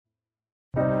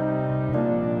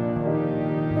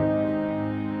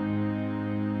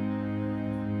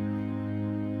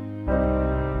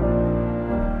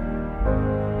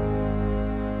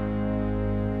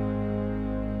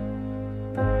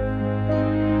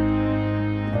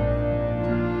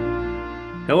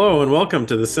Hello and welcome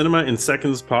to the Cinema in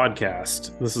Seconds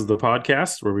podcast. This is the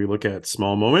podcast where we look at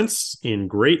small moments in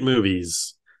great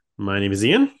movies. My name is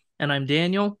Ian. And I'm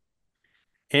Daniel.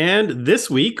 And this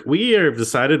week we have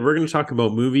decided we're going to talk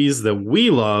about movies that we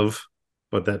love,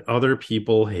 but that other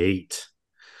people hate.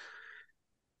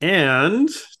 And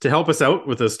to help us out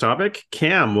with this topic,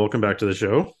 Cam, welcome back to the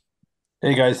show.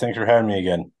 Hey guys, thanks for having me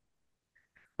again.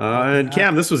 And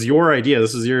Cam, this was your idea.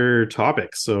 This is your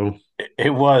topic. So It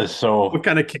was what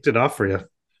kind of kicked it off for you?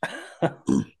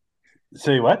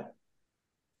 Say what?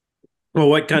 Well,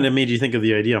 what kind of made you think of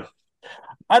the idea?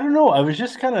 I don't know. I was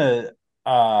just kind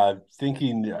of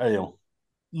thinking,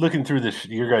 looking through this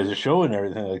your guys' show and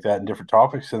everything like that, and different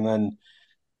topics, and then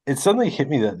it suddenly hit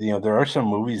me that there are some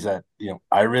movies that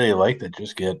I really like that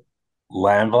just get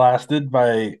lambasted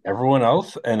by everyone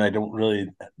else, and I don't really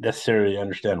necessarily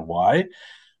understand why.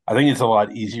 I think it's a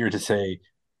lot easier to say,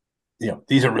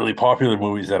 these are really popular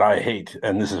movies that I hate,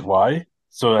 and this is why.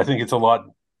 So I think it's a lot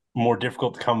more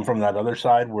difficult to come from that other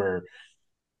side where,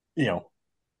 you know,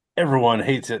 everyone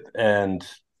hates it, and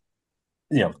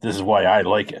this is why I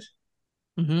like it.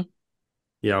 Mm-hmm.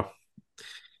 Yeah.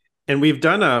 And we've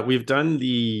done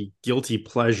the guilty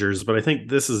pleasures, but I think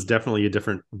this is definitely a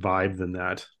different vibe than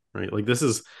that, right? Like this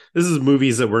is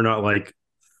movies that we're not like,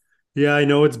 yeah, I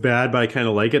know it's bad, but I kind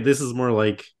of like it. This is more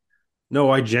like, no,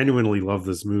 I genuinely love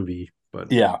this movie.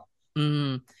 But Yeah.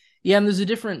 Mm. Yeah, and there's a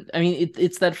different, I mean,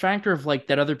 it's that factor of like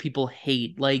that other people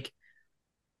hate. Like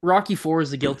Rocky 4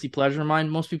 is a guilty pleasure of mine.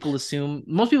 Most people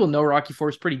know Rocky 4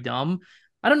 is pretty dumb.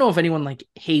 I don't know if anyone like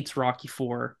hates Rocky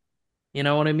 4. You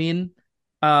know what I mean?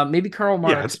 Maybe Karl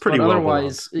yeah, it's Marx, pretty but well beloved.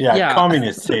 otherwise, Yeah, yeah.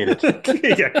 communists hate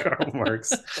it. Yeah, Karl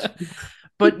Marx.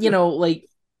 But like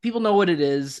people know what it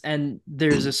is, and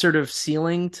there's a sort of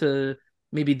ceiling to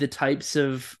maybe the types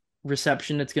of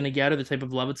reception it's going to get or the type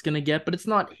of love it's going to get, but it's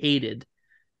not hated.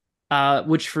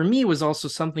 Which for me was also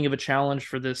something of a challenge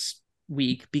for this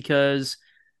week because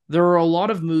there are a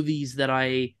lot of movies that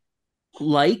I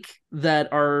like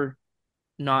that are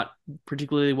not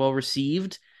particularly well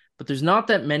received, but there's not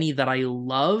that many that I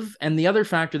love. And the other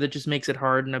factor that just makes it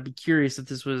hard, and I'd be curious if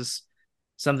this was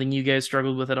something you guys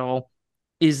struggled with at all,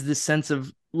 is this sense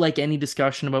of like any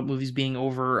discussion about movies being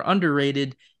over or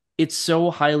underrated, it's so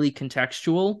highly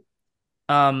contextual.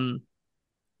 Um,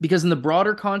 because in the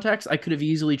broader context, I could have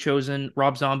easily chosen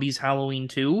Rob Zombie's Halloween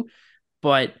 2,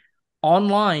 but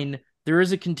online, there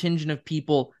is a contingent of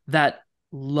people that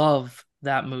love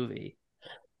that movie.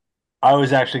 I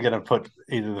was actually going to put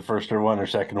either the first or one or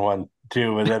second one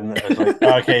too, and then I was like,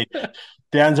 okay,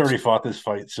 Dan's already fought this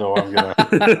fight, so I'm gonna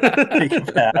take a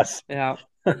pass. Yeah.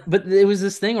 But it was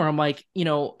this thing where I'm like,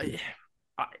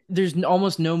 there's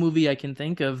almost no movie I can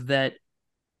think of that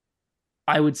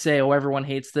I would say, oh, everyone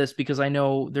hates this, because I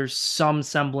know there's some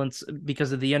semblance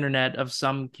because of the internet of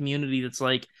some community that's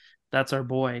like, that's our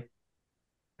boy,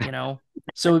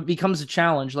 So it becomes a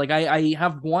challenge. Like I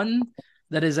have one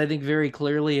that is, I think, very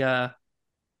clearly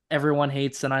everyone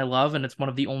hates and I love, and it's one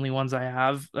of the only ones I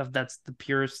have that's the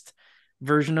purest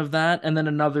version of that. And then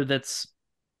another that's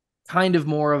kind of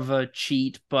more of a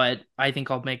cheat, but I think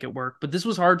I'll make it work. But this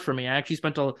was hard for me. I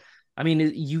actually I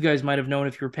mean, you guys might have known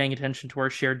if you were paying attention to our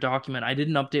shared document. I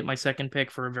didn't update my second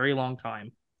pick for a very long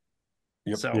time.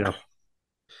 Yep. So, Yeah.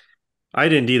 I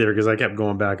didn't either because I kept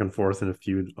going back and forth in a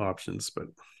few options, but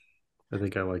I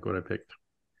think I like what I picked.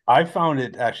 I found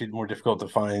it actually more difficult to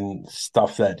find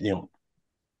stuff that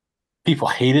people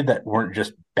hated that weren't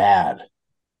just bad.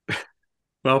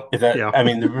 Well, If that, yeah. I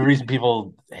mean, the reason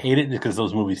people hate it is because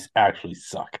those movies actually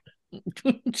suck.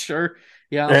 sure.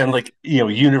 Yeah. And like,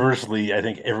 universally, I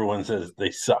think everyone says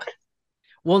they suck.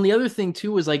 Well, and the other thing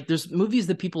too is like there's movies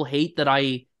that people hate that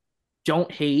I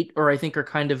don't hate, or I think are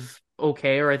kind of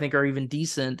okay, or I think are even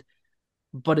decent,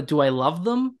 but do I love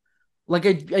them? Like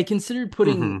I considered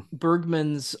putting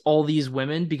Bergman's All These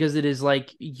Women because it is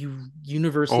like you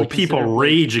universally people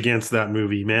rage against that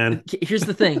movie, man. Here's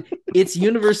the thing. It's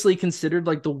universally considered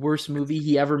like the worst movie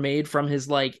he ever made from his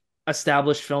like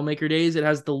established filmmaker days. It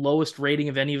has the lowest rating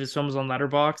of any of his films on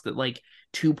Letterboxd at like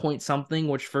 2 point something,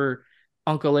 which for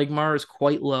Uncle Igmar is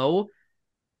quite low.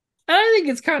 And I think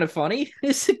it's kind of funny.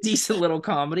 It's a decent little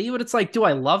comedy, but it's like, do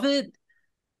I love it?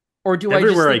 Or do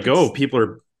Everywhere I I just go, people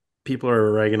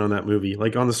are ragging on that movie.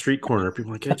 Like on the street corner,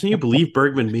 people are like, can you believe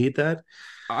Bergman made that?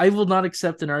 I will not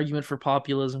accept an argument for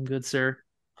populism, good sir.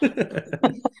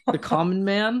 The common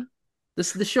man,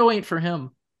 the show ain't for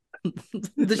him.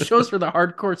 The show's for the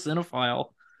hardcore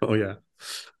cinephile. Oh yeah.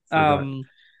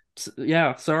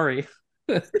 Yeah, sorry.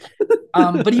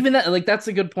 But even that, like, that's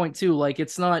a good point too. Like,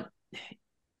 it's a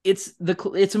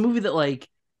movie that like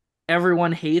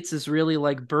everyone hates is really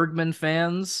like Bergman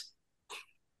fans,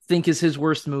 think is his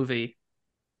worst movie.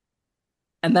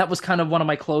 And that was kind of one of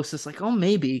my closest, like, oh,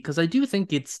 maybe, because I do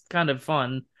think it's kind of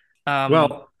fun. Um,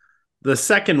 Well, the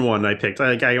second one I picked,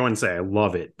 I wouldn't say I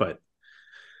love it,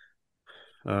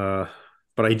 uh,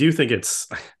 but I do think it's,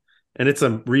 and it's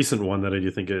a recent one that I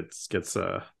do think gets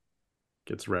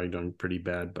ragged on pretty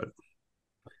bad. But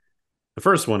the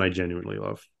first one I genuinely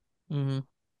love. mhm.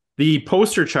 The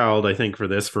poster child, I think, for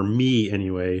this, for me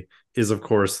anyway, is of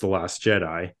course The Last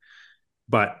Jedi.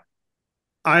 But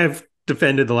I've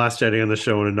defended The Last Jedi on the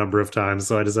show a number of times,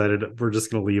 so I decided we're just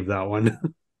going to leave that one.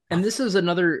 And this is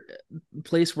another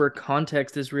place where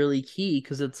context is really key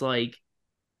because it's like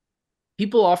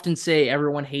people often say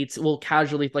everyone hates, well,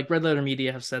 casually, like Red Letter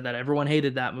Media have said that everyone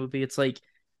hated that movie. It's like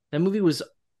that movie was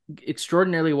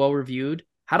extraordinarily well reviewed,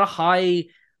 had a high,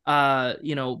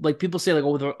 like people say, like,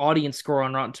 oh, the audience score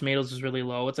on Rotten Tomatoes is really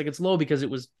low. It's like it's low because it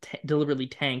was deliberately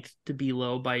tanked to be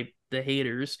low by the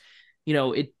haters.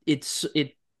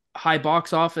 It high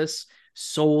box office,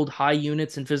 sold high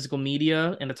units in physical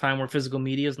media in a time where physical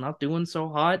media is not doing so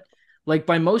hot. Like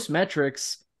by most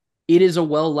metrics, it is a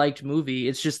well-liked movie.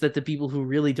 It's just that the people who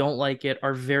really don't like it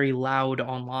are very loud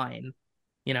online,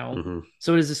 you know? Mm-hmm.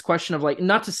 So it is this question of like,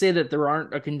 not to say that there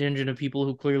aren't a contingent of people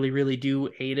who clearly really do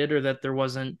hate it or that there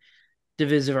wasn't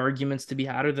divisive arguments to be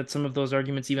had or that some of those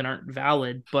arguments even aren't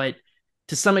valid, but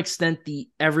to some extent the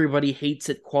everybody hates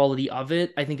it quality of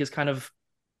it, I think is kind of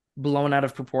blown out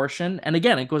of proportion. And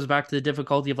again, it goes back to the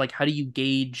difficulty of like, how do you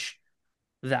gauge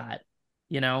that,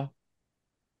 you know?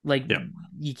 Like, Yeah.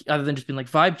 other than just being like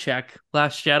vibe check,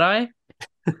 Last Jedi,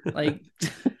 like,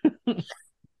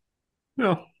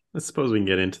 Well, I suppose we can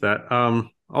get into that.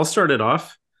 I'll start it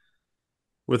off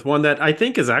with one that I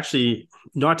think is actually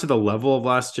not to the level of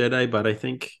Last Jedi, but I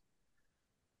think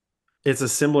it's a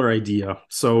similar idea.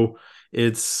 So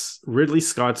it's Ridley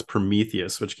Scott's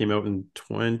Prometheus, which came out in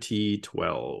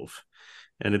 2012,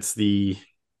 and it's the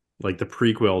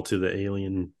prequel to the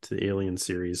Alien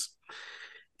series,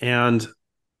 and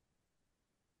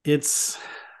it's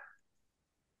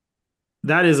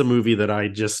that is a movie that I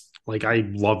just like. I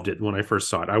loved it when I first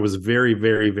saw it. I was very,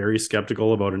 very, very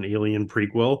skeptical about an Alien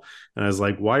prequel, and I was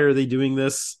like, why are they doing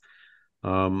this?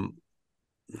 Um,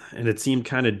 and it seemed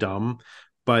kind of dumb,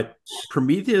 but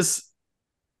Prometheus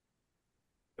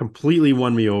completely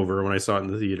won me over when I saw it in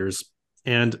the theaters.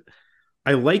 And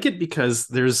I like it because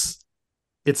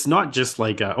it's not just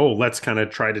like, oh, let's kind of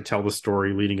try to tell the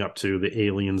story leading up to the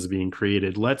aliens being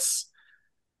created. Let's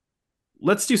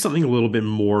do something a little bit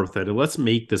more with it. Let's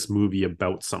make this movie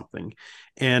about something.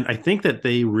 And I think that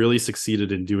they really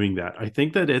succeeded in doing that. I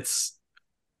think that it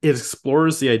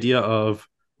explores the idea of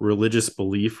religious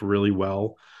belief really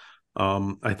well.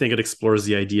 I think it explores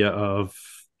the idea of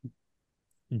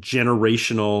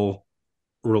generational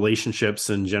relationships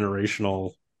and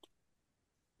generational,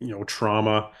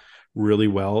 trauma really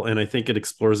well. And I think it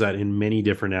explores that in many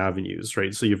different avenues,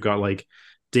 right? So you've got like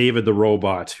David the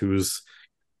robot, who's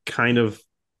kind of,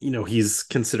 he's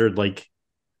considered like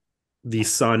the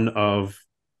son of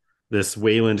this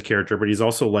Wayland character, but he's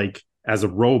also like, as a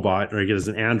robot or as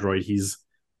an android, he's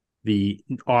the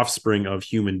offspring of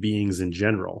human beings in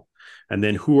general. And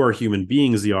then who are human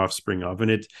beings the offspring of? And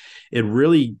it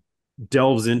really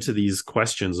delves into these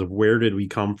questions of where did we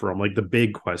come from, like the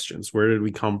big questions. Where did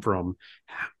we come from?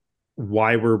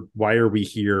 Why are we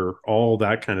here? All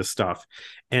that kind of stuff.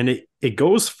 And it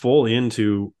goes full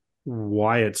into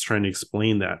why it's trying to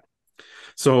explain that.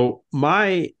 So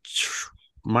my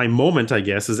moment, I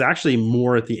guess, is actually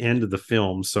more at the end of the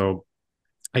film. So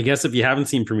I guess if you haven't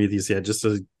seen Prometheus yet, just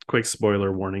a quick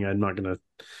spoiler warning, I'm not going to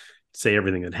say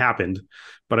everything that happened,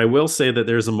 but I will say that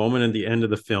there's a moment at the end of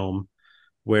the film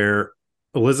where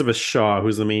Elizabeth Shaw,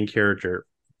 who's the main character,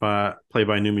 played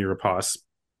by Noomi Rapace,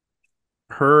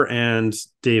 her and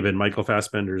David, Michael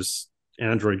Fassbender's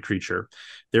android creature,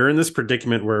 they're in this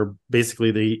predicament where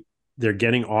basically they're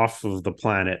getting off of the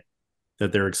planet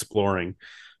that they're exploring.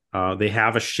 They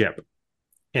have a ship,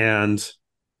 and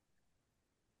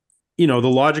the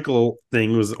logical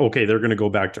thing was, okay, they're going to go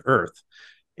back to Earth.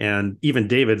 And even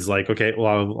David's like, okay,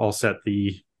 well, I'll set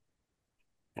the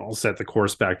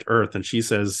course back to Earth. And she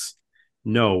says,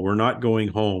 no, we're not going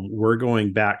home. We're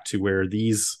going back to where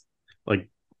like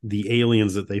the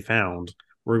aliens that they found,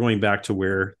 we're going back to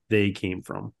where they came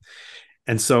from.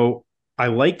 And so I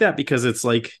like that because it's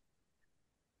like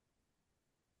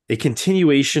a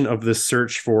continuation of the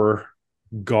search for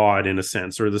God in a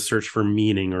sense, or the search for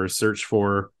meaning, or a search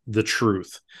for the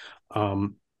truth.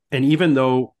 And even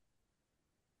though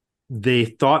they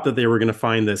thought that they were going to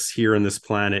find this here on this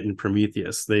planet in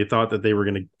Prometheus, they thought that they were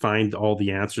going to find all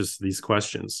the answers to these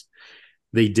questions.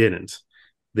 They didn't.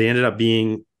 They ended up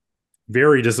being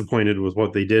very disappointed with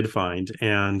what they did find,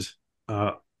 and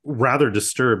rather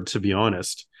disturbed, to be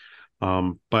honest.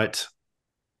 But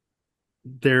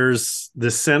there's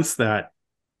this sense that,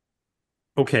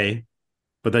 okay,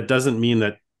 but that doesn't mean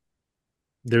that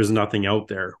there's nothing out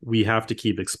there. We have to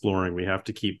keep exploring. We have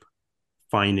to keep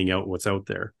finding out what's out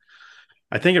there.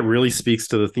 I think it really speaks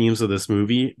to the themes of this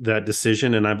movie, that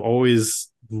decision. And I've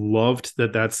always loved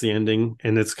that that's the ending.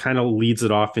 And it's kind of leads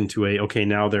it off into a, okay,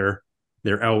 now they're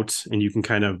out and you can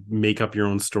kind of make up your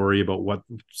own story about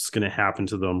what's going to happen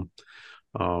to them.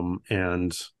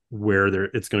 And where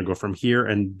it's going to go from here,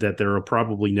 and that they'll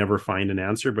probably never find an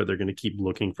answer, but they're going to keep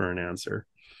looking for an answer.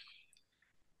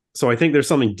 So I think there's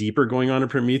something deeper going on in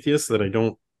Prometheus that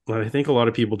I think a lot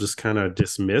of people just kind of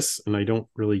dismiss, and I don't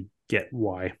really get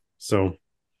why. So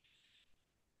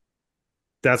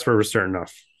that's where we're starting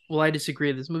off. Well, I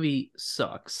disagree. This movie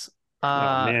sucks.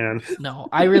 Oh man. No,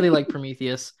 I really like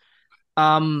Prometheus.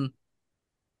 Um,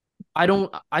 I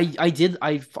don't. I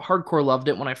hardcore loved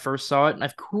it when I first saw it, and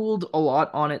I've cooled a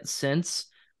lot on it since.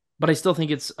 But I still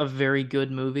think it's a very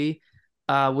good movie,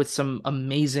 with some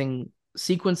amazing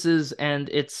sequences, and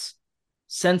its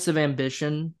sense of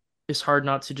ambition is hard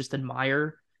not to just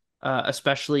admire,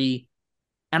 especially.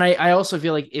 And I also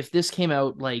feel like if this came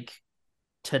out like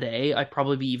today, I'd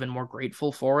probably be even more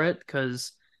grateful for it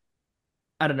because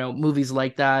I don't know, movies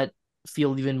like that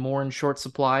feel even more in short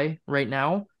supply right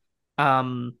now.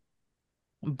 Um,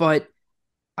 but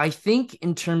I think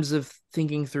in terms of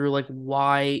thinking through like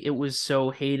why it was so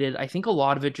hated, I think a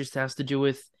lot of it just has to do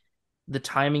with the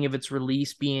timing of its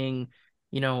release being,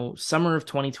 summer of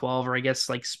 2012, or I guess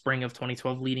like spring of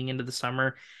 2012 leading into the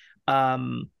summer.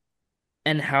 Um,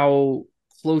 and how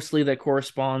closely that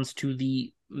corresponds to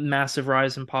the massive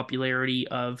rise in popularity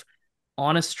of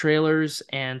honest trailers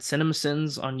and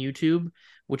CinemaSins on YouTube,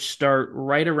 which start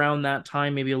right around that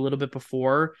time, maybe a little bit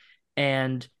before.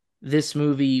 And this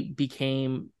movie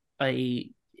became a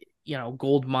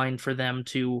gold mine for them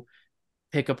to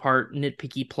pick apart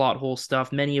nitpicky plot hole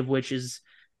stuff, many of which is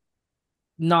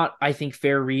not, I think,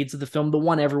 fair reads of the film. The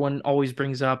one everyone always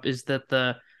brings up is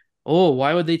that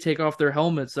why would they take off their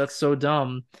helmets? That's so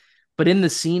dumb. But in the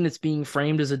scene, it's being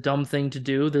framed as a dumb thing to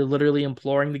do. They're literally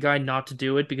imploring the guy not to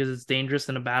do it because it's dangerous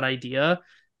and a bad idea.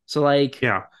 So like,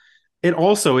 Yeah. It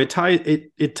also it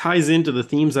ties into the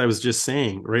themes I was just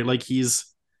saying, right? Like he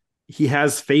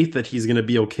has faith that he's going to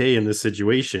be okay in this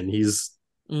situation. mhm,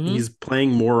 He's playing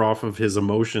more off of his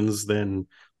emotions than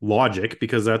logic,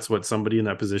 because that's what somebody in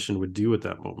that position would do at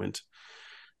that moment.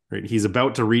 Right? He's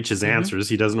about to reach his mhm. answers.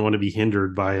 He doesn't want to be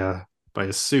hindered by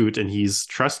a suit, and he's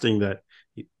trusting that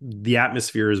the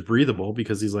atmosphere is breathable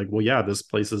because he's like, well, yeah, this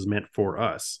place is meant for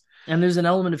us. And there's an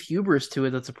element of hubris to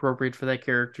it that's appropriate for that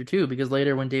character too, because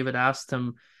later when David asked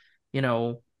him,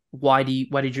 why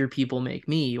did your people make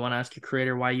me? You want to ask your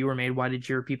creator why you were made? Why did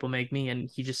your people make me? And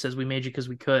he just says, we made you because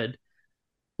we could,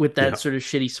 with that Yeah. sort of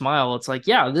shitty smile. It's like,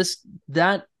 yeah,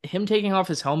 that him taking off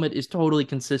his helmet is totally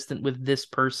consistent with this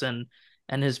person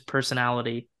and his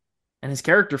personality and his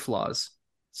character flaws.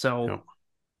 So,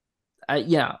 Yeah.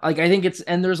 yeah, like I think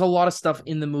and there's a lot of stuff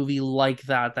in the movie like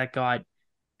that got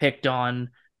picked on.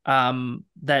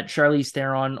 That Charlize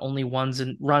Theron only runs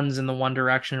in the one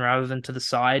direction rather than to the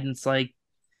side, and it's like,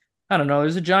 I don't know,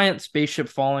 there's a giant spaceship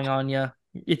falling on you.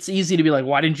 It's easy to be like,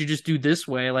 why didn't you just do this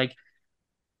way? Like,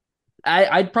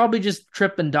 I'd probably just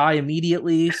trip and die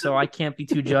immediately, so I can't be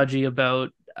too judgy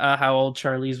about how old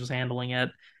Charlize was handling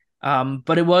it.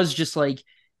 But it was just like,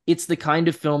 it's the kind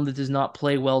of film that does not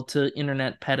play well to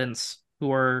internet pedants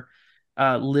who are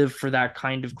live for that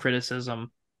kind of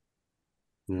criticism.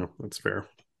 Yeah, that's fair.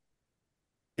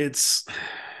 It's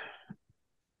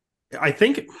I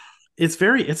think it's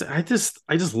very it's I just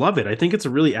love it. I think it's a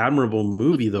really admirable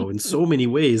movie though in so many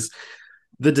ways.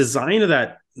 The design of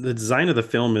the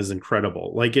film is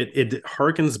incredible. Like it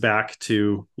harkens back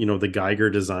to, the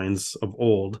Geiger designs of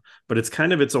old, but it's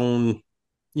kind of its own,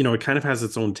 it kind of has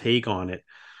its own take on it.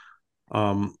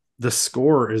 The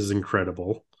score is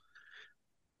incredible.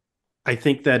 I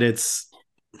think that its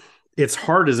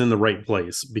heart is in the right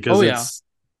place Oh because yeah.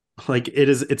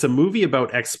 it's a movie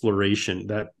about exploration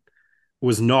that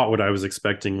was not what I was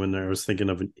expecting when I was thinking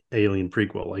of an Alien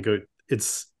prequel.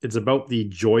 It's about the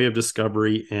joy of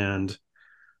discovery and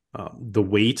the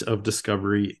weight of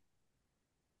discovery.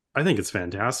 I think it's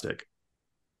fantastic.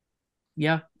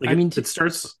 Yeah. Like I mean, it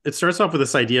starts off with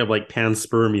this idea of like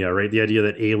panspermia, right? The idea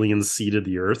that aliens seeded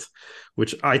the Earth,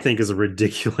 which I think is a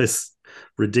ridiculous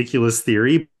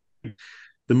theory.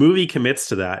 The movie commits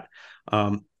to that.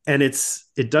 And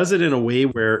it does it in a way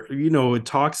where, it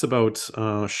talks about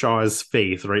Shaw's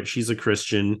faith, right? She's a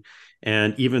Christian,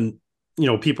 and even,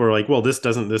 people are like, well, this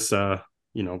doesn't this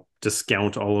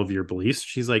discount all of your beliefs.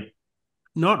 She's like,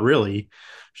 not really.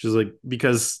 She's like,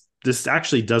 because this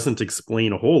actually doesn't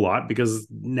explain a whole lot, because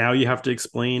now you have to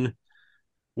explain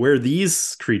where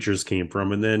these creatures came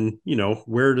from, and then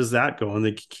where does that go, and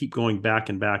they keep going back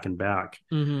and back and back.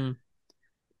 Mm-hmm.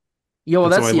 Yeah, well,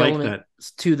 And so that's I the like element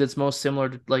that. too that's most similar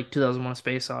to like 2001: A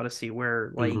Space Odyssey,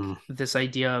 where like Mm-hmm. this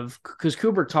idea of, because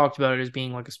Kubrick talked about it as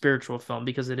being like a spiritual film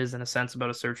because it is in a sense about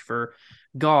a search for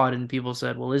God, and people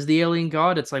said, well, is the alien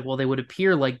God? It's like, well, they would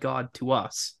appear like God to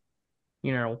us,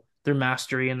 their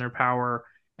mastery and their power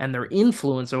and their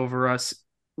influence over us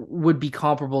would be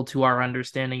comparable to our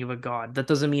understanding of a God. That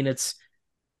doesn't mean it's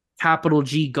capital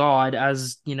G God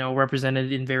as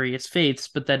represented in various faiths,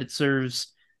 but that it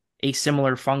serves a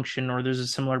similar function, or there's a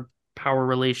similar power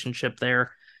relationship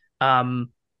there, um,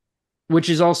 which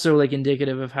is also like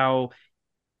indicative of how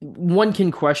one can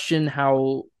question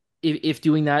how, if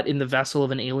doing that in the vessel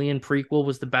of an Alien prequel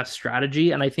was the best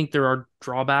strategy. And I think there are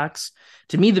drawbacks.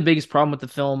 To me, the biggest problem with the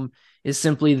film is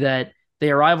simply that they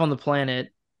arrive on the planet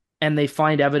and they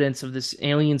find evidence of this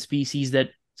alien species that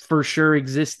for sure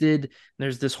existed.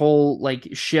 There's this whole like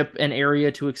ship and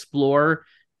area to explore,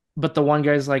 but the one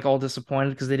guy's like all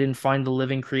disappointed because they didn't find the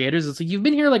living creators. It's like, you've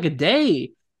been here like a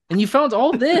day and you found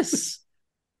all this.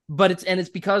 But it's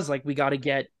because like we got to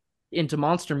get into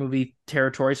monster movie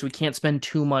territory, so we can't spend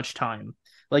too much time.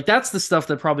 Like that's the stuff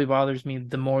that probably bothers me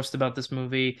the most about this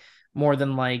movie, more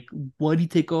than like, why do you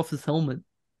take off his helmet?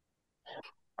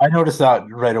 I noticed that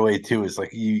right away too. It's like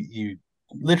you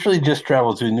literally just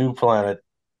traveled to a new planet,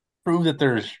 prove that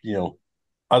there's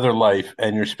other life,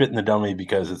 and you're spitting the dummy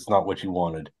because it's not what you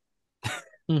wanted.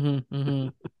 Mm-hmm, mm-hmm.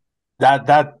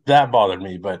 That bothered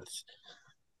me, but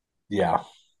yeah,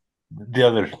 the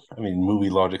other, I mean, movie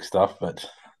logic stuff, but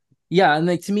Yeah, and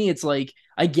like to me, it's like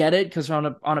I get it because on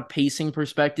a pacing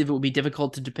perspective, it would be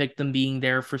difficult to depict them being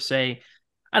there for, say,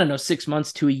 I don't know, 6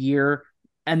 months to a year,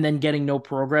 and then getting no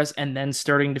progress, and then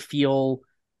starting to feel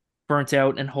burnt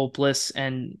out and hopeless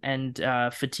and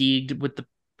fatigued with the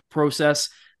process.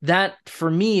 That for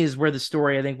me is where the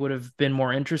story I think would have been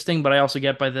more interesting. But I also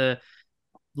get by the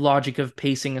logic of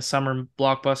pacing a summer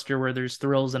blockbuster where there's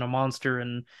thrills and a monster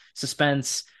and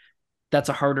suspense, that's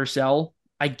a harder sell.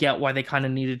 I get why they kind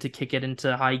of needed to kick it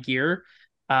into high gear.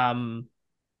 Um,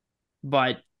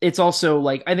 but it's also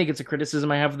like, I think it's a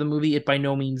criticism I have of the movie. It by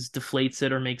no means deflates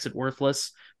it or makes it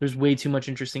worthless. There's way too much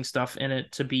interesting stuff in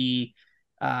it to be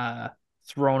uh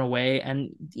thrown away.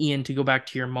 And Ian, to go back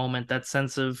to your moment, that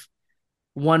sense of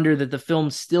wonder that the film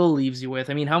still leaves you with.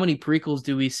 I mean, how many prequels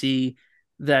do we see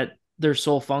that their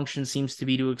sole function seems to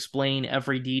be to explain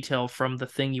every detail from the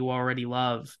thing you already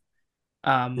love?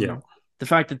 Yeah. Um, the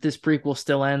fact that this prequel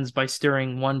still ends by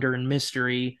stirring wonder and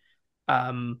mystery,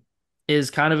 um,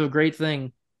 is kind of a great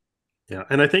thing. Yeah.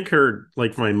 And I think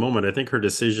my moment, I think her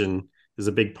decision is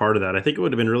a big part of that. I think it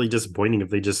would have been really disappointing if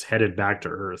they just headed back to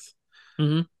Earth.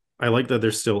 Mm-hmm. I like that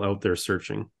they're still out there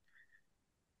searching.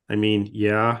 I mean,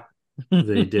 yeah,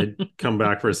 they did come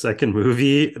back for a second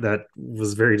movie that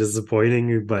was very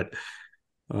disappointing, but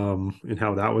and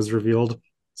how that was revealed.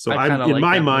 So I I'm kind of in like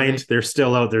my that mind, movie. they're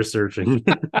still out there searching.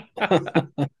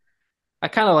 I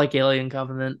kind of like Alien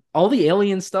Covenant. All the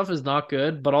alien stuff is not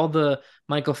good, but all the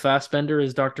Michael Fassbender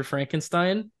as Dr.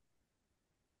 Frankenstein,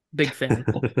 big fan.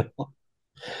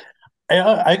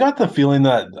 I got the feeling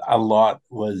that a lot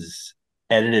was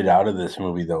edited out of this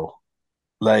movie though.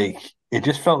 Like it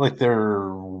just felt like they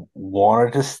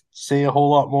wanted to say a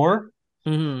whole lot more,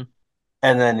 Mm-hmm.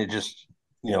 and then it just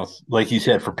like you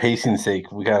said, for pacing's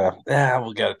sake, we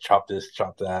gotta chop this,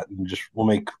 chop that, and just we'll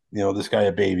make this guy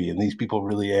a baby and these people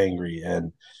really angry.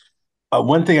 And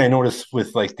one thing I noticed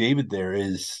with like David there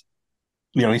is,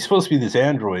 he's supposed to be this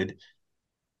android,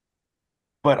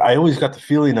 but I always got the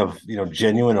feeling of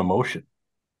genuine emotion,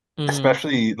 Mm-hmm.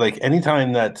 especially like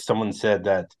anytime that someone said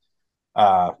that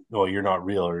well, you're not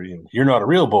real, or you're not a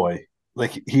real boy.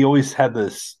 Like he always had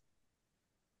this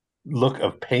look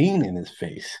of pain in his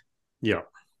face. Yeah.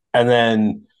 And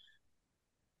then,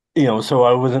 so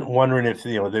I wasn't wondering if,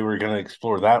 they were going to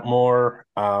explore that more.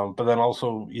 But then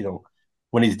also,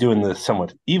 when he's doing the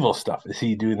somewhat evil stuff, is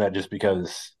he doing that just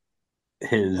because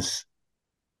his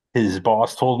his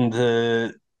boss told him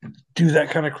to do that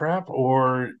kind of crap?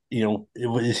 Or,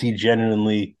 is he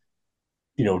genuinely,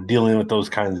 dealing with those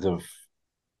kinds of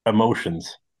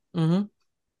emotions? Mm-hmm.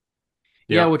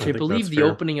 Yeah, Yeah, which I I think that's believe the fair.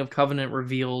 opening of Covenant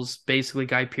reveals basically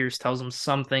Guy Pearce tells him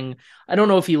something. I don't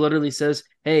know if he literally says,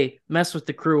 hey, mess with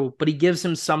the crew, but he gives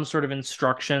him some sort of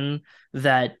instruction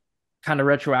that kind of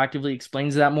retroactively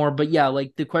explains that more. But yeah,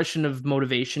 like the question of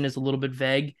motivation is a little bit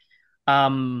vague.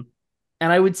 Um,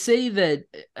 And I would say that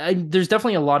there's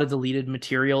definitely a lot of deleted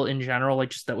material in general,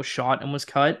 like just that was shot and was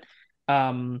cut.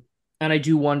 Um, and I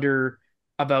do wonder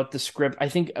about the script. I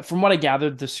think from what I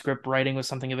gathered, the script writing was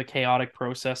something of a chaotic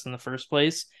process in the first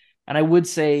place. And I would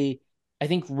say I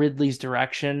think Ridley's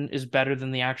direction is better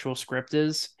than the actual script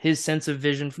is. His sense of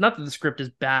vision, not that the script is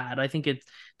bad. I think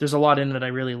there's a lot in it I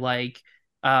really like,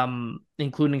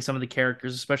 including some of the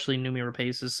characters, especially Numi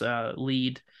Rapace's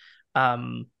lead.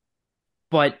 Um,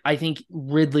 but I think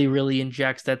Ridley really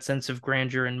injects that sense of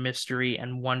grandeur and mystery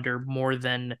and wonder more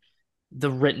than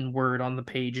the written word on the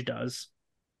page does.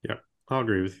 Yeah, I'll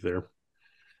agree with you there.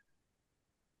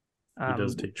 He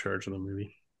does Um, take charge of the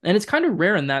movie. and it's kind of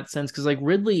rare in that sense because, like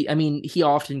Ridley, I mean, he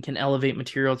often can elevate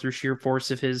material through sheer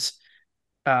force of his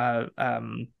uh,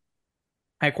 um,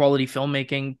 high quality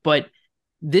filmmaking, but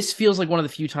this feels like one of the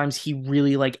few times he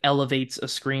really like elevates a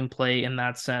screenplay in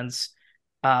that sense.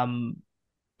 Um,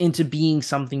 into being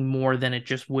something more than it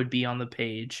just would be on the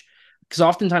page. Because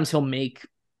oftentimes he'll make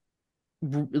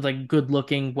like good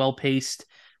looking, well paced,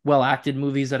 well acted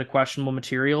movies out of questionable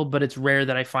material, but it's rare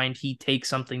that I find he takes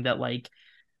something that like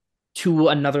to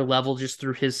another level just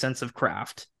through his sense of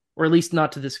craft, or at least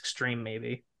not to this extreme,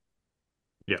 maybe.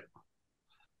 Yeah,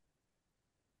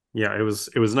 yeah. It was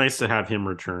nice to have him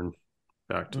return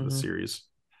back to the Mm-hmm. series.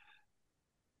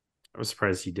 I was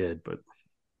surprised he did, but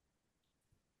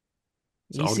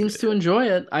it's He all seems good. to enjoy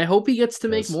it. I hope he gets to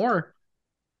make Yes. more.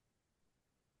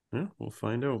 Yeah, we'll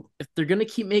find out. If they're gonna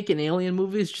keep making alien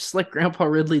movies, just let Grandpa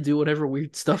Ridley do whatever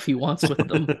weird stuff he wants with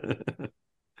them.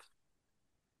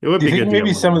 It would Do you be think good to get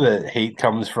maybe more some of of them. the hate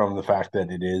comes from the fact that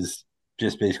it is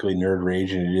just basically nerd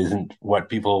rage and it isn't what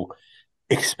people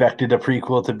expected a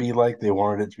prequel to be like? They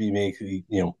wanted it to be maybe,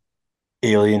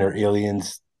 Alien or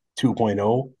Aliens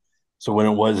 2.0. So when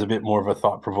it was a bit more of a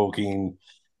thought provoking,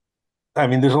 I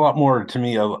mean, there's a lot more to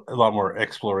me, a lot more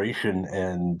exploration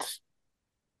and,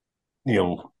 you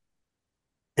know,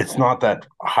 it's not that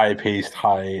high paced,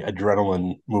 high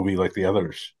adrenaline movie like the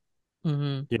others.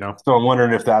 Mm-hmm. Yeah, So I'm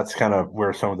wondering if that's kind of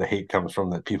where some of the hate comes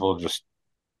from that people just,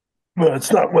 well,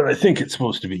 it's not what I think it's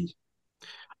supposed to be.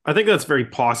 I think that's very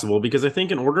possible because I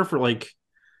think in order for like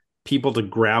people to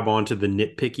grab onto the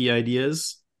nitpicky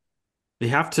ideas, they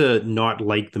have to not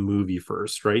like the movie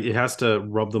first, right? It has to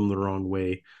rub them the wrong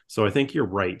way. So I think you're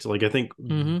right. Like I think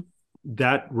Mm-hmm.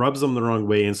 that rubs them the wrong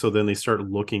way, and so then they start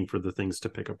looking for the things to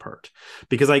pick apart.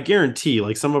 Because I guarantee,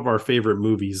 like some of our favorite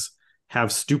movies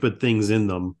have stupid things in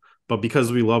them, but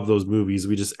because we love those movies,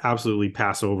 we just absolutely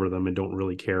pass over them and don't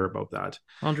really care about that.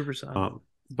 100%.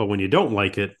 But when you don't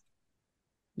like it,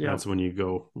 Yeah. that's when you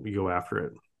go after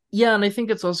it. Yeah, and I think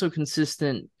it's also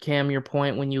consistent, Cam, your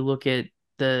point when you look at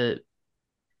the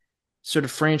sort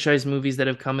of franchise movies that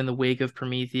have come in the wake of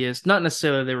Prometheus. Not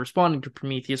necessarily they're responding to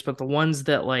Prometheus, but the ones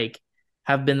that like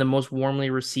have been the most warmly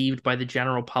received by the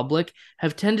general public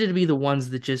have tended to be the ones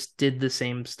that just did the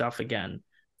same stuff again.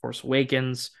 Force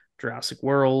Awakens, Jurassic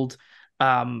World,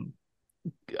 um,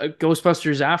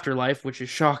 Ghostbusters Afterlife, which is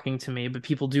shocking to me, but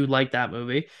people do like that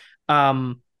movie.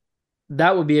 Um,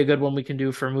 that would be a good one we can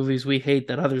do for movies we hate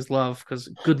that others love, because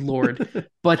good lord.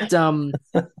 But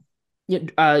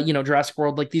Jurassic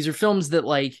World, like these are films that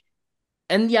like,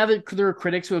 and yeah, there are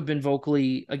critics who have been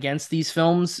vocally against these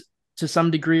films to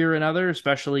some degree or another,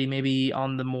 especially maybe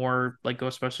on the more like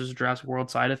Ghostbusters or Jurassic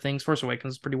World side of things. Force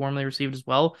Awakens is pretty warmly received as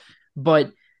well,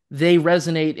 but they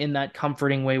resonate in that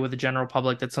comforting way with the general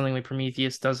public that something like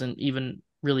Prometheus doesn't even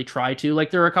really try to.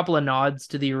 Like there are a couple of nods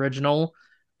to the original,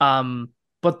 um,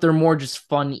 but they're more just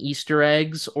fun Easter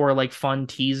eggs or like fun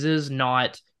teases,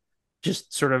 not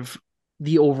just sort of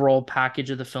the overall package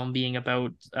of the film being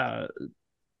about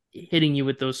hitting you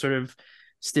with those sort of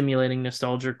stimulating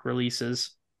nostalgic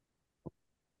releases.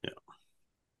 Yeah.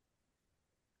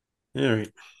 All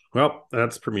right. Well,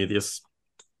 that's Prometheus.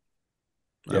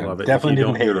 I Yeah, love it. If you definitely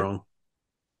didn't don't, hate you're it. wrong.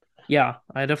 Yeah,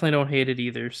 I definitely don't hate it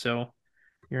either. So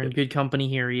you're in Yep. good company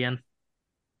here, Ian.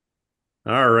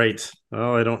 All right.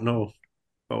 Oh, I don't know.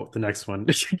 Oh, the next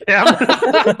one. Yeah.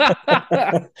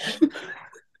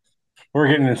 We're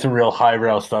getting into some real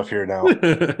highbrow stuff here now.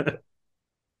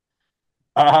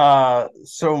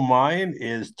 So mine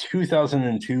is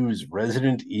 2002's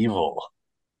Resident Evil.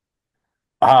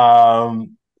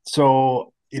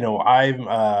 So I'm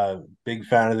a big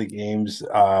fan of the games.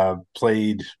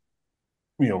 Played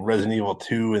Resident Evil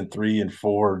 2 and 3 and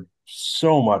 4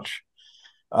 so much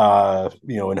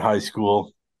in high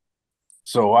school.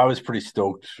 So I was pretty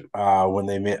stoked when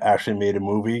they actually made a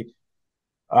movie.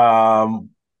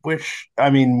 Which I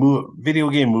mean, video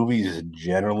game movies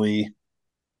generally,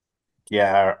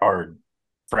 yeah, are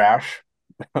trash.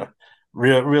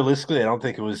 realistically, I don't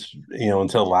think it was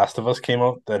until Last of Us came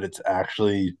out that it's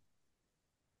actually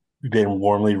been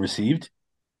warmly received.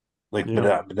 Like,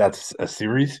 Yeah. but that's a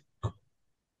series.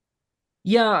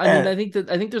 Yeah, I mean, And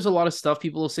I think there's a lot of stuff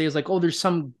people will say is like, oh, there's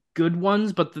some good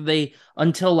ones, but they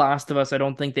until Last of Us, I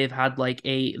don't think they've had like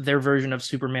a their version of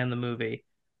Superman the movie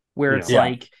where it's Yeah. yeah,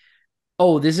 like,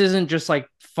 oh, this isn't just like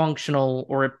functional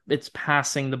or it's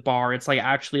passing the bar. It's like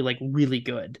actually like really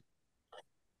good.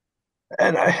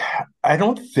 and I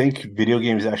don't think video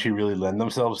games actually really lend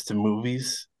themselves to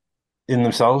movies in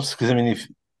themselves because I mean, if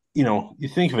you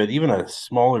think of it, even a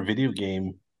smaller video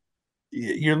game,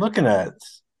 you're looking at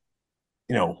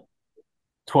you know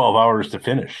 12 hours to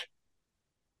finish.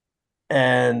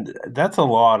 And that's a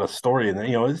lot of story, and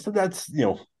that's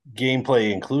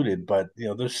gameplay included. But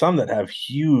there's some that have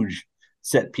huge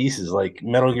set pieces, like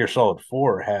Metal Gear Solid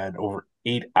 4 had over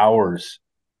 8 hours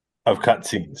of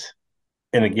cutscenes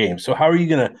in a game. So how are you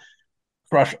going to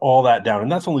crush all that down?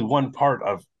 And that's only one part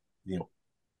of you know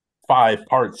 5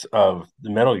 parts of the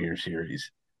Metal Gear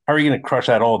series. How are you going to crush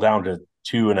that all down to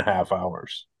 2.5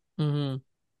 hours? Hmm.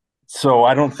 So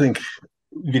I don't think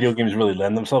video games really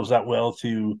lend themselves that well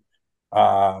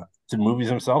uh, to movies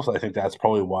themselves. I think that's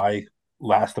probably why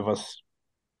Last of Us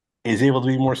is able to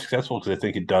be more successful because I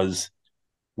think it does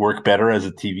work better as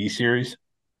a TV series.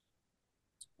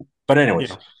 But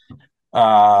anyways, Yeah.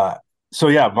 uh, so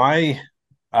yeah, my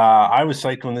I was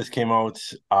psyched when this came out.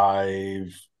 I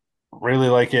really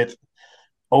like it,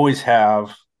 always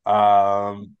have.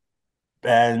 And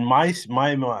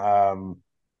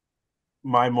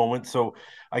my moment. So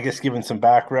I guess given some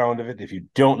background of it, if you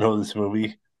don't know this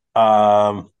movie,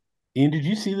 Ian, did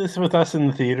you see this with us in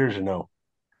the theaters or no?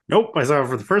 Nope. I saw it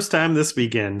for the first time this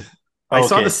weekend. I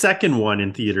saw the Okay. second one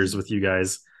in theaters with you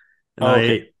guys, and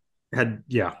Okay. I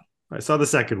yeah, I saw the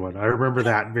second one. I remember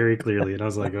that very clearly, and I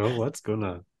was like, oh, what's going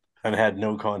on? And had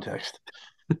no context.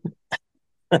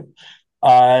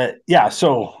 Yeah,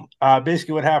 so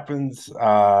basically what happens,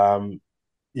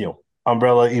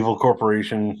 Umbrella Evil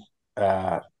Corporation,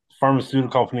 pharmaceutical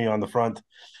company on the front,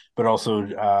 but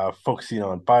also focusing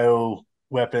on bio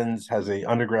weapons, has a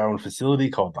underground facility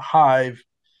called the Hive.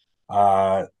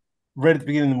 Uh, right at the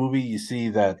beginning of the movie, you see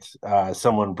that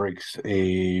someone breaks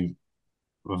a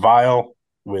vial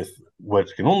with what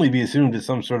can only be assumed is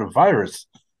some sort of virus,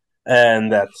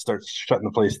 and that starts shutting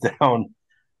the place down.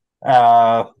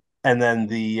 Uh, and then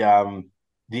the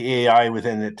AI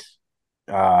within it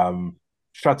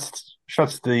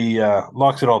shuts the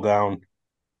locks it all down,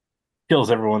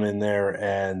 kills everyone in there,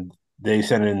 and they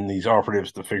send in these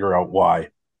operatives to figure out why.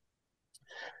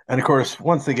 And of course,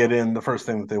 once they get in, the first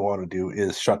thing that they want to do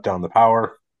is shut down the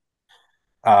power,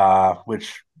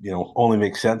 which only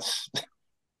makes sense.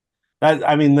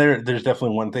 I mean, there's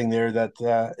definitely one thing there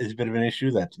that is a bit of an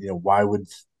issue. That why would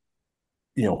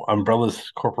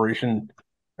Umbrella's corporation,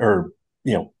 or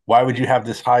why would you have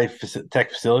this high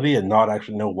tech facility and not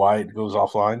actually know why it goes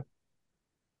offline?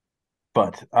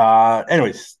 But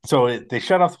anyways, so they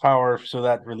shut off the power, so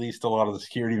that released a lot of the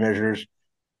security measures.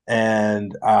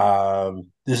 And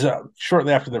this is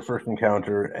shortly after their first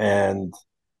encounter, and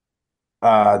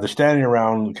they're standing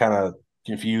around, kind of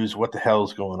confused, what the hell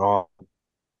is going on?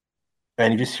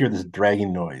 And you just hear this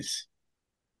dragging noise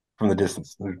from the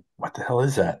distance. What the hell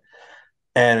is that?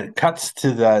 And it cuts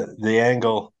to the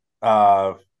angle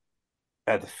at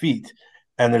the feet,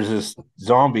 and there's this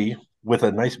zombie with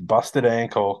a nice busted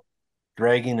ankle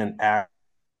dragging an axe.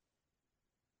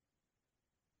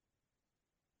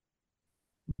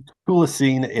 Coolest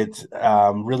scene. It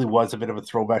really was a bit of a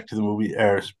throwback to the movie,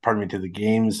 or pardon me, to the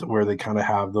games where they kind of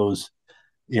have those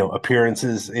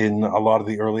appearances in a lot of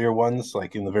the earlier ones.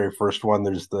 Like in the very first one,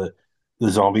 there's the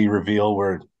zombie reveal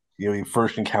where you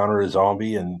first encounter a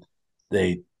zombie and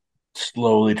they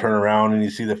slowly turn around and you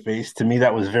see the face. To me,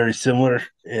 that was very similar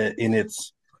in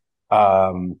its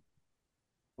um,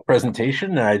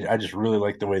 presentation. And I just really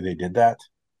like the way they did that.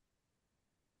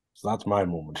 So that's my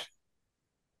moment.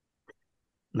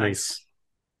 Nice.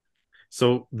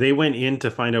 So they went in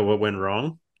to find out what went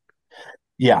wrong.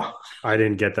 Yeah. I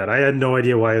didn't get that. I had no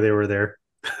idea why they were there.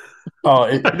 Oh,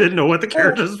 I didn't know what the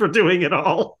characters were doing at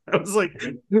all. I was like,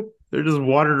 they're just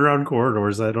wandering around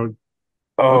corridors. I don't.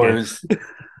 it Okay. was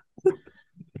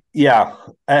yeah.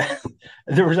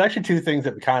 There was actually two things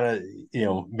that kind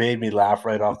of made me laugh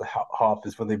right off the hop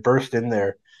is when they burst in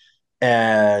there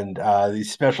and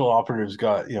these special operatives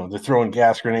got they're throwing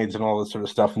gas grenades and all this sort of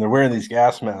stuff and they're wearing these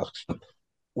gas masks.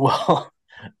 Well,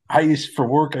 I used to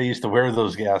wear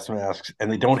those gas masks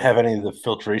and they don't have any of the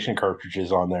filtration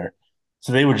cartridges on there,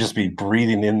 so they would just be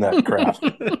breathing in that crap.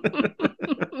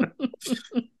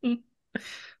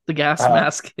 The gas Uh,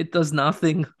 mask, it does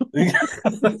nothing.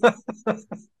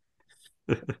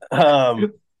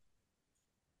 um,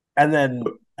 and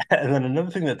then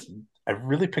another thing that's I've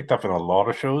really picked up in a lot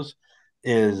of shows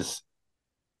is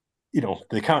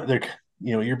they're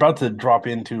you're about to drop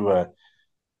into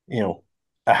you know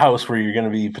a house where you're going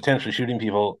to be potentially shooting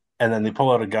people, and then they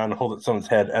pull out a gun, hold it to someone's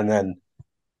head, and then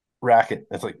rack it.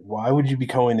 It's like, why would you be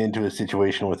going into a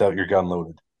situation without your gun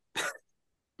loaded?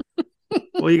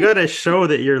 Well, you got to show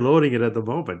that you're loading it at the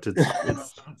moment. It's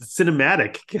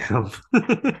cinematic, Cam.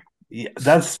 Yeah,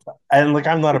 that's and like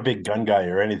I'm not a big gun guy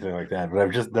or anything like that, but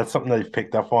I've just that's something I've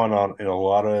picked up on in a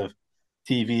lot of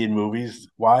TV and movies.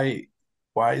 Why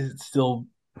is it still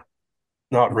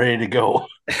not ready to go?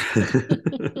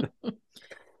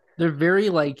 They're very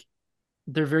like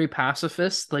they're very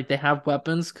pacifist. Like they have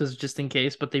weapons because just in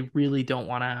case, but they really don't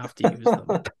want to have to use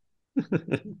them.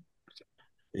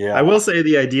 I Yeah. will say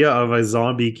the idea of a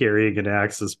zombie carrying an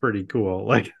axe is pretty cool.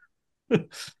 Like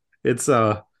it's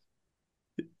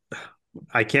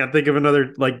I can't think of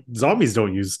another like zombies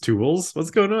don't use tools.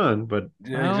 What's going on? But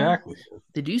Yeah, Well, exactly.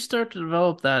 they do start to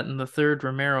develop that in the third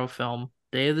Romero film,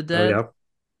 Day of the oh Dead. yeah.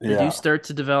 They do Yeah. start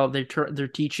to develop. They're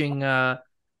teaching uh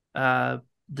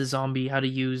the zombie how to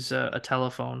use a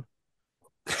telephone.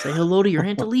 Say hello to your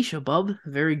Aunt Alicia, bub.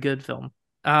 Very good film.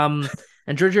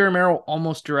 And George Romero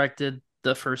almost directed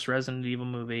the first Resident Evil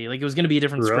movie. Like it was going to be a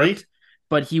different Really? script,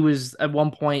 but he was at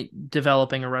one point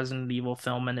developing a Resident Evil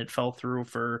film, and it fell through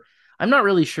for I'm not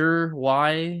really sure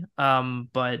why.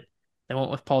 But they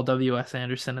went with Paul W.S.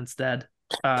 Anderson instead.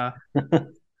 Uh,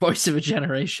 voice of a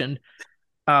generation.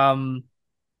 Um,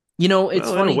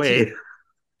 it's Well, in a funny too. way,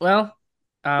 Well,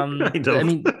 kind I of.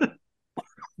 mean,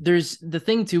 there's the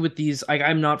thing too with these. Like,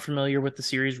 I'm not familiar with the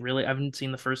series really. I haven't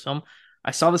seen the first film.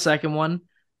 I saw the second one,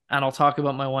 and I'll talk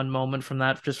about my one moment from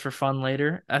that just for fun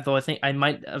later. Although I think I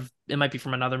might have it might be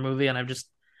from another movie, and I've just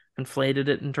conflated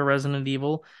it into Resident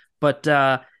Evil. But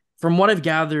from what I've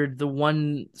gathered, the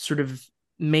one sort of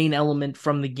main element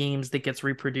from the games that gets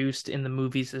reproduced in the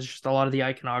movies is just a lot of the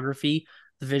iconography,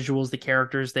 the visuals, the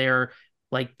characters.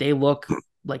 They look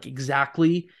like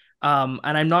exactly and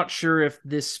I'm not sure if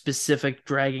this specific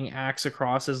dragging axe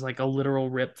across is like a literal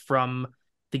rip from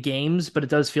the games, but it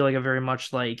does feel like a very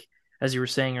much like, as you were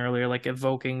saying earlier, like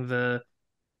evoking the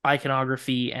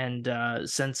iconography and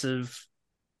sense of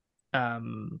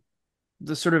um,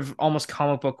 the sort of almost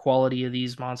comic book quality of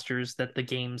these monsters that the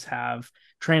games have,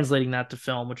 translating that to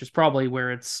film, which is probably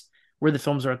where the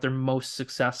films are at their most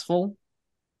successful.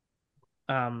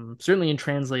 Certainly in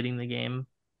translating the game,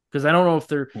 because I don't know if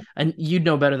they're and you'd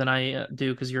know better than I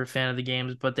do because you're a fan of the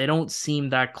games, but they don't seem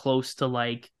that close to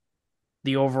like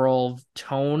the overall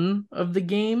tone of the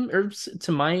game, or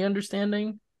to my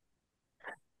understanding.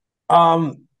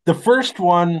 The first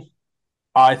one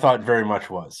I thought very much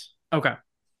was. Okay.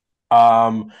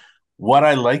 Um, what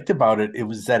I liked about it, it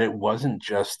was that it wasn't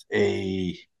just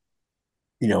a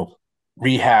you know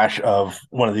rehash of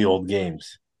one of the old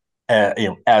games,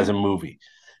 as a movie.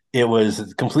 It was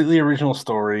a completely original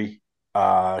story,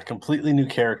 completely new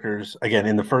characters. Again,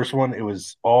 in the first one, it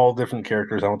was all different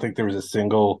characters. I don't think there was a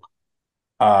single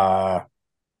uh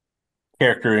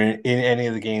character in any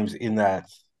of the games in that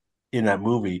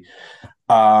movie.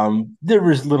 There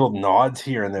was little nods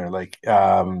here and there, like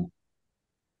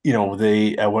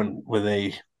they at one when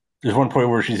they there's one point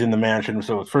where she's in the mansion.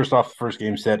 So first off, the first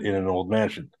game set in an old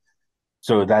mansion.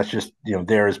 So that's just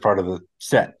there as part of the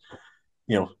set.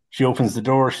 She opens the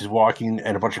door, she's walking,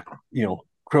 and a bunch of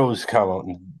crows come out,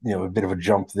 and a bit of a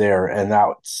jump there, and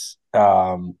that's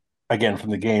again from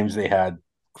the games they had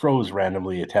crows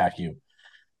randomly attack you.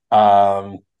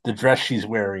 The dress she's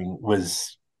wearing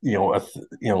was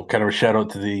kind of a shout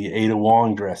out to the Ada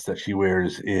Wong dress that she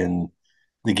wears in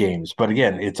the games. But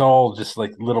again, it's all just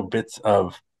like little bits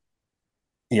of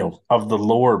the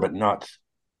lore, but not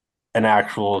an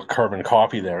actual carbon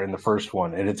copy there in the first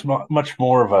one, and it's much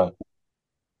more of a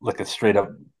like a straight up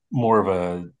more of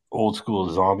a old school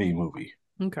zombie movie.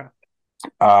 Okay.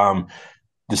 Um,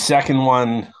 the second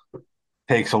one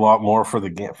takes a lot more from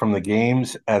the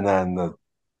games, and then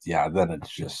then it's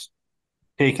just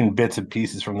taking bits and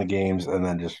pieces from the games and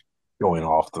then just going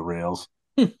off the rails.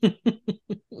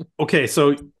 Okay,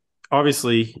 so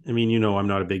obviously, I mean, I'm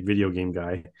not a big video game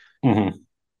guy, Mm-hmm.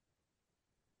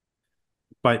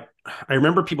 but I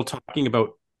remember people talking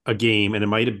about a game, and it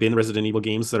might have been Resident Evil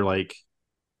games that are like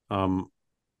um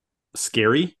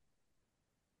scary,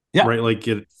 Yeah, right? Like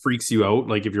it freaks you out,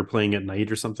 like if you're playing at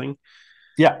night or something.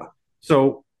 yeah,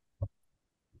 So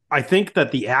I think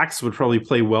that the axe would probably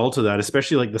play well to that,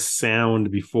 especially like the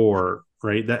sound before,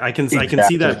 right? That I can see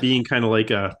exactly. that being kind of like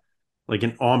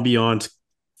an ambient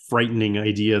frightening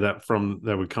idea that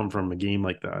would come from a game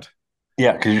like that.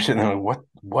 Yeah, because you're sitting there like,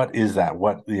 what is that?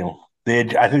 What I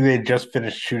think they had just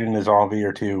finished shooting a zombie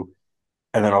or two,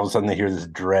 and then all of a sudden they hear this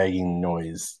dragging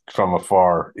noise from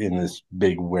afar in this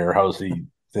big warehousey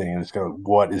thing, and it's kind of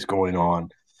what is going on.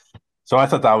 So I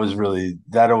thought that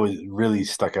always really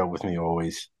stuck out with me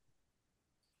always.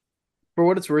 For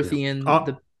what it's worth, Yeah. Ian,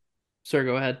 sorry,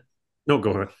 go ahead. No,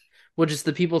 go ahead. Well, just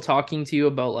the people talking to you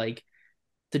about like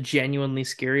the genuinely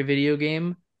scary video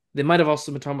game. They might have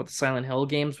also been talking about the Silent Hill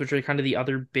games, which are kind of the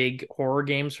other big horror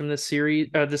games from this series,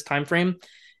 this time frame,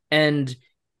 and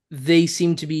they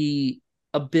seem to be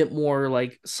a bit more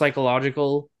like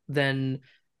psychological than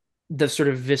the sort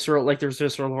of visceral. Like there's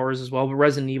visceral horrors as well, but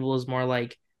Resident Evil is more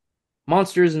like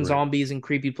monsters and Right. zombies and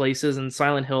creepy places, and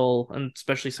Silent Hill, and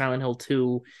especially Silent Hill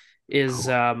 2, is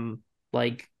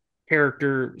like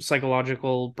character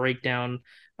psychological breakdown,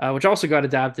 which also got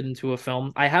adapted into a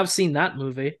film. I have seen that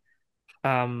movie.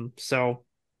 So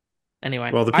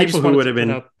anyway, Well, I just wanted to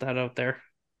put that out there.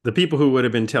 the people who would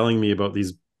have been telling me about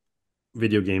these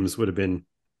video games would have been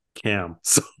Cam.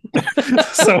 So,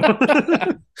 so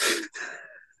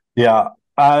Yeah,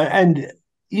 and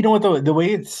you know what, the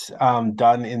way it's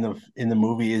done in the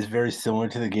movie is very similar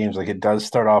to the games. Like it does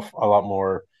start off a lot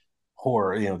more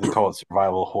horror. They call it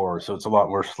survival horror, so it's a lot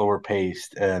more slower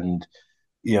paced and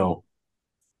you know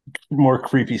more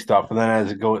creepy stuff. And then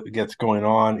as it gets going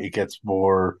on, it gets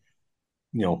more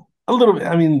a little bit.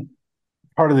 I mean,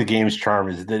 part of the game's charm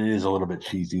is that it is a little bit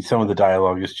cheesy. Some of the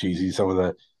dialogue is cheesy. Some of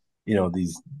the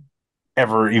these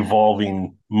ever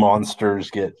evolving monsters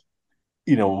get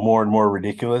more and more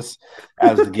ridiculous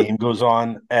as the game goes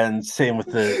on, and same with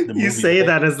the you movie. say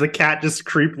that as the cat just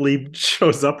creepily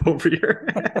shows up over your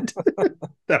head.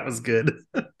 That was good.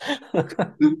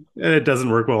 And it doesn't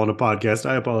work well on a podcast.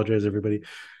 I apologize, everybody.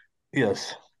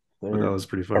 Yes, But that was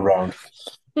pretty funny. Around.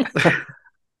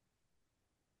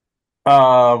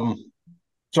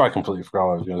 So I completely forgot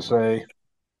what I was going to say.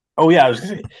 Oh yeah, I was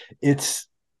going to say it's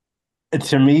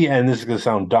to me, and this is going to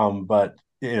sound dumb, but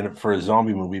for a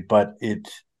zombie movie, but it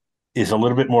is a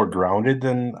little bit more grounded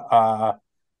than a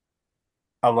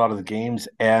lot of the games,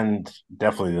 and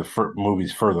definitely the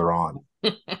movies further on.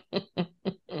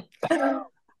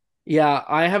 Yeah,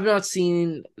 I have not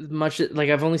seen much. Like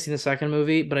I've only seen the second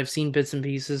movie, but I've seen bits and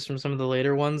pieces from some of the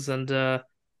later ones, and oh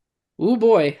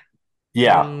boy,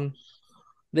 Yeah,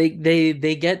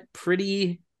 they get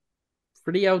pretty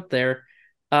out there.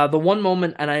 The one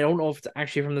moment, and I don't know if it's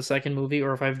actually from the second movie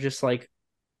or if I've just like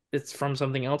it's from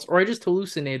something else or I just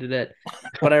hallucinated it,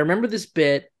 but I remember this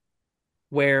bit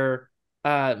where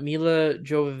Mila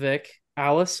Jovovich,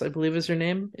 Alice, I believe is her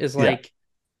name, is yeah. like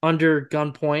under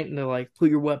gunpoint, and they're like, "Put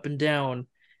your weapon down."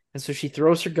 And so she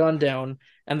throws her gun down,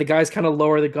 and the guys kind of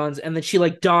lower the guns, and then she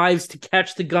like dives to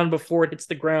catch the gun before it hits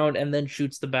the ground, and then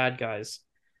shoots the bad guys.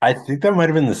 I think that might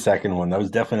have been the second one. That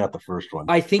was definitely not the first one.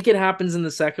 I think it happens in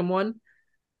the second one.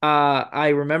 I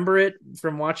remember it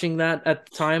from watching that at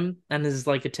the time, and as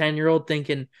like a 10-year-old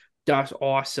thinking, "That's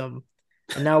awesome."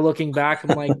 And now looking back,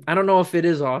 I'm like, I don't know if it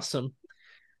is awesome.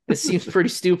 It seems pretty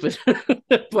stupid.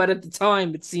 But at the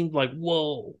time, it seemed like,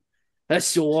 whoa, that's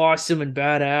so awesome and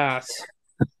badass.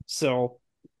 So,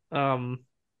 No,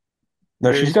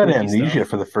 she's got amnesia stuff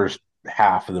for the first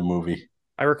half of the movie.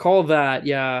 I recall that,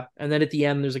 yeah. And then at the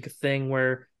end, there's like a thing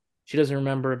where she doesn't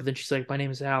remember, but then she's like, "My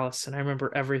name is Alice, and I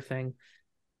remember everything."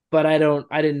 But I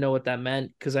didn't know what that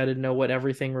meant because I didn't know what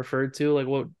everything referred to. Like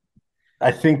what?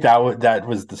 I think that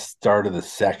was the start of the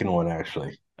second one,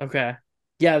 actually. Okay,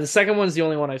 yeah, the second one's the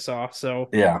only one I saw. So,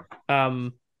 Yeah,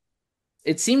 um,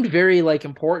 it seemed very like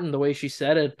important the way she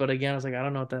said it, but again, I was like, I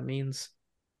don't know what that means.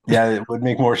 yeah, it would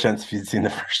make more sense if you'd seen the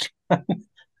first one.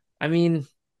 I mean,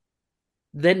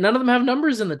 none of them have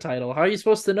numbers in the title. How are you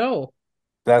supposed to know?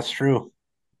 That's true.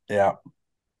 Yeah,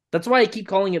 That's why I keep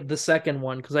calling it the second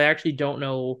one because I actually don't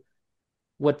know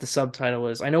what the subtitle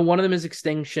is. I know one of them is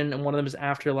Extinction and one of them is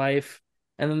Afterlife,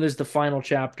 and then there's the final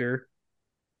chapter.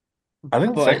 I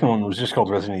think the But second one was just called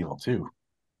Resident Evil 2.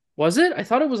 was it? I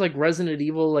thought it was like Resident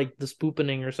Evil, like the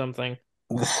spoopening or something.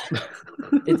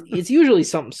 It's usually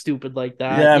something stupid like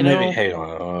that, Yeah, you maybe. know? Hey,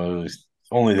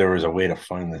 only there was a way to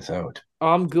find this out.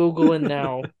 I'm Googling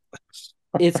now.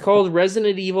 It's called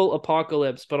Resident Evil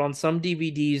Apocalypse, but on some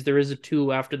DVDs there is a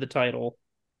 2 after the title.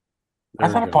 I There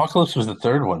we thought go. Apocalypse was the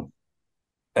third one.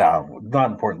 Yeah,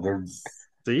 not important.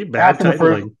 See, bad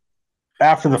titling.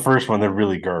 After the first one, they're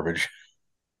really garbage.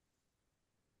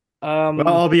 Well,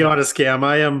 I'll be honest, Cam.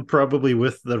 I am probably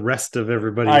with the rest of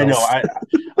everybody I know. else.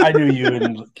 I knew you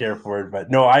didn't care for it, but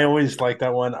no, I always liked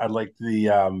that one. I liked the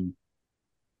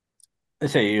I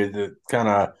say the kind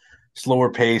of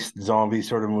slower paced zombie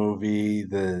sort of movie.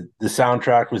 The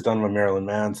soundtrack was done by Marilyn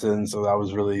Manson, so that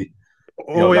was really,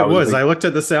 Oh, that it was a was. big. I looked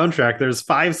at the soundtrack. There's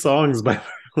 5 songs by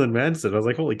Marilyn Manson. I was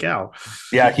like, holy cow.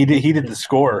 Yeah, he did the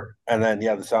score, and then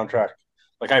yeah, the soundtrack.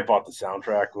 Like I bought the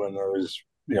soundtrack when I was,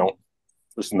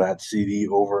 listening to that CD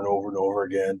over and over and over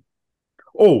again.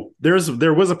 Oh, there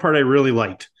was a part I really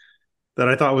liked that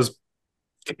I thought was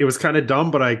it was kind of dumb,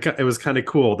 but it was kind of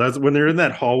cool. That's when they're in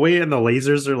that hallway and the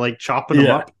lasers are like chopping them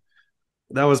Yeah, up.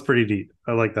 That was pretty neat.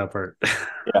 I like that part.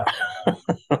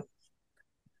 yeah.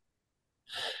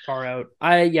 Far out.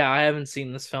 I haven't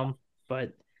seen this film,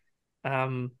 but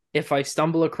if I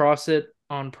stumble across it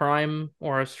on Prime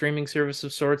or a streaming service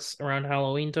of sorts around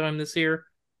Halloween time this year,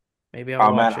 maybe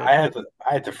I'll Oh man, watch it.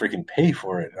 I had to freaking pay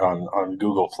for it on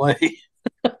Google Play.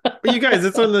 But you guys,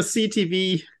 it's on the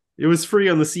CTV. It was free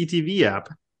on the CTV app.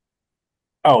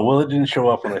 Oh well, it didn't show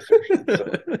up when I searched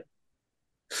it.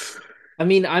 So I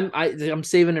mean, I'm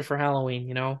saving it for Halloween,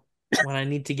 when I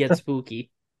need to get spooky.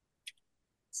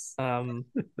 Um,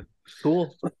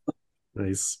 cool.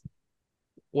 Nice.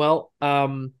 Well,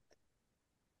 I'm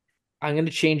going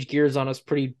to change gears on us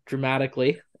pretty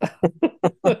dramatically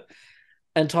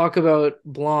and talk about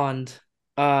Blonde,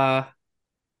 uh,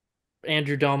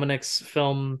 Andrew Dominic's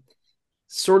film,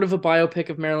 sort of a biopic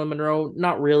of Marilyn Monroe.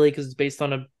 Not really, because it's based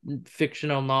on a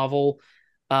fictional novel.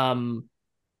 Um,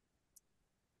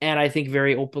 and I think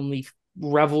very openly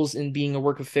revels in being a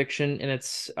work of fiction in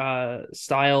its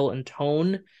style and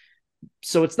tone.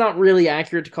 So it's not really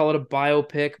accurate to call it a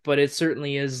biopic, but it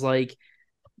certainly is like,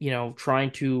 trying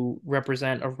to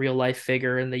represent a real life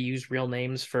figure, and they use real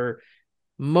names for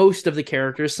most of the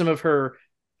characters. Some of her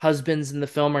husbands in the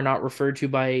film are not referred to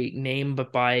by name,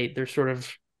 but by their sort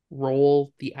of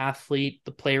role, the athlete,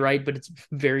 the playwright, but it's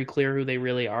very clear who they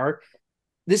really are.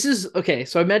 This is okay.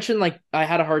 So I mentioned like I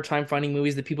had a hard time finding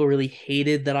movies that people really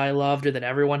hated that I loved or that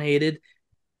everyone hated.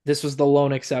 This was the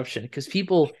lone exception because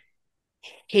people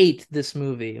hate this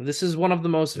movie. This is one of the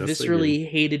most Yes, they do. viscerally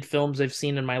hated films I've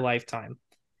seen in my lifetime.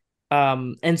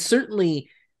 And certainly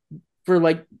for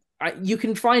like you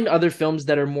can find other films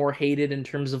that are more hated in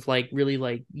terms of like really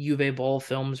like Uwe Boll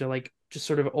films or like just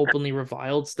sort of openly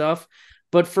reviled stuff.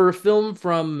 But for a film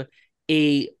from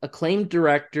a acclaimed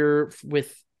director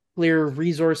with clear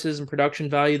resources and production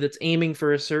value that's aiming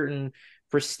for a certain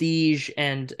prestige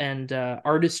and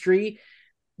artistry,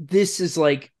 this is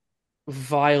like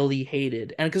vilely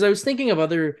hated. And because I was thinking of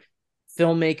other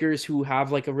filmmakers who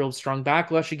have like a real strong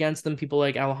backlash against them, people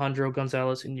like Alejandro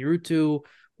Gonzalez Iñárritu,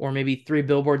 or maybe Three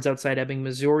Billboards Outside Ebbing,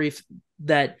 Missouri,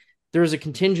 that there's a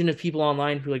contingent of people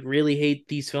online who like really hate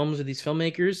these films or these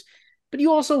filmmakers. But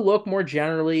you also look more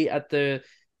generally at the,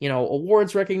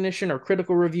 awards recognition or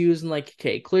critical reviews and like,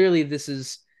 okay, clearly this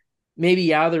is maybe,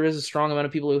 yeah, there is a strong amount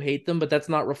of people who hate them, but that's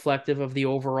not reflective of the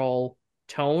overall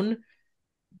tone.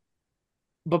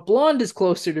 But Blonde is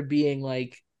closer to being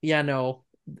like, yeah, no,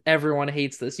 everyone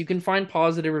hates this. You can find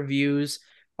positive reviews.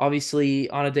 Obviously,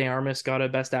 Ana de Armas got a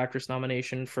Best Actress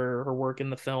nomination for her work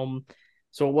in the film,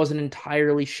 so it wasn't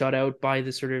entirely shut out by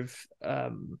the sort of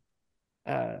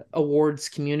awards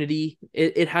community.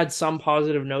 It had some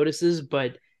positive notices,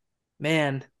 but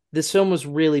man, this film was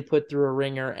really put through a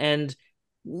ringer and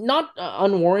not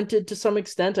unwarranted to some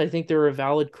extent. I think there are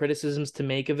valid criticisms to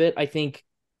make of it. I think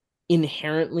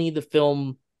inherently the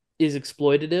film is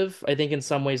exploitative. I think in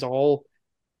some ways all,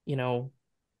 you know,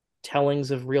 tellings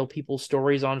of real people's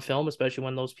stories on film, especially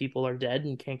when those people are dead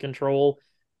and can't control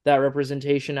that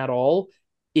representation at all,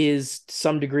 is to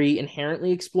some degree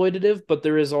inherently exploitative, but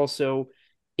there is also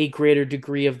a greater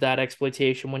degree of that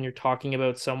exploitation when you're talking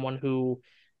about someone who,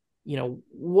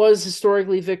 was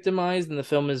historically victimized, and the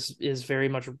film is very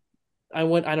much I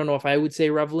don't know if I would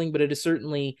say reveling, but it is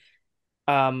certainly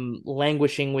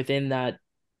languishing within that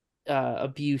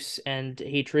abuse and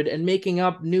hatred and making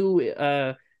up new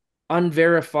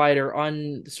unverified or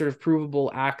sort of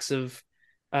provable acts of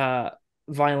uh,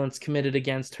 violence committed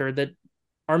against her that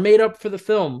are made up for the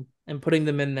film and putting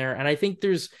them in there. And I think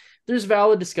there's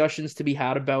valid discussions to be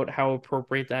had about how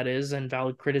appropriate that is and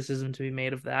valid criticism to be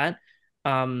made of that.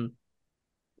 Um,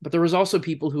 but there was also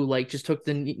people who like just took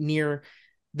the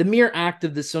mere act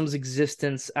of this film's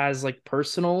existence as like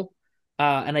personal.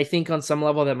 And I think on some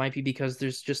level that might be because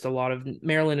there's just a lot of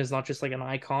Marilyn is not just like an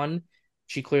icon.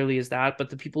 She clearly is that, but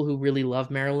the people who really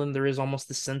love Marilyn, there is almost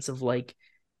this sense of like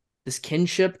this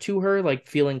kinship to her, like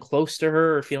feeling close to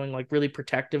her or feeling like really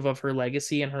protective of her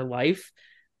legacy and her life.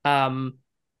 Um,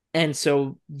 and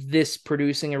so this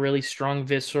producing a really strong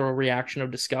visceral reaction of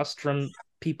disgust from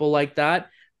people like that.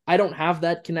 I don't have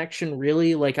that connection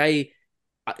really. Like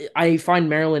I find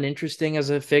Marilyn interesting as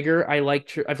a figure. I've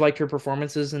liked her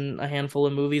performances in a handful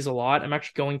of movies a lot. I'm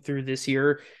actually going through this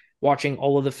year watching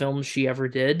all of the films she ever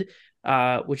did,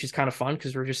 which is kind of fun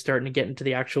because we're just starting to get into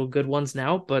the actual good ones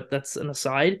now. But that's an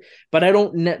aside. But I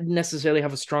don't necessarily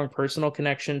have a strong personal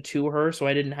connection to her, so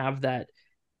I didn't have that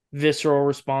visceral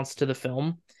response to the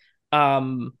film.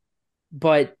 Um,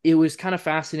 but it was kind of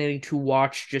fascinating to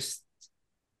watch, just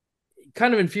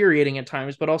kind of infuriating at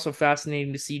times, but also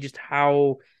fascinating to see just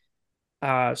how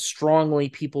strongly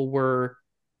people were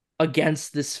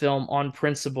against this film on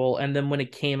principle. And then when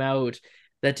it came out,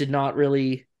 that did not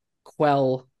really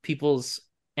quell people's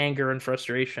anger and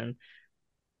frustration.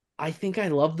 I think I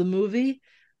love the movie.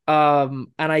 And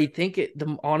I think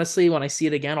honestly, when I see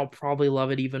it again, I'll probably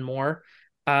love it even more.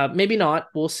 Maybe not.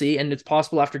 We'll see. And it's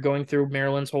possible after going through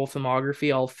Marilyn's whole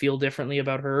filmography, I'll feel differently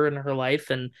about her and her life,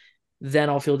 and then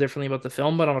I'll feel differently about the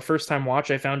film. But on a first time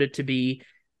watch, I found it to be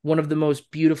one of the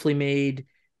most beautifully made,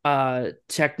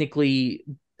 technically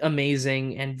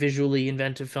amazing and visually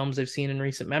inventive films I've seen in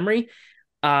recent memory.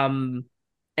 Um,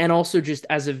 and also just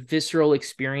as a visceral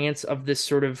experience of this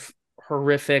sort of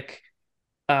horrific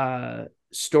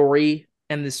story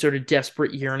and this sort of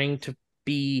desperate yearning to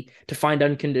find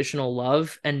unconditional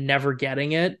love and never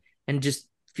getting it, and just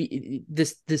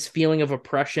this feeling of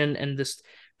oppression and this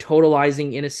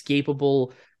totalizing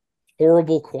inescapable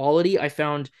horrible quality. I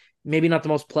found maybe not the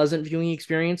most pleasant viewing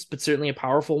experience, but certainly a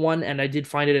powerful one, and I did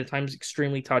find it at times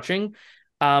extremely touching.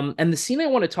 And the scene I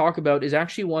want to talk about is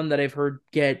actually one that I've heard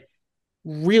get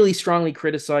really strongly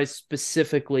criticized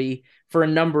specifically for a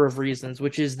number of reasons,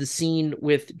 which is the scene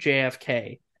with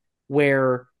JFK,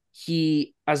 where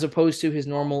he, as opposed to his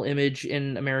normal image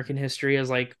in American history as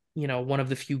like, one of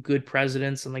the few good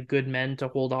presidents and like good men to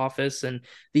hold office, and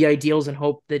the ideals and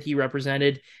hope that he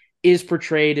represented, is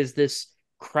portrayed as this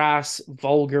crass,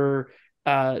 vulgar,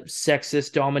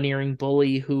 sexist, domineering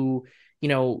bully who,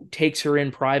 takes her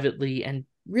in privately and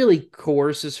really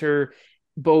coerces her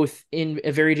both in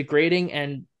a very degrading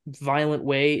and violent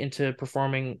way into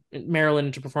performing Marilyn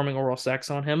into performing oral sex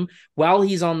on him while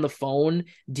he's on the phone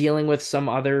dealing with some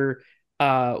other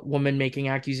woman making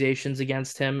accusations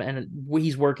against him, and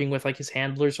he's working with like his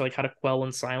handlers, so like how to quell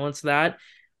and silence that.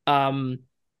 um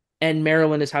and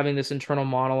Marilyn is having this internal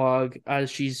monologue as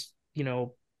she's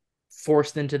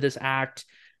forced into this act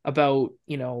about,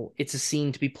 it's a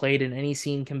scene to be played and any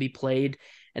scene can be played.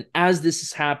 And as this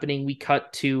is happening, we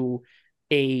cut to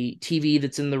a TV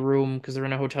that's in the room because they're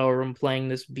in a hotel room playing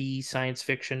this B science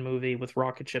fiction movie with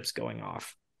rocket ships going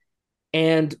off.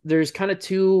 And there's kind of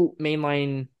two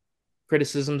mainline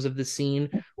criticisms of the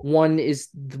scene. One is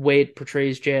the way it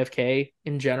portrays JFK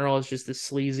in general as just this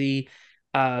sleazy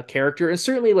character. And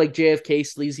certainly like JFK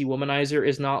sleazy womanizer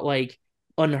is not like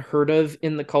unheard of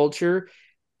in the culture,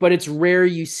 but it's rare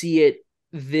you see it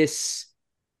this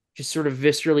just sort of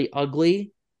viscerally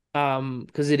ugly,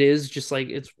 because it is just like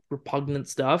it's repugnant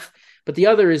stuff. But the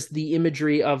other is the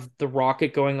imagery of the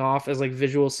rocket going off as like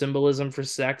visual symbolism for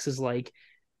sex is like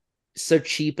so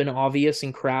cheap and obvious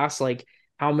and crass. Like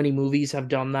how many movies have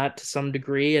done that to some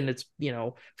degree? And it's,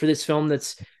 for this film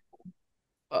that's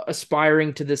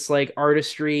aspiring to this like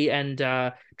artistry and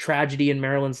tragedy in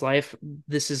Marilyn's life,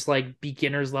 this is like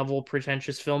beginner's level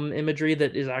pretentious film imagery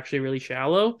that is actually really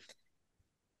shallow.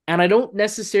 And I don't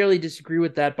necessarily disagree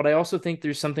with that, but I also think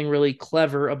there's something really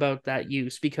clever about that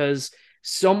use, because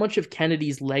so much of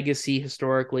Kennedy's legacy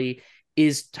historically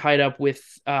is tied up with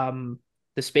the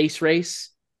space race.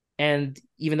 And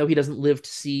even though he doesn't live to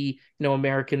see,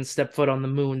 Americans step foot on the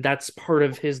moon, that's part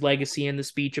of his legacy in the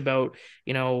speech about,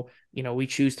 we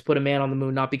choose to put a man on the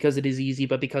moon, not because it is easy,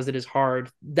 but because it is hard.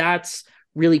 That's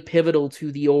really pivotal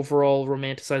to the overall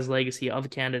romanticized legacy of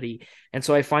Kennedy. And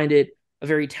so I find it a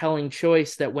very telling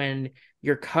choice that when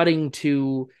you're cutting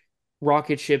to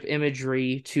rocket ship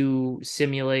imagery to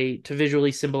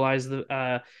visually symbolize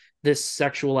this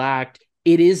sexual act,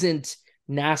 it isn't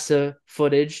NASA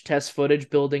footage, test footage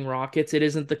building rockets. It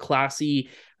isn't the classy,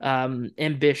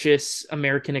 ambitious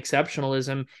American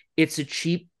exceptionalism. It's a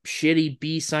cheap, shitty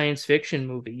B science fiction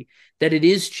movie. That it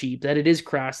is cheap, that it is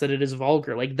crass, that it is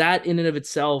vulgar. Like that in and of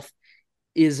itself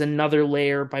is another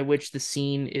layer by which the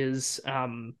scene is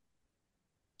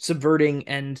subverting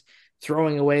and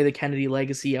throwing away the Kennedy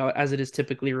legacy as it is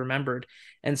typically remembered.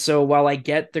 And so while I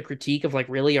get the critique of like,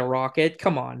 really, a rocket?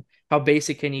 Come on, how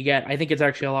basic can you get? I think it's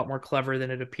actually a lot more clever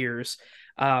than it appears.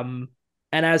 And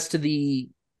as to the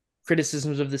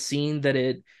criticisms of the scene that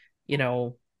it,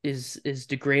 is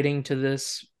degrading to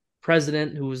this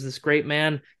president who was this great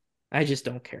man, I just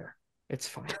don't care. It's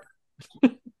fine.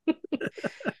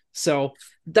 So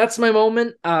that's my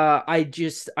moment. I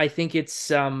think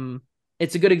it's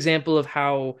it's a good example of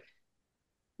how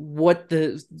what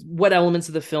elements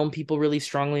of the film people really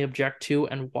strongly object to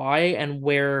and why, and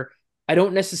where I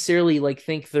don't necessarily like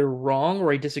think they're wrong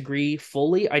or I disagree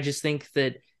fully. I just think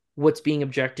that what's being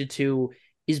objected to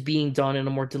is being done in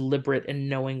a more deliberate and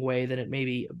knowing way than it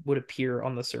maybe would appear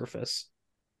on the surface.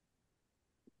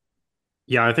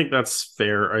 Yeah, I think that's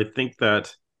fair. I think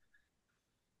that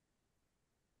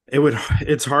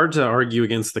it's hard to argue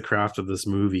against the craft of this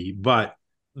movie, but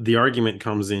the argument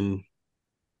comes in.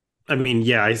 I mean,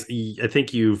 yeah, I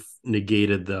think you've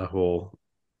negated the whole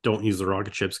don't use the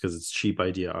rocket ships because it's cheap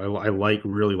idea. I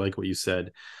really like what you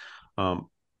said. Um,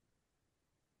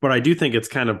 but I do think it's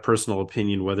kind of personal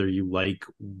opinion whether you like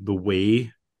the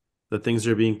way that things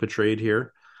are being portrayed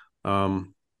here.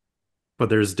 Um, but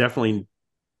there's definitely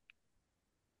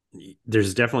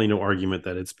no argument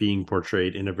that it's being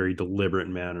portrayed in a very deliberate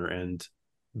manner, and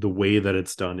the way that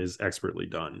it's done is expertly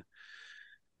done.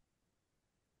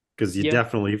 Because you Yeah.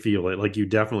 definitely feel it, like you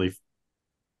definitely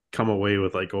come away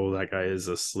with like, oh, that guy is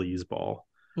a sleazeball,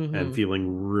 and Mm-hmm.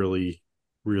 feeling really,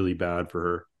 really bad for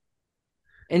her.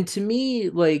 And to me,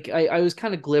 like I was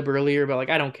kind of glib earlier about like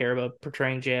I don't care about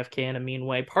portraying JFK in a mean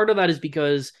way. Part of that is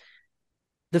because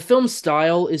the film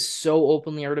style is so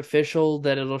openly artificial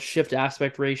that it'll shift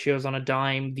aspect ratios on a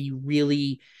dime. The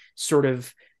really sort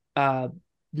of uh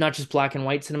not just black and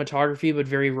white cinematography, but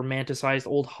very romanticized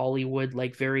old Hollywood,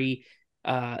 like very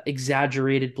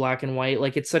exaggerated black and white.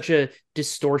 Like it's such a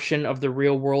distortion of the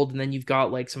real world. And then you've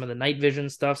got like some of the night vision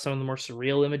stuff, some of the more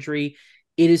surreal imagery.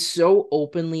 It is so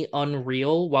openly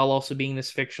unreal while also being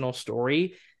this fictional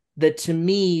story that to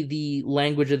me the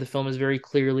language of the film is very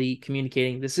clearly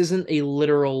communicating this isn't a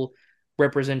literal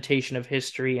representation of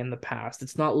history in the past.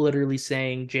 It's not literally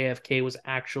saying JFK was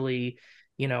actually,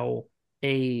 you know,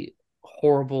 a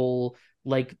horrible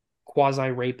like quasi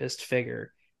rapist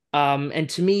figure. And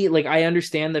to me, like I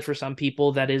understand that for some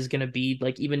people that is going to be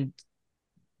like even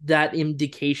that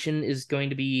indication is going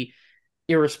to be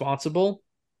irresponsible,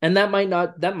 and that might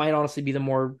honestly be the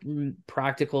more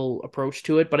practical approach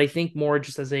to it, but I think more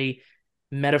just as a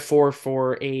metaphor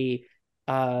for a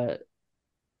uh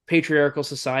patriarchal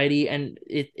society, and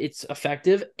it's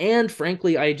effective. And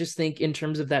frankly I just think in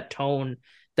terms of that tone,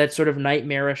 that sort of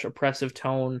nightmarish oppressive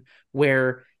tone,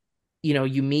 where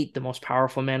you meet the most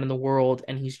powerful man in the world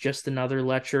and he's just another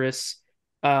lecherous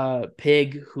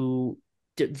pig who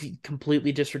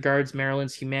completely disregards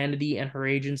Marilyn's humanity and her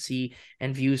agency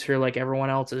and views her like everyone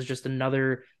else as just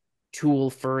another tool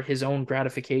for his own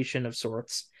gratification of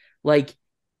sorts. Like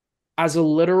as a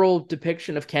literal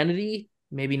depiction of Kennedy,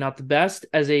 maybe not the best.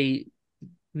 As a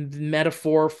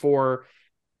metaphor for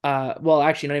well,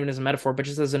 actually not even as a metaphor, but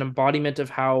just as an embodiment of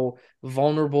how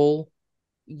vulnerable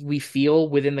we feel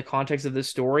within the context of this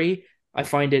story, I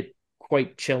find it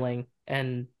quite chilling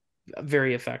and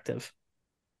very effective.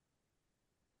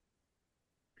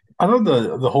 I thought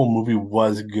the whole movie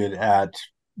was good at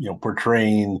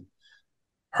portraying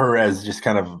her as just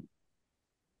kind of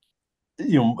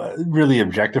really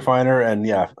objectifying her. And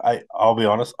yeah, I'll be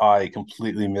honest, I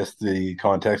completely missed the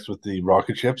context with the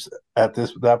rocket ships at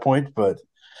that point. But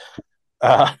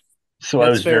uh so I That's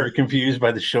was very fair. confused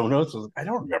by the show notes. I was like, I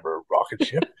don't remember a rocket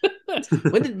ship.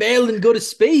 When did Marilyn go to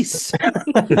space?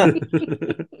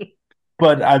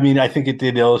 But I mean, I think it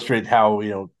did illustrate how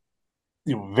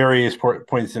various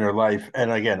points in her life.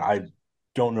 And again, I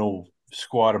don't know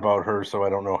squat about her, so I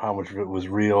don't know how much of it was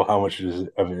real, how much of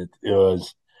it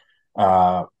was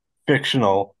uh,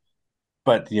 fictional.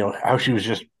 But how she was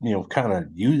just kind of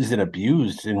used and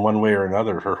abused in one way or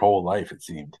another her whole life. It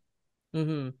seemed.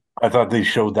 Mm-hmm. I thought they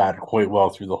showed that quite well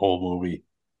through the whole movie.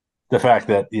 The fact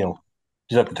that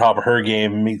she's at the top of her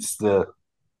game, meets the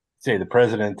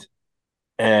president,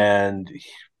 and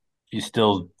she's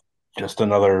still just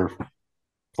another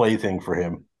plaything for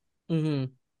him.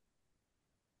 Mm-hmm.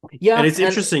 And Yeah, it's and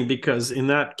interesting because in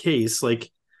that case,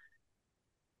 like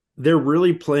they're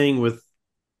really playing with,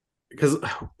 because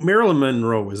Marilyn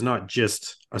Monroe is not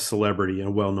just a celebrity and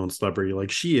a well-known celebrity.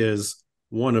 Like she is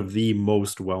one of the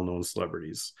most well-known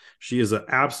celebrities. She is an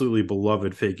absolutely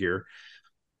beloved figure.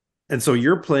 And so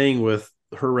you're playing with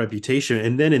her reputation.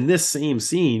 And then in this same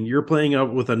scene, you're playing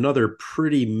up with another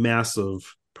pretty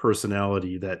massive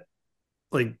personality that,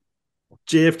 like,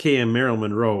 JFK and Marilyn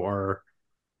Monroe are,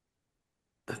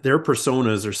 their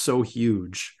personas are so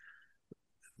huge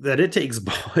that it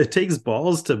takes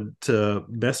balls to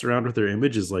mess around with their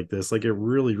images like this. Like it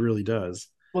really, really does.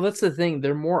 well, that's the thing.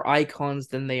 They're more icons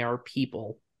than they are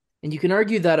people. And you can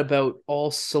argue that about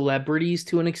all celebrities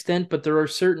to an extent, but there are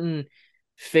certain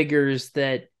figures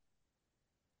that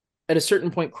at a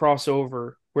certain point cross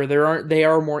over. where they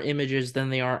are more images than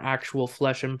they are actual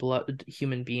flesh and blood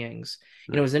human beings.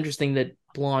 You know, Right. it's interesting that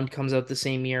Blonde comes out the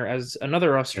same year as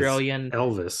another As Australian,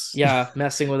 Elvis. yeah,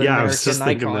 messing with an Yeah, I was American just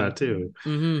thinking icon. that too.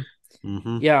 Hmm.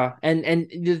 Hmm. Yeah, and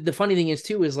the funny thing is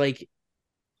too is like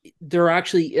they're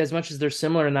actually, as much as they're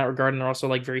similar in that regard, and they're also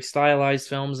like very stylized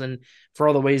films, and for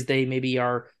all the ways they maybe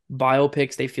are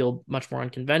biopics, they feel much more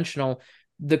unconventional.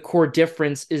 The core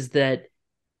difference is that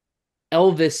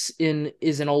Elvis in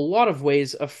is in a lot of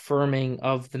ways affirming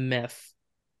of the myth.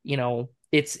 You know,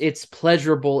 it's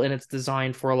pleasurable in its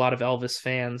design for a lot of Elvis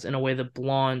fans in a way that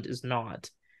Blonde is not.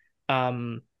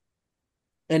 Um,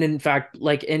 and in fact,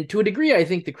 like, and to a degree, I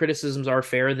think the criticisms are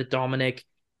fair that Dominic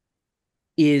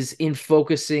is in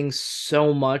focusing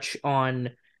so much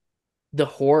on the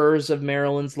horrors of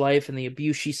Marilyn's life and the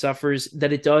abuse she suffers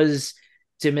that it does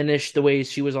diminish the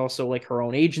ways she was also like her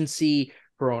own agency,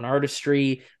 her own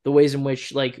artistry, the ways in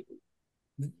which like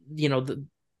you know the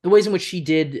ways in which she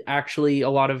did actually a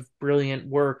lot of brilliant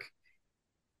work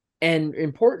and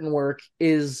important work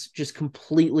is just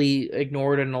completely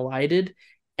ignored and elided.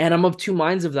 And I'm of two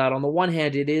minds of that. On the one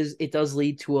hand, it does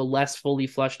lead to a less fully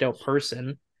fleshed out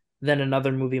person than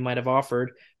another movie might have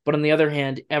offered. But on the other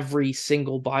hand, every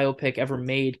single biopic ever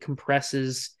made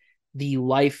compresses the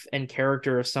life and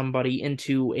character of somebody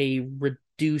into a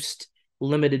reduced,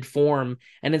 limited form.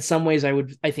 And in some ways,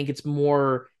 I think it's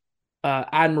more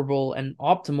admirable and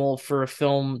optimal for a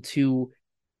film to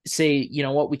say, you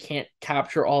know what, we can't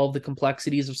capture all of the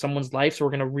complexities of someone's life, so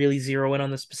we're going to really zero in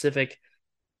on the specific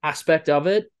aspect of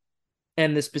it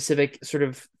and the specific sort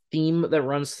of theme that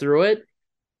runs through it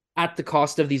at the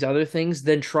cost of these other things,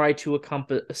 then try to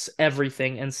encompass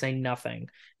everything and say nothing.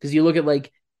 Because you look at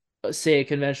like say a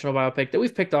conventional biopic that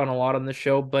we've picked on a lot on the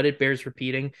show, but it bears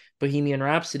repeating, Bohemian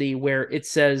Rhapsody, where it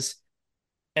says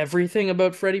everything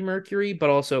about Freddie Mercury, but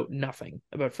also nothing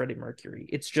about Freddie Mercury.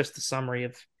 It's just the summary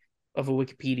of a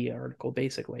Wikipedia article,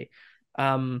 basically.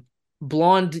 Um,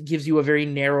 Blonde gives you a very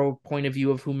narrow point of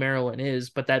view of who Marilyn is,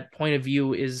 but that point of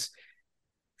view is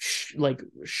like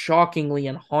shockingly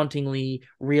and hauntingly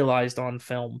realized on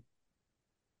film.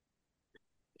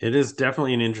 It is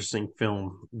definitely an interesting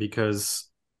film because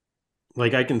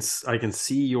like I can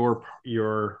see your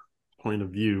point of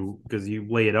view because you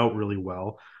lay it out really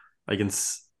well.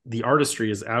 The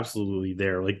artistry is absolutely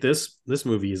there. Like this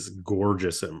movie is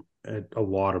gorgeous at a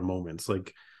lot of moments.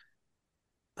 Like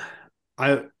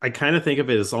I kind of think of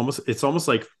it as almost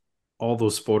like all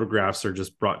those photographs are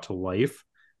just brought to life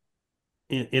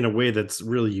in a way that's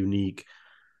really unique.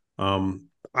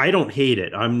 I don't hate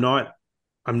it. I'm not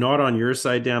on your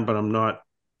side, Dan, but I'm not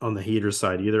on the hater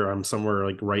side either. I'm somewhere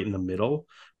like right in the middle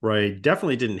where I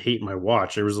definitely didn't hate my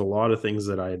watch. There was a lot of things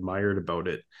that I admired about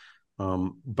it.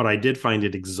 But I did find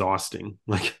it exhausting.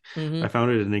 Like I Mm-hmm.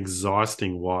 found it an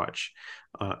exhausting watch.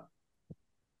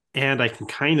 And I can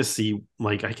kind of see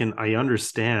like I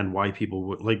understand why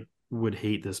people would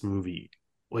hate this movie.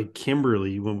 Like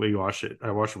Kimberly, when we watched it,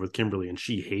 I watched it with Kimberly and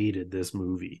she hated this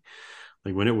movie.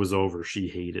 Like when it was over, she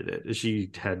hated it.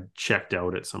 She had checked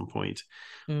out at some point.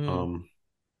 Mm-hmm. Um,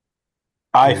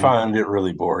 I and found it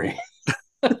really boring.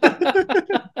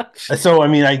 So I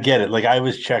mean, I get it. Like I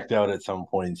was checked out at some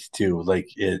points too. Like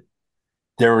it,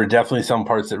 there were definitely some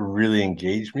parts that really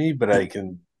engaged me, but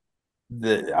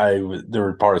there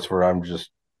were parts where I'm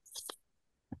just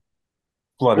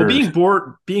well, fluttered.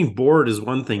 being bored is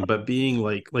one thing, but being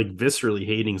like viscerally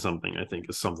hating something, I think,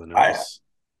 is something I else.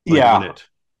 Like when yeah, it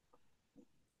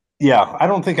yeah. I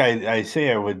don't think I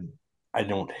say I would. I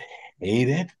don't hate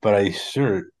it, but I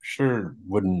sure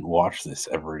wouldn't watch this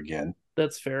ever again.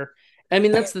 That's fair. I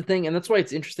mean, that's the thing, and that's why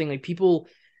it's interesting. Like people,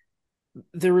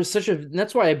 there was such a.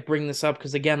 That's why I bring this up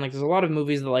because again, like there's a lot of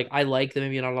movies that like I like that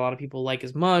maybe not a lot of people like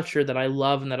as much, or that I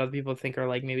love and that other people think are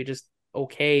like maybe just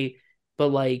okay. But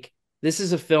like this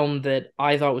is a film that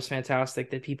I thought was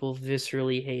fantastic that people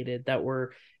viscerally hated, that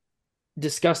were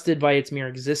disgusted by its mere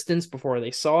existence before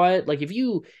they saw it. Like if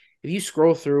you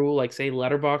scroll through like say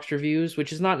letterbox reviews,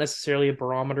 which is not necessarily a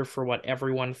barometer for what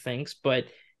everyone thinks, but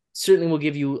certainly will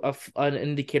give you an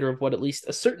indicator of what at least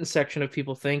a certain section of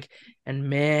people think. And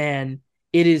man,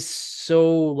 it is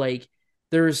so like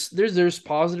there's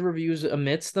positive reviews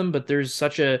amidst them, but there's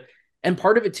such a and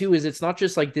part of it too is it's not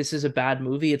just like this is a bad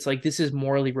movie, it's like this is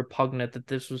morally repugnant that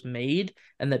this was made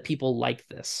and that people like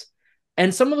this.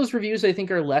 And some of those reviews I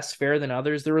think are less fair than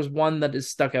others. There was one that has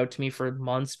stuck out to me for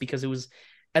months because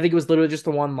I think it was literally just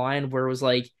the one line where it was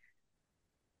like,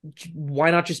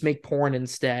 why not just make porn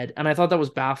instead? And I thought that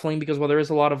was baffling because while there is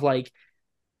a lot of like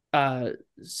uh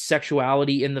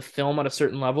sexuality in the film at a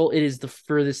certain level, it is the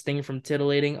furthest thing from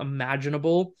titillating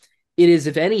imaginable. It is,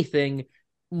 if anything,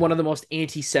 one of the most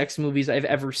anti-sex movies I've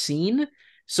ever seen.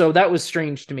 So that was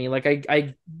strange to me. Like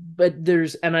but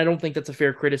there's, and I don't think that's a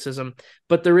fair criticism,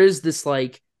 but there is this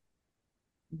like,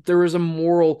 there is a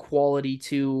moral quality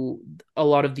to a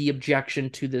lot of the objection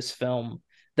to this film,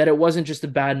 that it wasn't just a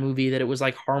bad movie, that it was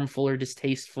like harmful or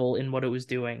distasteful in what it was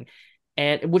doing.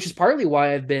 And which is partly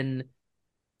why I've been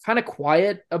kind of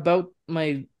quiet about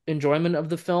my enjoyment of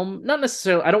the film. Not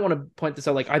necessarily, I don't want to point this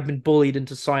out like I've been bullied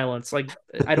into silence. Like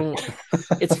I don't,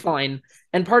 it's fine.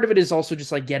 And part of it is also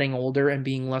just like getting older and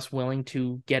being less willing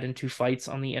to get into fights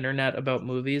on the internet about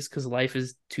movies because life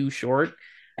is too short.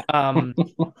 Um,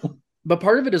 but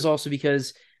part of it is also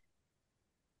because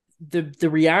the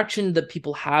reaction that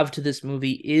people have to this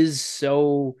movie is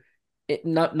so,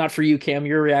 not for you, Cam.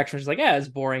 Your reaction is like, yeah, it's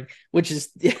boring, which is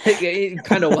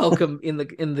kind of welcome in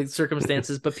the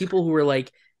circumstances. But people who were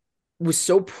like, was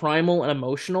so primal and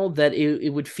emotional that it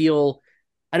would feel,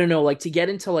 I don't know, like to get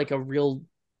into like a real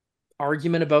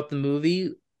argument about the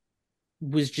movie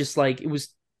was just like, it was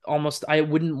almost, I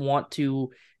wouldn't want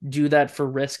to do that for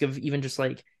risk of even just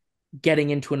like getting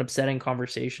into an upsetting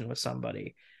conversation with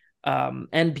somebody.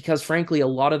 And because frankly, a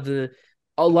lot of the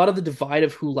divide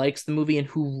of who likes the movie and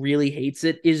who really hates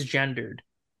it is gendered.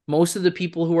 Most of the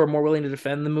people who are more willing to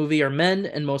defend the movie are men,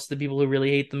 and most of the people who really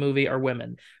hate the movie are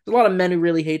women. There's a lot of men who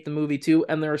really hate the movie too,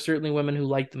 and there are certainly women who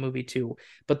like the movie too.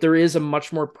 But there is a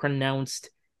much more pronounced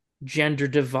gender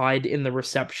divide in the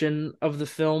reception of the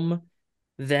film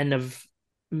than of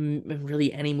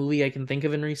really any movie I can think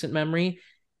of in recent memory.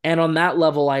 And on that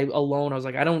level, I was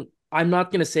like, I'm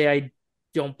not going to say I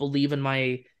don't believe in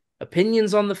my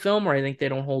opinions on the film or I think they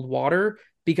don't hold water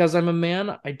because I'm a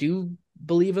man. I do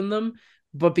believe in them.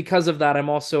 But because of that, I'm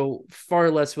also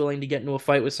far less willing to get into a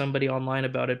fight with somebody online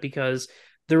about it because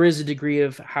there is a degree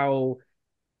of how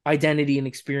identity and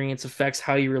experience affects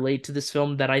how you relate to this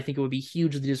film that I think it would be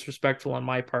hugely disrespectful on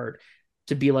my part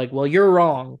to be like, well, you're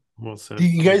wrong. Well said.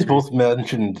 You I guys agree. both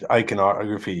mentioned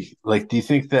iconography. Like, do you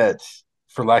think that,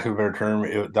 for lack of a better term,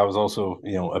 that was also,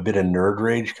 a bit of nerd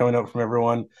rage coming out from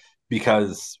everyone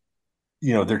because,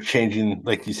 they're changing,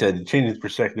 like you said, changing the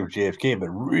perspective of JFK, but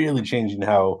really changing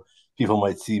how people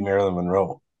might see Marilyn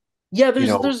Monroe. Yeah, You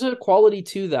know, there's a quality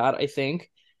to that, I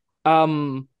think.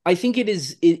 I think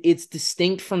it's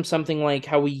distinct from something like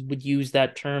how we would use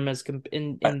that term as I,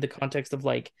 in the context of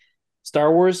like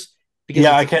Star Wars because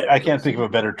yeah, it's I a can't I can't think of fantasy. a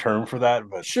better term for that,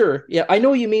 but Sure. Yeah, I know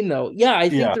what you mean though. Yeah, I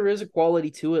think yeah, there is a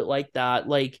quality to it like that.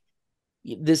 Like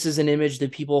this is an image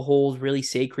that people hold really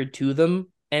sacred to them,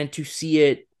 and to see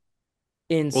it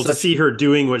in Well, to such see her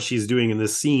doing what she's doing in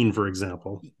this scene, for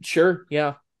example, sure,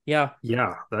 yeah, yeah.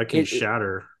 yeah, that can It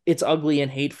shatter it's ugly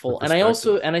and the hateful. And I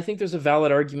also, perspective. and I think there's a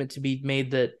valid argument to be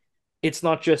made that it's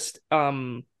not just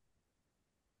a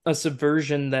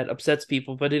subversion that upsets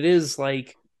people, but it is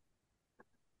like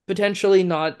potentially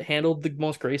not handled the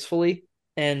most gracefully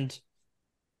and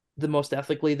the most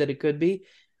ethically that it could be.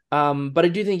 But I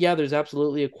do think, yeah, there's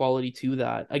absolutely a quality to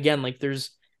that. Again, like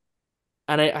there's,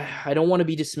 and I don't want to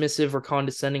be dismissive or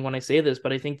condescending when I say this,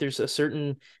 but I think there's a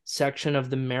certain section of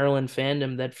the Maryland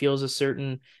fandom that feels a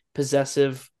certain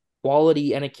possessive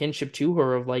quality and a kinship to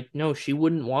her of like, no, she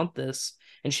wouldn't want this.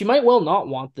 And she might well not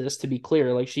want this, to be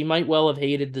clear. Like she might well have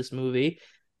hated this movie.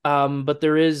 But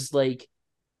there is like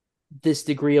this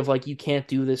degree of like, you can't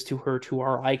do this to her, to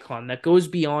our icon, that goes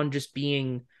beyond just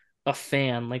being a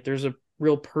fan. Like there's a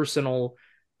real personal,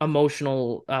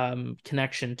 emotional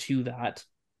connection to that.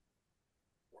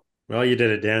 Well, you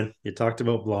did it, Dan. You talked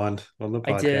about Blonde on the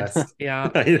I did. podcast. Yeah.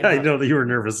 I Yeah. know that you were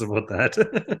nervous about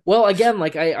that. Well, again,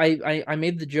 like I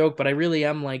made the joke, but I really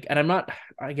am like, and I'm not,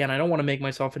 again, I don't want to make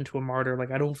myself into a martyr.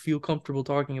 Like I don't feel comfortable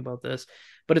talking about this,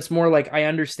 but it's more like I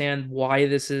understand why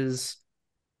this is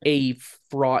a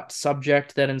fraught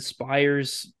subject that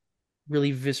inspires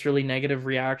really viscerally negative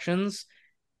reactions,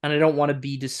 and I don't want to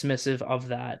be dismissive of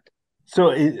that.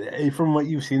 so from what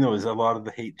you've seen though, is a lot of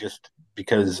the hate just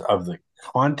because of the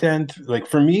content? Like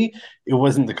for me, it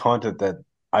wasn't the content that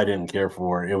I didn't care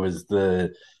for. It was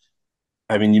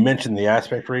I mean, you mentioned the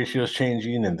aspect ratios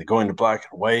changing and the going to black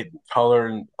and white and color,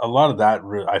 and a lot of that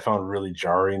I found really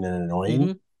jarring and annoying.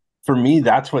 Mm-hmm. For me,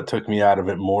 that's what took me out of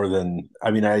it more than, I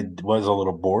mean, I was a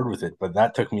little bored with it, but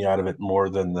that took me out of it more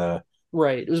than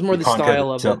Right. It was more the the content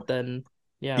style of itself. it than,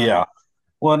 yeah. Yeah.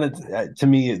 Well, and to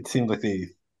me, it seemed like they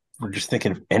were just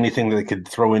thinking of anything that they could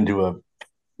throw into a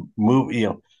movie.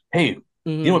 Hey, you know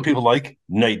Mm-hmm. what people like?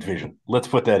 Night vision. Let's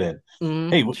put that in. Hey,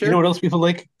 Mm-hmm. you know Sure. what else people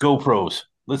like? GoPros.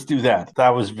 Let's do that.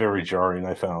 That was very jarring,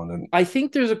 I found. And I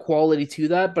think there's a quality to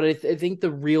that, but I think the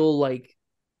real like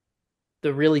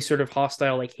the really sort of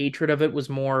hostile like hatred of it was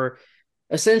more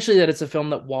essentially that it's a film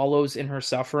that wallows in her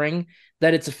suffering,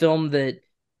 that it's a film that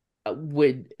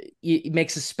would it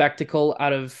makes a spectacle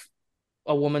out of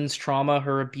a woman's trauma,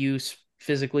 her abuse,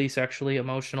 physically, sexually,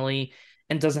 emotionally,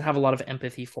 and doesn't have a lot of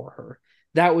empathy for her.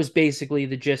 That was basically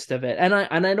the gist of it. And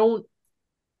I don't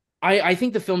I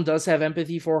think the film does have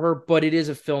empathy for her, but it is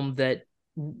a film that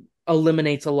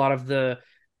eliminates a lot of the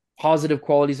positive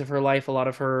qualities of her life, a lot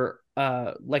of her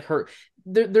like her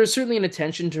there's certainly an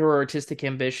attention to her artistic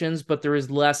ambitions, but there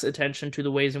is less attention to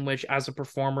the ways in which, as a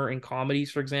performer in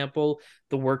comedies, for example,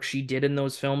 the work she did in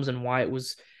those films and why it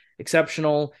was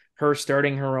exceptional. Her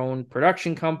starting her own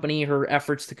production company, her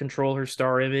efforts to control her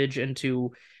star image and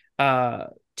to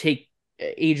take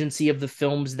agency of the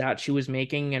films that she was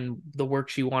making and the work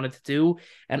she wanted to do,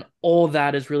 and all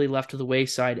that is really left to the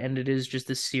wayside, and it is just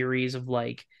a series of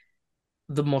like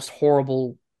the most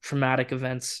horrible traumatic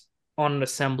events on an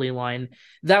assembly line.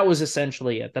 That was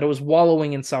essentially it, that it was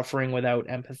wallowing in suffering without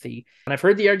empathy. And I've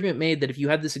heard the argument made that if you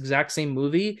had this exact same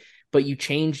movie but you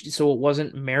changed so it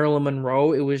wasn't Marilyn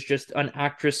Monroe, it was just an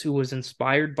actress who was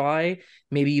inspired by,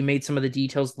 maybe you made some of the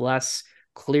details less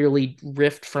clearly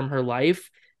riffed from her life,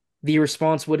 the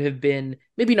response would have been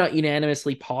maybe not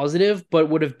unanimously positive, but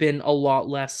would have been a lot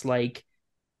less like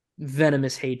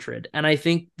venomous hatred. And I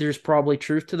think there's probably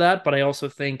truth to that, but I also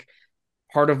think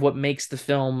part of what makes the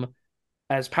film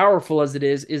as powerful as it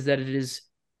is that it is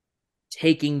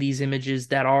taking these images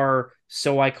that are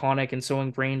so iconic and so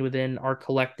ingrained within our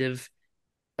collective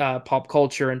pop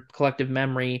culture and collective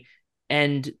memory,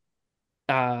 and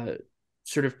uh,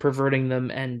 sort of perverting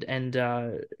them and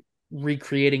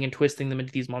recreating and twisting them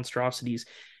into these monstrosities.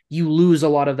 You lose a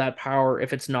lot of that power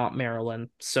if it's not Marilyn.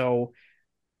 So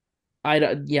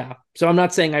yeah. So I'm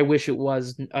not saying I wish it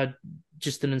was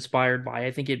just an inspired by.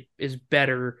 I think it is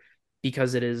better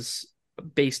because it is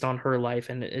based on her life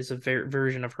and it is a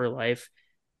version of her life.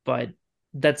 But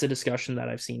that's a discussion that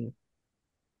I've seen.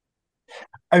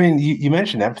 I mean, you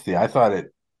mentioned empathy. I thought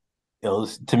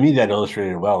to me that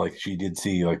illustrated well. Like she did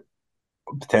see like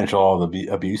potential all the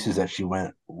abuses that she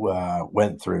went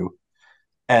through,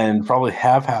 and probably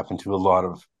have happened to a lot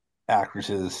of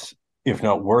actresses, if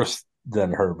not worse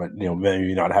than her, but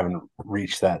maybe not having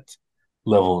reached that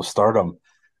level of stardom.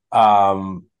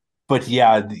 But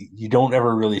yeah, you don't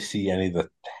ever really see any of the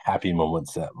happy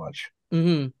moments that much.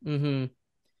 Mm-hmm. Mm-hmm.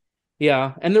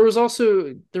 Yeah, and there was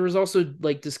also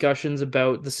like discussions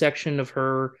about the section of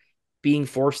her being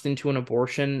forced into an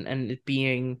abortion and it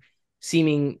being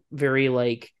seeming very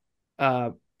like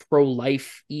uh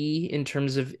pro-life-y in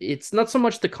terms of it's not so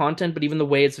much the content, but even the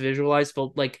way it's visualized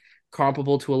felt like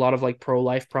comparable to a lot of like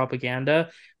pro-life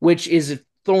propaganda, which is a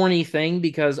thorny thing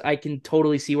because I can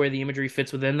totally see where the imagery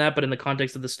fits within that, but in the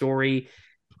context of the story,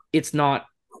 it's not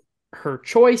her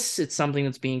choice, it's something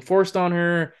that's being forced on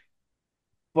her,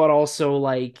 but also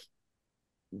like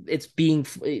it's being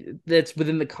that's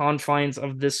within the confines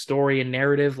of this story and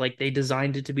narrative, like they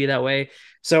designed it to be that way.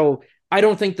 So I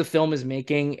don't think the film is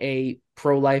making a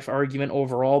pro-life argument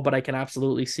overall, but I can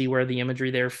absolutely see where the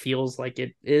imagery there feels like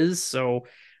it is. So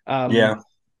um Yeah,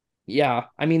 yeah,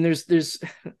 I mean there's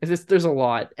a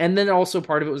lot. And then also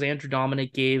part of it was Andrew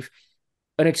Dominic gave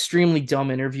an extremely dumb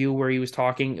interview where he was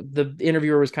talking, the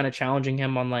interviewer was kind of challenging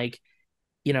him on like,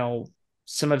 you know,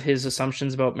 some of his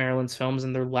assumptions about Marilyn's films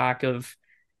and their lack of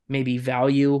maybe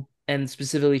value, and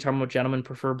specifically talking about Gentlemen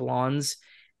Prefer Blondes.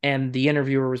 And the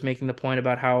interviewer was making the point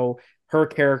about how her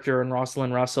character and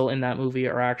Rosalind Russell in that movie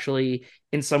are actually,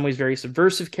 in some ways, very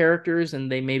subversive characters,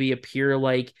 and they maybe appear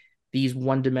like these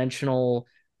one-dimensional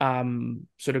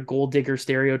sort of gold digger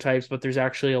stereotypes, but there's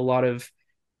actually a lot of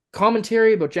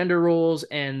commentary about gender roles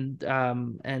and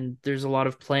there's a lot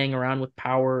of playing around with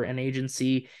power and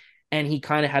agency, and he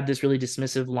kind of had this really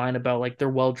dismissive line about like they're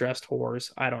well-dressed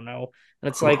whores, I don't know, and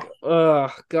it's like,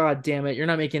 god damn it, you're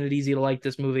not making it easy to like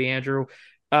this movie, Andrew.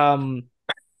 um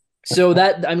so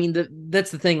that, I mean,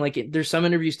 that's the thing, like there's some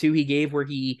interviews too he gave where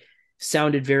he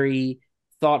sounded very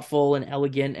thoughtful and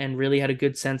elegant and really had a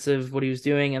good sense of what he was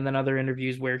doing, and then other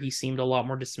interviews where he seemed a lot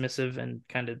more dismissive and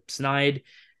kind of snide.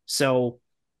 So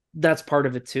that's part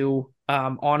of it too.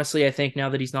 Honestly, I think now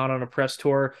that he's not on a press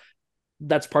tour,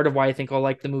 that's part of why I think I'll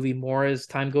like the movie more as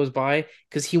time goes by,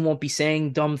 because he won't be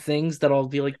saying dumb things that I'll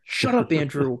be like, "Shut up,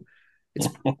 Andrew. It's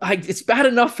it's bad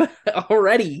enough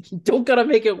already. You don't gotta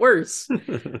make it worse."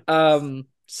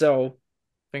 So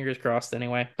fingers crossed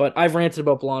anyway. But I've ranted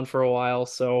about Blonde for a while,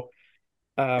 so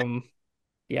um,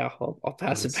 yeah, I'll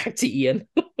pass it Nice. back to Ian.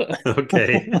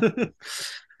 Okay.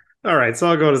 All right, so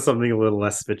I'll go to something a little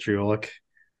less vitriolic.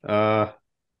 Uh,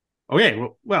 okay,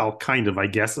 well, kind of, I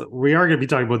guess. We are going to be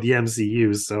talking about the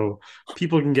MCU, so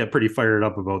people can get pretty fired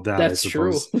up about that, I That's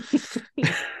true. suppose.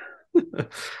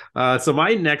 So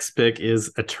my next pick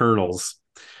is Eternals.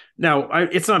 Now,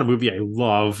 it's not a movie I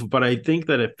love, but I think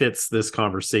that it fits this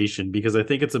conversation because I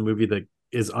think it's a movie that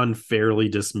is unfairly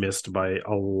dismissed by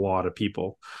a lot of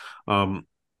people. And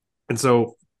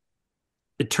so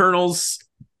Eternals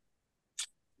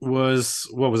was,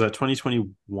 what was that,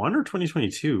 2021 or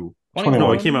 2022?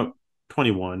 No, it came 21. out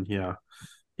 21. Yeah.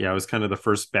 Yeah, it was kind of the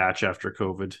first batch after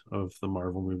COVID of the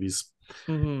Marvel movies.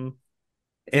 Mm-hmm.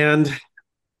 And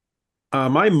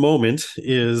my moment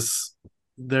is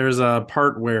there's a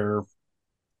part where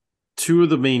two of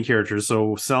the main characters,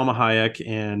 so Salma Hayek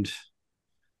and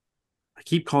I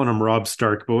keep calling him Rob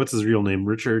Stark, but what's his real name?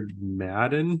 Richard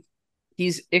Madden?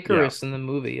 He's Yeah, Icarus in the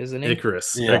movie, isn't he?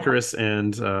 Icarus. Yeah. Icarus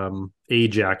and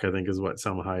Ajax, I think, is what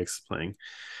Salma Hayek's playing.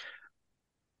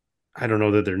 I don't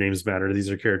know that their names matter. These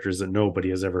are characters that nobody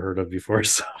has ever heard of before.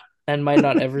 So And might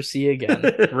not ever see again.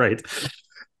 right.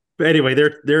 But anyway,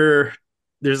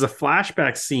 there's a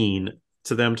flashback scene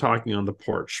to them talking on the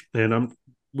porch, and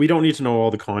we don't need to know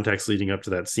all the context leading up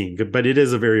to that scene, but it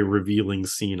is a very revealing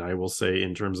scene, I will say,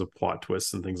 in terms of plot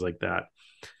twists and things like that.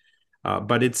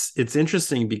 But it's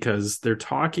interesting because what they're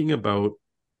talking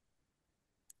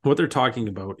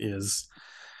about is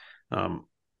um,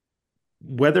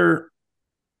 whether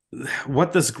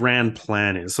what this grand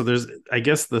plan is. So there's, I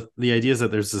guess the idea is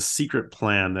that there's a secret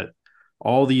plan that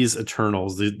all these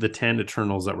Eternals, the 10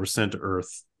 Eternals that were sent to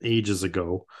Earth ages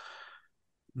ago,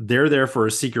 they're there for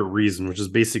a secret reason, which is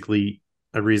basically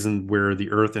a reason where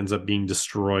the Earth ends up being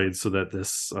destroyed so that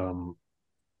this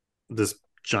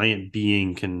giant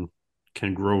being can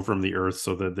grow from the Earth,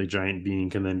 so that the giant being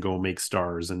can then go make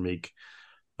stars and make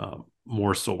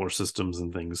more solar systems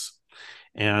and things.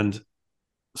 And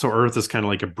so Earth is kind of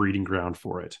like a breeding ground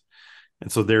for it.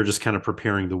 And so they're just kind of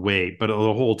preparing the way. But the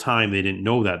whole time they didn't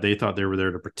know that. They thought they were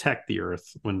there to protect the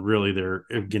Earth when really they're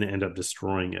going to end up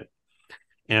destroying it.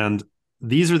 And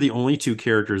these are the only two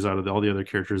characters out of all the other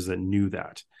characters that knew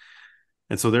that.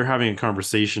 And so they're having a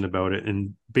conversation about it.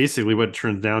 And basically what it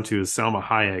turns down to is Salma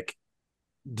Hayek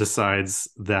decides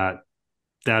that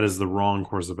that is the wrong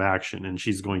course of action and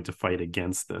she's going to fight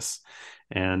against this.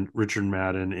 And Richard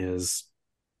Madden is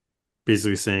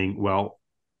basically saying, well,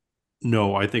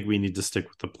 no, I think we need to stick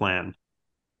with the plan.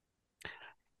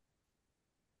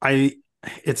 I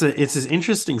it's an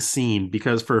interesting scene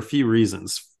because for a few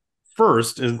reasons.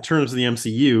 First, in terms of the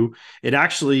MCU, it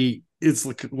actually it's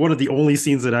like one of the only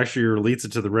scenes that actually relates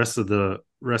it to the rest of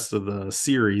the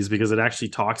series because it actually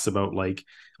talks about like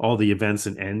all the events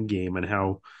in Endgame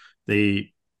and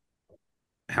they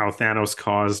how Thanos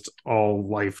caused all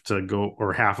life to go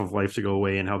or half of life to go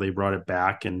away and how they brought it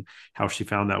back and how she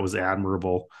found that was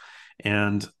admirable.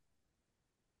 And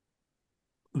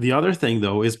the other thing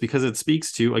though is because it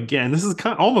speaks to, again, this is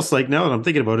kind of almost like, now that I'm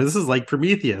thinking about it, this is like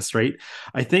Prometheus, right?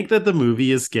 I think that the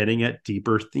movie is getting at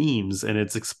deeper themes and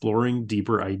it's exploring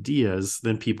deeper ideas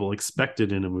than people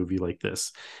expected in a movie like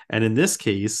this. And in this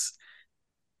case,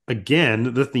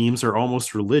 again, the themes are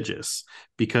almost religious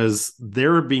because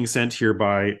they're being sent here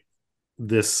by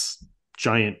this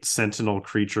giant sentinel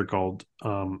creature called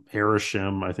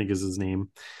Arishem, I think is his name.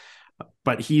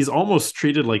 But he's almost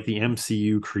treated like the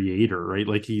MCU creator, right?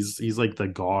 Like he's like the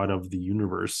god of the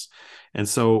universe. And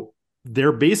so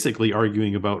they're basically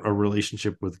arguing about a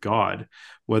relationship with God,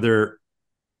 whether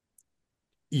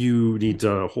you need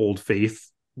to hold faith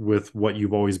with what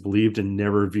you've always believed and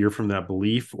never veer from that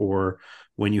belief, or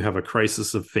when you have a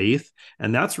crisis of faith.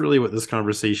 And that's really what this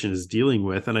conversation is dealing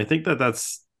with. And I think that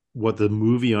that's what the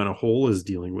movie on a whole is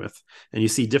dealing with. And you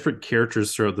see different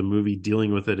characters throughout the movie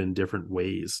dealing with it in different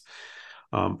ways.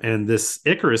 And this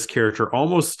Icarus character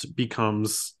almost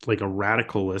becomes like a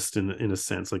radicalist in a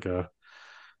sense, like an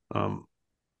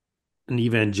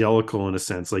evangelical in a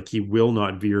sense. Like he will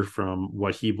not veer from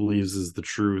what he believes is the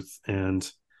truth, and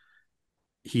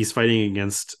he's fighting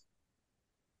against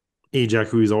Ajax,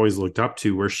 who he's always looked up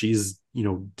to, where she's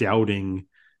doubting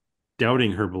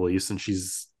her beliefs, and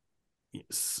she's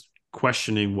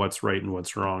questioning what's right and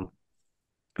what's wrong.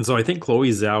 And so I think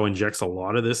Chloe Zhao injects a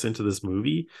lot of this into this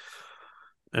movie,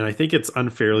 and I think it's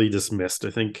unfairly dismissed. I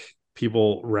think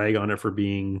people rag on it for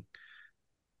being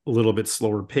a little bit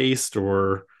slower paced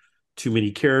or too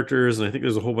many characters, and I think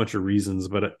there's a whole bunch of reasons,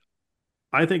 but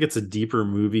I think it's a deeper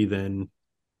movie than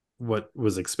what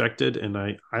was expected, and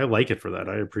I like it for that.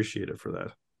 I appreciate it for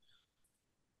that.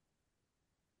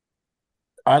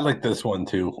 I like this one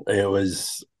too. It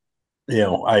was,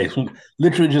 I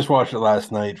literally just watched it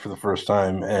last night for the first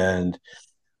time, and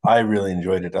I really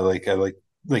enjoyed it.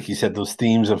 Like you said, those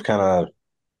themes of kind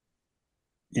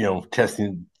of,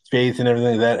 testing faith and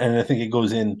everything like that. And I think it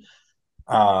goes in,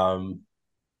 the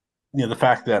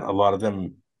fact that a lot of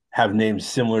them have names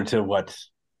similar to what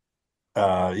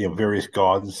various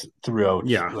gods throughout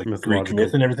Yeah, like Greek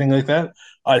myth mythological and everything like that.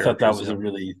 I thought that characters. was Yeah, a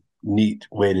really neat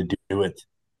way to do it.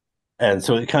 And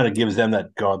so it kind of gives them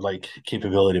that godlike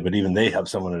capability, but even they have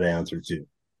someone to answer to.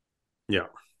 yeah,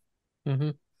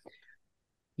 Hmm.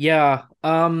 Yeah.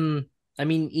 I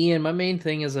mean, Ian, my main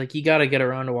thing is like you got to get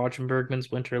around to watching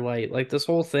Bergman's Winter Light. Like this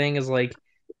whole thing is like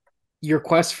your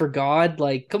quest for God.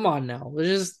 Like, come on now. It's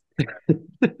just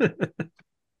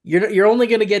you're only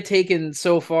gonna get taken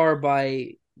so far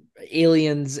by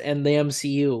aliens and the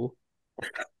MCU.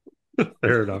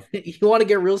 fair enough. You want to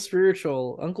get real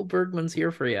spiritual, Uncle Bergman's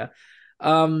here for you.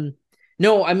 Um,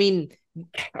 no, I mean,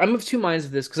 I'm of two minds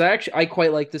of this because I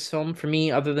quite like this film. For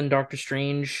me, other than Doctor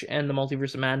Strange and the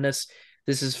Multiverse of Madness,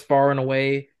 this is far and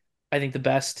away, I think, the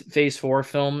best Phase Four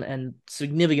film and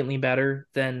significantly better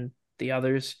than the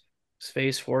others.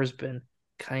 Phase Four has been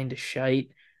kind of shite.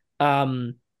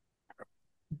 Um,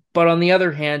 but on the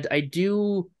other hand, I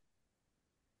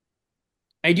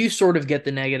do sort of get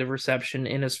the negative reception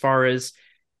in as far as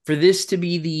for this to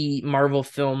be the Marvel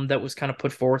film that was kind of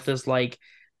put forth as like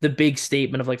the big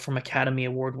statement of like from Academy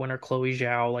Award winner Chloe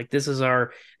Zhao, like this is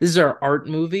our art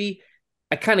movie.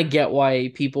 I kind of get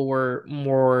why people were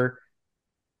more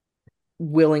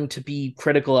willing to be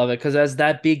critical of it because as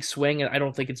that big swing, I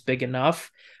don't think it's big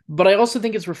enough. But I also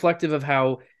think it's reflective of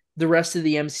how the rest of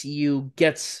the MCU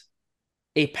gets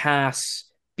a pass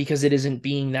because it isn't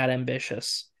being that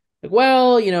ambitious. Like,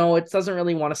 well, it doesn't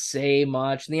really want to say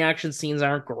much, and the action scenes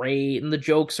aren't great, and the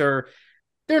jokes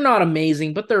they're not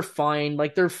amazing, but they're fine.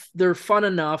 Like they're fun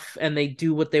enough, and they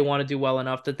do what they want to do well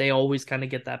enough that they always kind of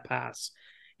get that pass.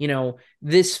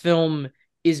 This film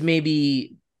is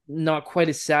maybe not quite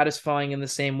as satisfying in the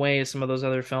same way as some of those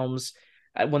other films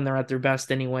when they're at their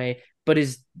best anyway, but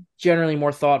is generally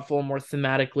more thoughtful, more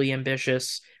thematically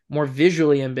ambitious, more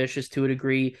visually ambitious to a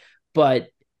degree, but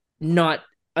not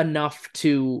enough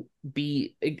to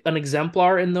be an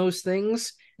exemplar in those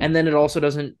things. And then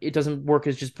it doesn't work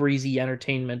as just breezy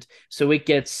entertainment. So it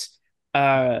gets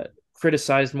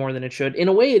criticized more than it should. In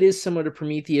a way, it is similar to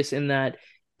Prometheus in that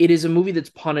it is a movie that's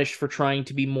punished for trying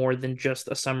to be more than just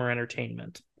a summer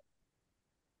entertainment.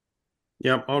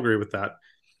 Yeah, I'll agree with that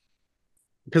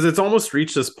because it's almost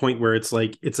reached this point where it's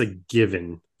like it's a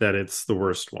given that it's the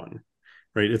worst one,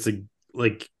 right? It's a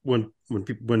like when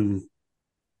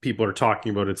people are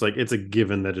talking about it, it's like it's a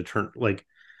given that it turned like,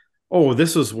 oh,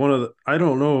 this was one of the, I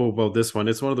don't know about this one.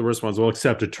 It's one of the worst ones. Well,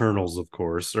 except Eternals, of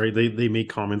course, right? They make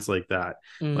comments like that.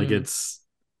 Like Mm. it's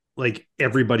like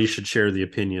everybody should share the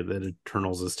opinion that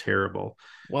Eternals is terrible.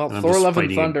 Well, And I'm Thor: just Love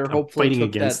and fighting Thunder I'm hopefully fighting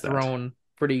took against that that. throne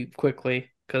pretty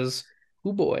quickly because,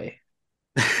 oh boy.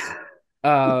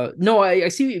 No, I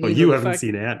see what you Well, mean though. you The haven't fact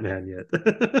seen Ant-Man yet.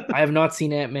 I have not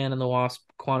seen Ant-Man and the Wasp: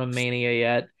 Quantum Mania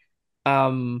yet.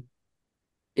 Um,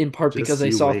 in part because Just I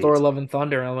you saw Thor: wait. Love and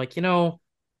Thunder, and I'm like,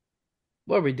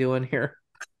 what are we doing here?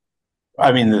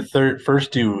 I mean, the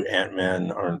first two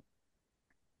Ant-Man aren't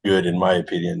good in my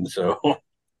opinion. So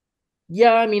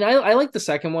Yeah, I mean, I like the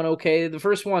second one. Okay, the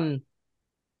first one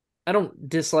I don't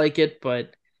dislike it,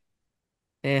 but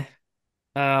eh.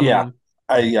 yeah, Um,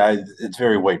 I it's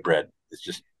very white bread. It's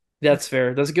just that's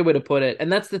fair. That's a good way to put it.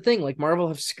 And that's the thing. Like Marvel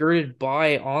have skirted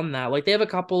by on that. Like they have a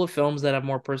couple of films that have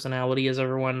more personality, as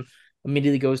everyone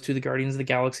immediately goes to the Guardians of the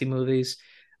Galaxy movies,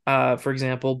 for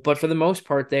example. But for the most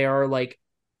part, they are like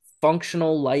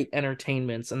functional light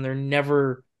entertainments, and they're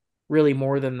never really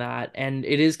more than that. And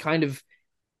it is kind of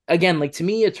again, like to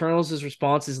me, Eternals'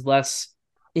 response is less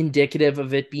indicative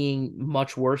of it being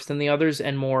much worse than the others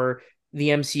and more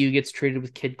the MCU gets treated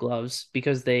with kid gloves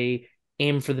because they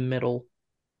aim for the middle.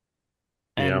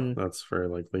 Yeah, And that's very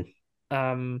likely.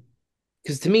 um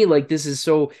because to me, like this is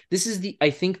the I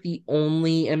think the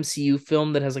only MCU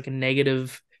film that has like a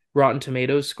negative Rotten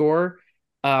Tomatoes score.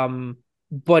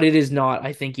 But it is not,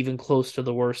 I think, even close to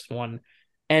the worst one.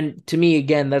 And to me,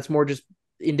 again, that's more just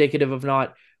indicative of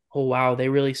not, oh wow, they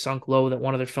really sunk low that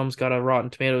one of their films got a Rotten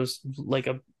Tomatoes like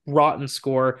a rotten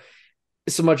score,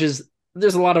 so much as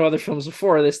there's a lot of other films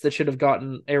before this that should have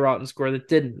gotten a rotten score that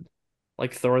didn't,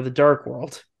 like Thor: The Dark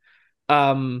World.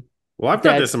 Um, Well, I've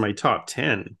got that this in my top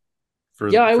 10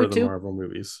 yeah, I for would the too. Marvel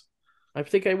movies. I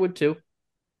think I would too.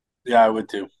 yeah, I would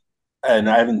too. And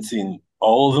I haven't seen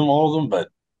all of them, but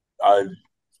I've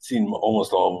seen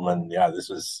almost all of them. And yeah, this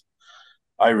was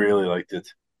I really liked it.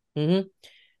 Hmm.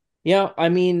 Yeah, I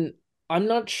mean, I'm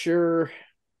not sure.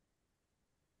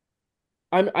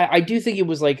 I do think it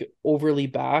was like overly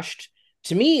bashed.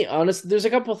 To me, honestly, there's a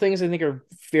couple of things I think are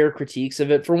fair critiques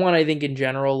of it. For one, I think in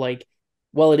general, like,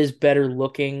 while it is better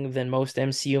looking than most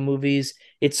MCU movies,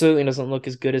 it certainly doesn't look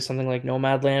as good as something like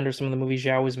Nomadland or some of the movies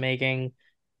Zhao was making.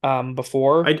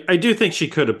 before. I do think she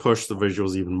could have pushed the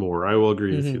visuals even more. I will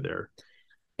agree with you Hmm. there.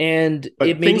 And it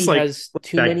But maybe things has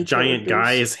too that many giant characters.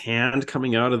 guy's hand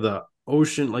coming out of the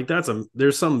ocean, like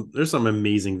there's some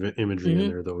amazing imagery in Hmm.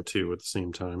 there though too at the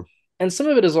same time. And some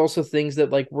of it is also things that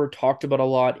like were talked about a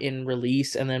lot in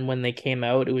release, and then when they came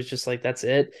out, it was just like that's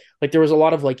it. Like there was a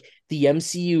lot of like the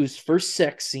MCU's first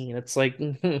sex scene. It's like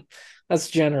that's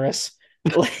generous.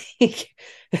 Like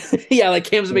yeah, like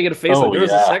Cam's making a face like Oh there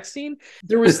was a yeah. sex scene.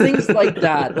 There was things like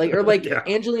that, like or like Yeah.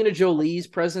 Angelina Jolie's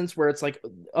presence, where it's like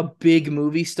a big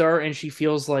movie star and she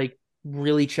feels like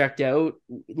really checked out.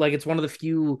 Like it's one of the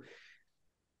few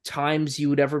times you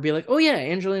would ever be like, oh yeah,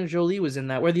 Angelina Jolie was in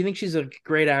that. Whether you think she's a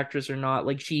great actress or not,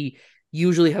 like she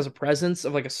usually has a presence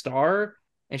of like a star,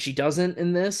 and she doesn't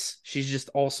in this. She's just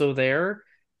also there.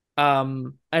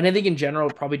 And I think in general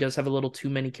it probably does have a little too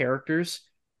many characters.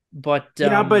 But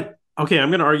Yeah, but okay, I'm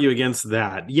going to argue against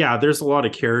that. Yeah, there's a lot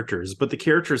of characters, but the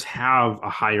characters have a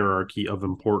hierarchy of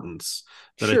importance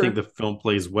that I think sure. the film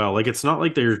plays well. Like it's not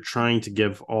like they're trying to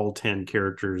give all 10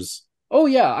 characters Oh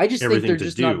yeah, I just think they're everything to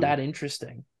just not do. that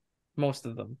interesting. Most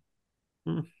of them.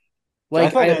 Hmm, I Like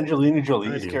thought I Angelina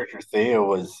I Jolie's do. character Thea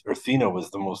was or Thena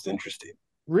was the most interesting.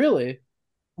 really.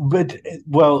 But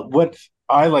well, what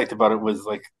I liked about it was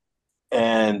like,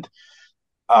 and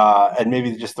and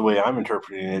maybe just the way I'm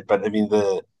interpreting it, but I mean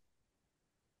the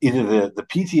either the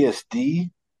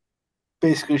PTSD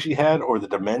basically she had or the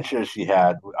dementia she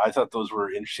had. I thought those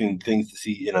were interesting things to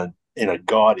see in a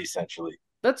god essentially.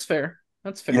 That's fair.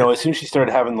 That's You know, fair. as soon as she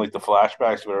started having like the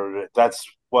flashbacks, whatever, that's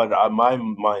what my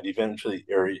mind eventually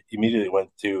or immediately went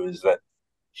to is that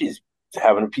she's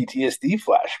having a PTSD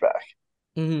flashback.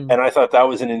 Hmm. And I thought that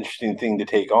was an interesting thing to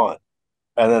take on.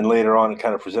 And then later on, it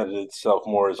kind of presented itself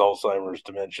more as Alzheimer's,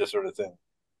 dementia sort of thing.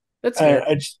 That's And fair.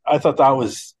 I thought that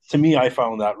was, to me, I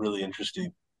found that really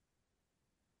interesting.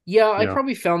 Yeah, I Yeah.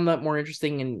 probably found that more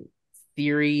interesting in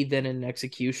theory than in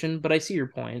execution, but I see your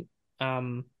point.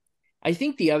 I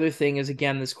think the other thing is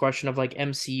again this question of like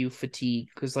MCU fatigue,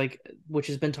 because like which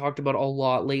has been talked about a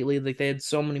lot lately. Like they had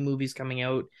so many movies coming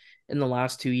out in the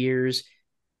last 2 years.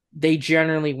 They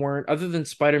generally weren't, other than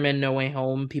Spider-Man No Way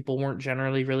Home, people weren't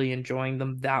generally really enjoying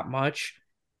them that much.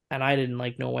 And I didn't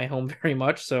like No Way Home very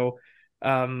much, so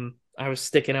I was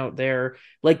sticking out there.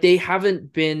 Like they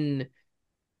haven't been,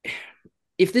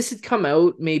 if this had come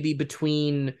out maybe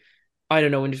between I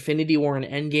don't know, Infinity War and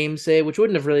Endgame, say, which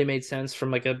wouldn't have really made sense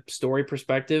from like a story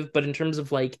perspective, but in terms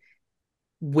of like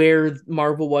where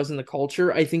Marvel was in the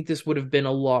culture, I think this would have been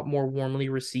a lot more warmly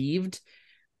received.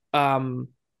 Um,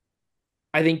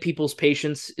 I think people's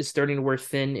patience is starting to wear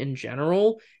thin in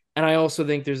general. And I also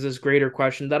think there's this greater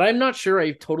question that I'm not sure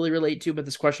I totally relate to, but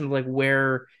this question of like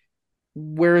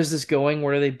where is this going?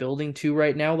 What are they building to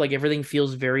right now? Like everything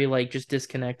feels very like just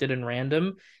disconnected and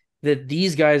random. That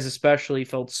these guys especially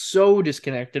felt so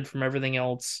disconnected from everything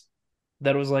else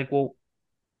that it was like, well,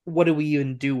 what do we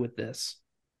even do with this?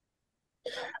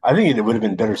 I think it would have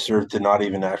been better served to not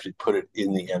even actually put it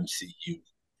in the MCU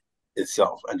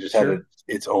itself and just have it Sure.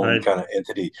 its own I kind of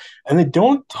entity. And they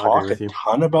don't I'll agree talk a with you.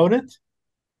 ton about it.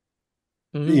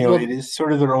 You know, it Well, is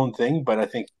sort of their own thing, but I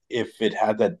think if it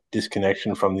had that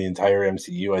disconnection from the entire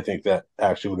MCU, I think that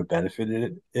actually would have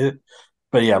benefited it.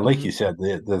 But yeah, like you mhm. said,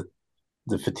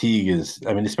 the fatigue is,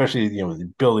 I mean, especially, you know,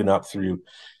 building up through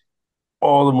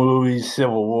all the movies,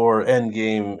 Civil War,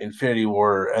 Endgame, Infinity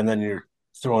War, and then you're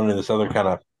throwing in this other kind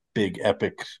of big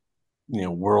epic, you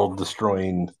know, world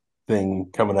destroying thing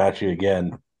coming at you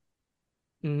again.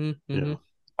 Mhm. Yeah. Mhm.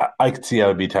 I could see how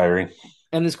it'd be tiring.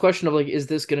 And this question of like, is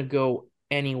this gonna go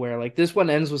anywhere? Like this one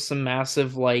ends with some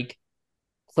massive like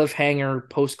cliffhanger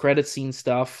post credit scene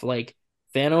stuff, like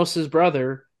Thanos'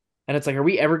 brother, and it's like, are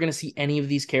we ever gonna see any of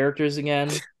these characters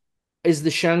again? Is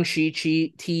the Shang-Chi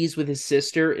tease with his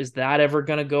sister, is that ever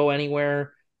gonna go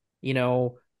anywhere? You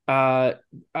know, uh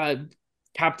uh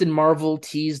Captain Marvel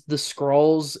teased the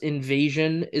Skrulls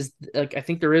invasion. Is like I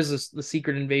think there is the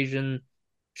secret invasion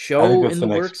I think show that's in the the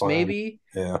next works, plan. maybe.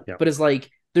 Yeah. Yeah. But it's like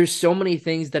there's so many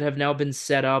things that have now been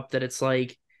set up that it's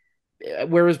like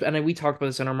whereas and we talked about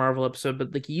this in our Marvel episode,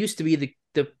 but like it used to be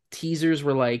the teasers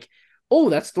were like, oh,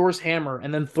 that's Thor's hammer,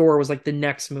 and then Thor was like the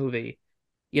next movie.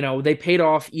 You know, they paid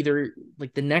off either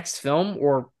like the next film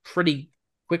or pretty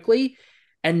quickly,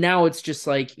 and now it's just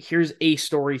like here's a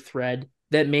story thread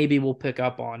that maybe we'll pick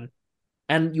up on,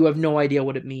 and you have no idea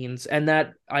what it means, and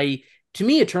that I to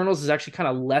me Eternals is actually kind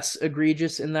of less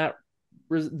egregious in that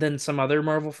than some other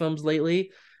Marvel films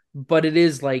lately, but it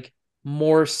is like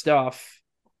more stuff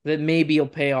that maybe will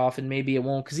pay off and maybe it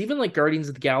won't. Because even like Guardians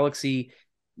of the Galaxy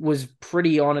was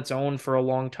pretty on its own for a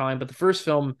long time, but the first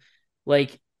film,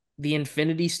 like the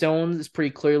Infinity Stones is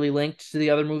pretty clearly linked to the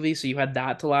other movie, so you had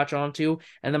that to latch onto.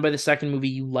 And then by the second movie,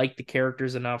 you like the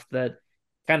characters enough that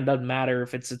kind of doesn't matter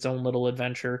if it's its own little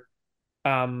adventure.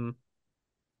 Um,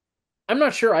 I'm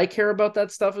not sure I care about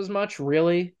that stuff as much,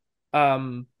 really.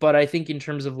 But I think in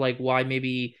terms of like why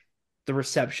maybe the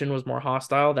reception was more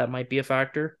hostile, that might be a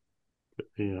factor.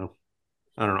 You know,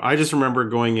 I don't know. I just remember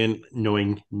going in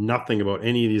knowing nothing about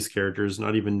any of these characters,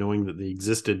 not even knowing that they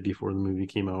existed before the movie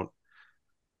came out,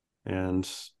 and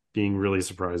being really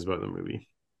surprised by the movie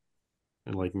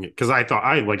and liking it because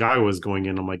I was going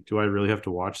in. I'm like, do I really have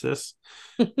to watch this?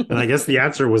 And I guess the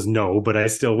answer was no, but I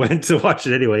still went to watch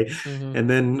it anyway. Mm-hmm. And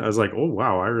then I was like, oh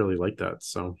wow, I really like that.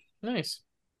 So Nice.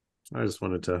 I just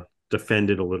wanted to defend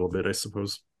it a little bit, I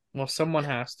suppose. Well, someone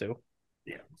has to.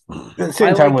 Yeah. At the I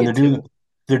same time, like when it too.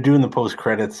 they're doing the post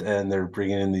credits and they're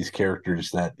bringing in these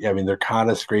characters that I mean they're kind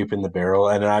of scraping the barrel,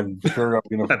 and I'm sure I'm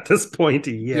gonna, At this point,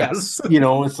 yes. Yes.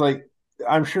 it's like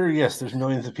I'm sure yes, there's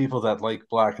millions of people that like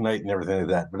Black Knight and everything like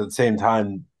that, but at the same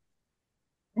time,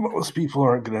 most people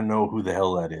aren't gonna know who the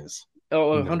hell that is.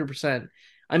 Oh, No. 100%.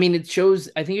 I mean, it shows,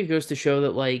 I think it goes to show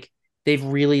that like they've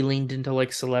really leaned into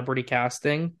like celebrity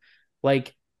casting.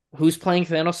 Like, who's playing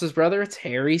Thanos' brother? It's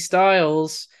Harry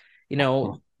Styles. You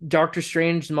know, Doctor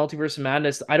Strange, Multiverse of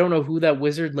Madness. I don't know who that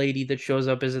wizard lady that shows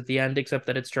up is at the end, except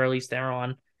that it's Charlize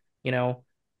Theron. You know,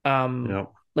 um,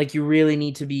 No. like you really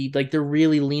need to be like they're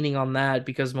really leaning on that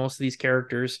because most of these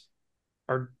characters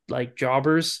are like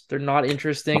jobbers. They're not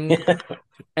interesting.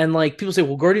 And like people say,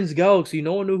 well, Guardians of the Galaxy,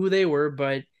 no one knew who they were,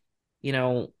 but you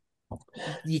know,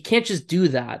 you can't just do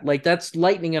that. Like that's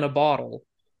lightning in a bottle.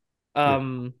 Yeah.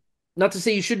 Um, Not to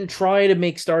say you shouldn't try to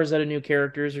make stars out of new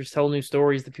characters or tell new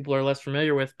stories that people are less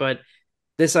familiar with, but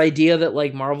this idea that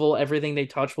like Marvel, everything they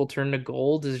touch will turn to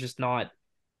gold is just not.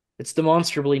 It's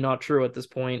demonstrably not true at this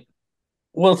point.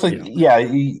 Well, it's like Yeah.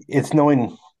 yeah, it's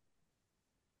knowing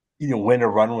when to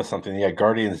run with something. Yeah,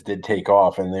 Guardians did take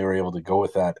off, and they were able to go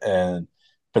with that. And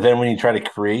but then when you try to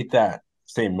create that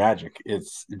same magic,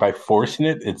 it's by forcing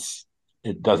it.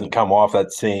 It doesn't come off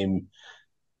that same.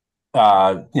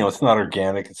 It's not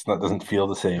organic. It's not doesn't feel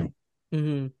the same.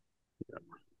 Mm-hmm.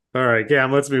 All right,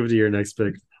 Cam, let's move to your next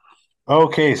pick.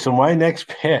 Okay, so my next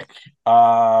pick.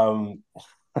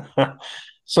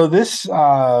 So this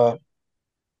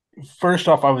first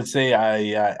off, I would say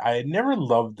I never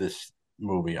loved this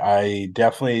movie. I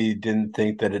definitely didn't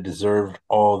think that it deserved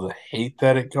all the hate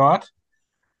that it got.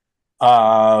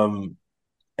 Um,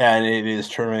 and it is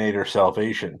Terminator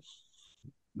Salvation.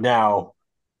 Now,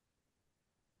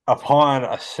 upon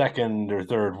a second or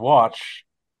third watch,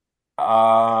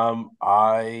 I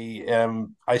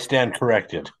stand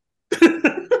corrected.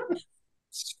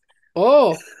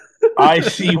 Oh, I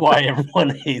see why everyone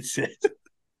hates it.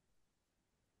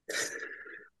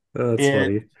 That's It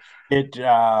funny. it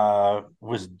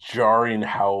was jarring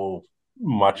how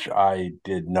much I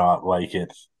did not like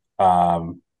it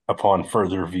upon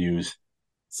further views.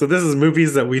 So this is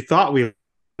movies that we thought we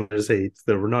just hate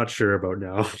that we're not sure about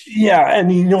now. Yeah,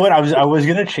 and you know what? I was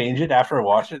gonna change it after I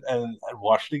watched it, and I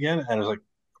watched it again, and I was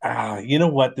like, you know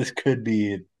what? This could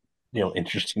be,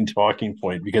 interesting talking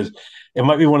point because it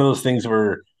might be one of those things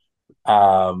where,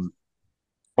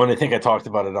 when I think I talked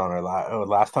about it on our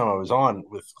last time I was on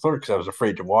with Clerks, I was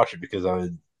afraid to watch it because I was,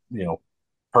 you know,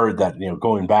 heard that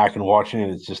going back and watching it,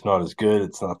 it's just not as good.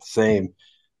 It's not the same.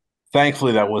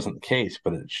 Thankfully, that wasn't the case,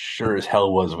 but it sure as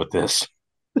hell was with this.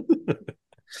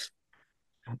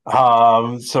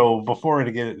 So before I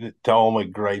get to all my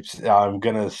gripes, I'm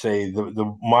gonna say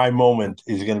the my moment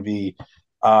is gonna be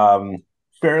um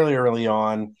fairly early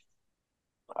on.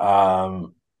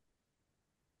 Um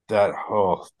that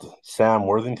Sam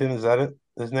Worthington, is that it?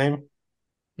 His name?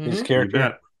 His mm-hmm. You character?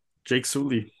 bet. Jake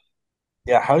Sully.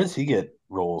 Yeah, how does he get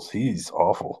roles? He's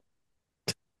awful.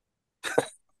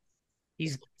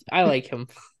 He's I like him.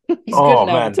 He's good Oh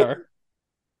in man, Avatar.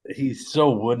 he's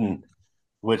so wooden,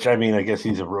 which I mean, I guess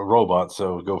he's a robot,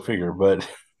 so go figure. But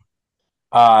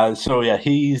so yeah,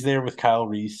 he's there with Kyle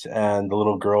Reese and the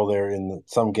little girl there in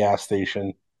some gas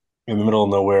station in the middle of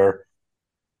nowhere,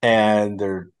 and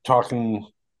they're talking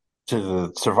to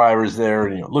the survivors there,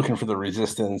 and looking for the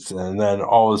resistance, and then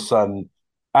all of a sudden,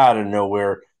 out of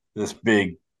nowhere, this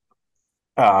big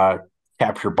uh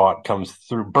capture bot comes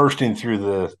through, bursting through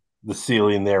the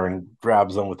ceiling there, and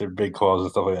grabs them with their big claws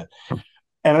and stuff like that.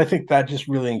 And I think that just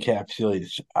really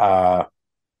encapsulates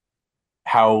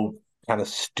how kind of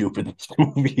stupid this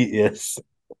movie is,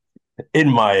 in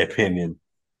my opinion.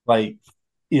 Like,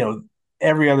 you know,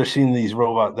 every other scene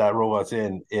that robot's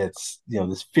in, it's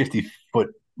this 50-foot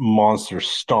monster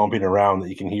stomping around that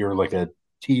you can hear like a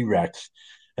T-Rex.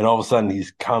 and all of a sudden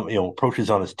he's approaches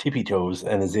on his tippy toes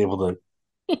and is able to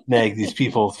nag these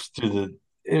people through the.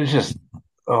 It was just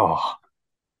oh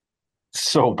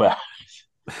so bad.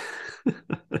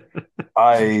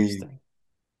 I Interesting.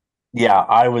 Yeah,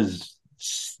 I was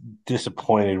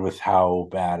disappointed with how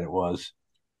bad it was,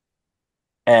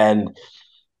 and,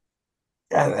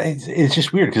 it's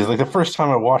just weird because like the first time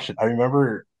I watched it, I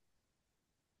remember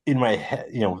in my head,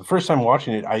 the first time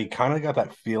watching it, I kind of got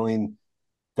that feeling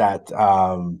that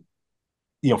from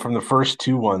the first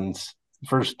two ones,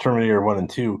 first Terminator 1 and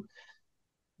 2,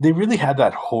 they really had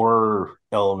that horror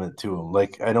element to them.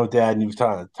 Like I know, Dad, you've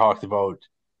talked about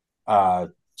uh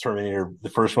Terminator, the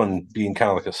first one being kind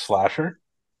of like a slasher,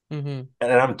 Mm-hmm.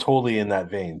 and I'm totally in that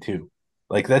vein too.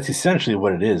 Like that's essentially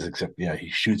what it is, except he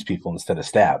shoots people instead of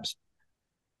stabs.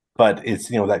 But it's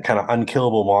that kind of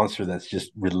unkillable monster that's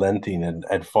just relenting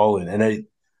and following. And I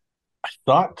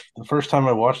thought the first time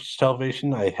I watched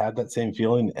Salvation, I had that same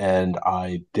feeling, and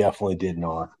I definitely did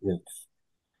not. It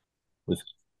was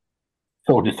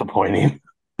so disappointing.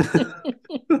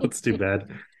 That's too bad.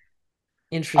 I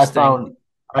Interesting. found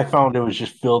I found it was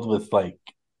just filled with like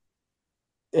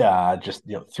just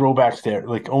throwbacks there,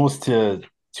 like almost to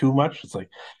too much. It's like,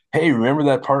 hey, remember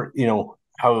that part?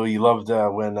 How you loved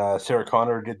when Sarah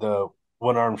Connor did the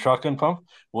one arm shotgun pump?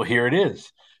 Well, here it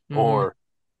is. Mm-hmm. Or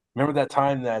remember that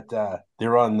time that they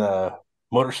were on the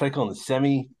motorcycle and the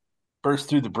semi burst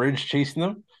through the bridge chasing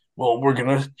them? Well, we're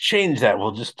gonna change that.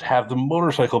 We'll just have the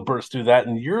motorcycle burst through that,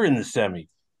 and you're in the semi.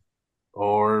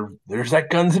 Or there's that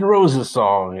Guns N' Roses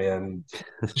song, and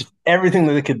just everything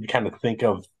that they could kind of think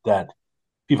of that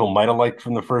people might have liked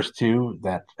from the first two.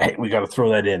 That hey, we got to throw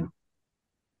that in.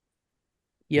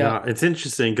 Yeah. Yeah, it's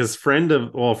interesting because friend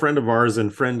of ours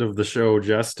and friend of the show,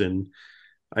 Justin,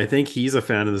 I think he's a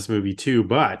fan of this movie too,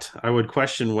 but I would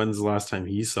question when's the last time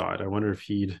he saw it. I wonder if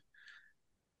he'd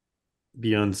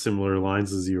be on similar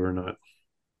lines as you or not.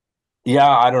 Yeah,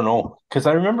 I don't know because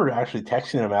I remember actually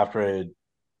texting him after I had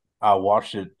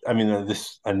watched it. I mean,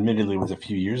 this admittedly was a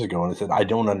few years ago, and I said I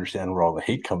don't understand where all the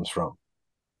hate comes from,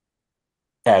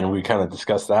 and we kind of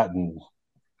discussed that, and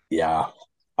yeah,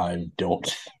 I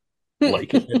don't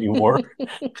like it anymore.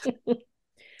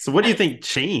 So what do you think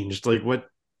changed? Like what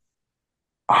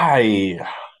I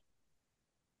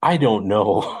I don't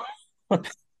know.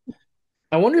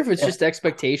 I wonder if it's just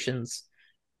expectations.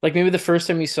 Like maybe the first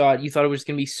time you saw it, you thought it was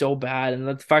gonna be so bad, and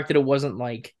the fact that it wasn't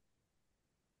like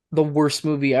the worst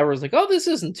movie ever is like, oh, this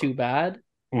isn't too bad.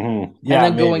 And Yeah,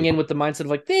 then going maybe. in with the mindset of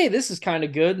like, hey, this is kind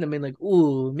of good, and then being like,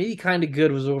 ooh, maybe kind of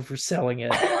good was overselling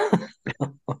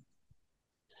it.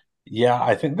 Yeah,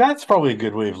 I think that's probably a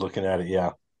good way of looking at it.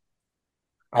 Yeah.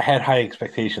 I had high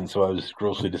expectations, so I was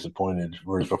grossly disappointed.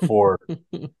 Whereas before,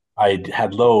 I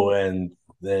had low, and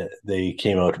they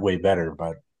came out way better.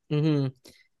 But Mm-hmm.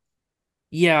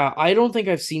 Yeah, I don't think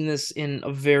I've seen this in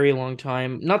a very long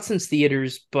time. Not since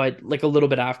theaters, but like a little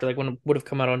bit after, like when it would have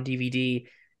come out on DVD.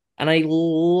 And I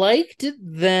liked it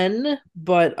then,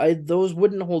 but those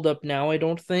wouldn't hold up now, I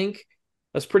don't think.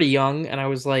 I was pretty young and I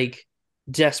was like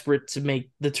desperate to make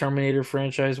the Terminator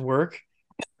franchise work.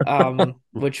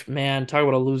 Which man, talk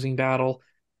about a losing battle.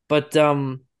 But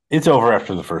it's over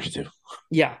after the first two.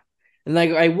 yeah. And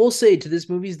like I will say to this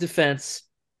movie's defense,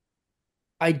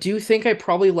 I do think I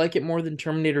probably like it more than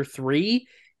Terminator 3,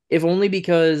 if only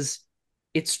because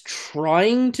it's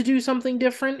trying to do something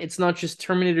different. It's not just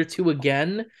Terminator 2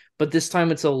 again, but this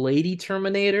time it's a lady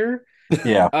Terminator.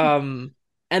 Yeah, Um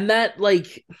and that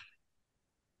like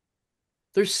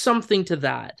there's something to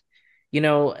that. You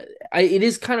know, it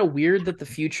is kind of weird that the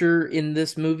future in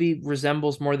this movie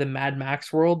resembles more the Mad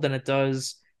Max world than it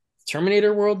does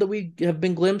Terminator world that we have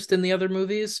been glimpsed in the other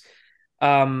movies.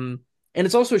 Um, and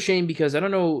it's also a shame because I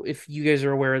don't know if you guys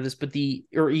are aware of this, but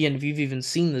or Ian, if you've even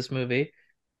seen this movie,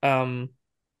 um,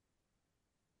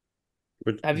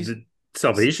 but have you? the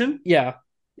Salvation? Yeah.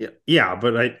 Yeah. Yeah,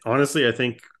 but I honestly I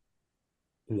think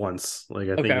once. Like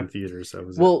I think Okay. in theaters that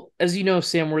was it. Well, as you know,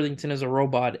 Sam Worthington is a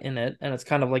robot in it, and it's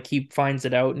kind of like he finds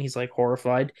it out and he's like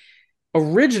horrified.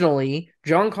 Originally,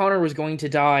 John Connor was going to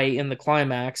die in the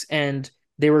climax, and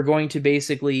they were going to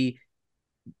basically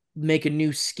make a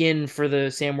new skin for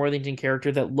the Sam Worthington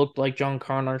character that looked like John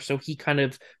Connor, so he kind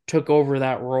of took over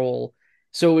that role.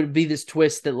 So it would be this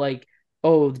twist that like,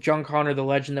 oh, John Connor, the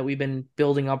legend that we've been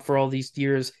building up for all these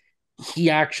years, he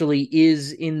actually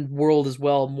is in world as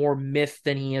well, more myth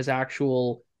than he is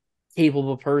actual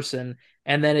capable person.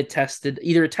 And then it tested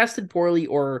poorly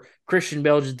or Christian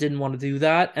Bale just didn't want to do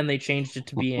that and they changed it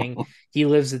to being he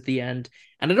lives at the end.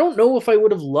 And I don't know if I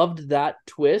would have loved that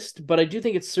twist, but I do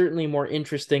think it's certainly more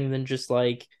interesting than just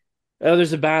like, oh,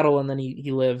 there's a battle and then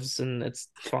he lives and it's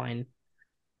fine.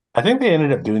 I think they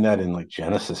ended up doing that in like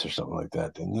Genesis or something like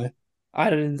that, didn't they? I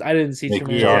didn't see Make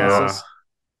Terminator Yeah, Genesis.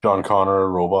 John Connor a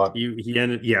robot. he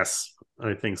ended. Yes,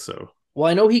 I think so. Well,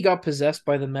 I know he got possessed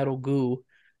by the metal goo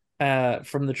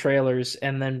from the trailers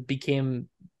and then became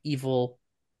evil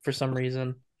for some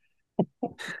reason.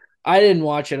 I didn't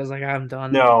watch it. I was like, I'm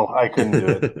done. No, I couldn't do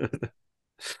it.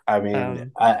 I mean,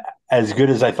 Um, as good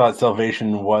as I thought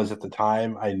Salvation was at the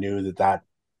time, I knew that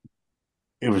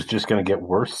it was just going to get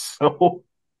worse. So,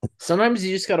 Sometimes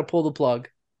you just got to pull the plug,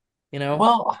 you know?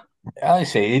 well, I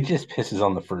say it just pisses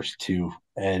on the first two,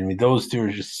 and I mean, those two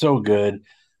are just so good.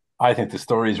 I think the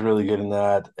story is really good in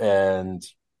that, and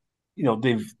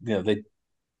they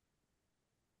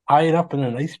tie it up in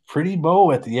a nice, pretty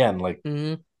bow at the end. Like,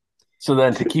 Hmm. so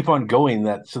then to keep on going,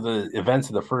 that so the events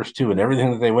of the first two and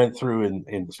everything that they went through,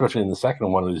 and especially in the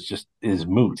second one, is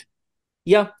moot.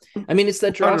 Yeah. I mean, it's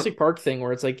that I don't. Jurassic Park thing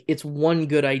where it's like, it's one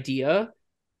good idea.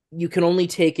 You can only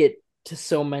take it to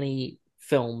so many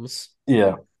films.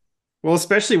 Yeah, Well,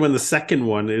 especially when the second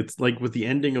one, it's like with the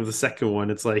ending of the second one,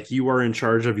 it's like you are in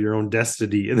charge of your own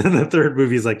destiny, and then the third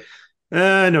movie is like,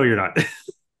 no, you're not.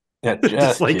 yeah, Just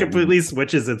just like kidding. completely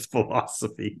switches its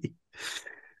philosophy.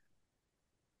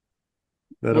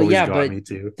 That Well, always yeah, got but me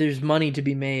too. there's money to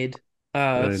be made.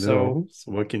 I So know.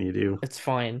 So what can you do? it's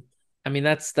fine. I mean,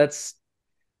 that's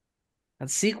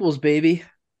sequels, baby.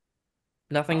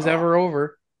 Nothing's Uh, ever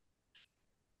over.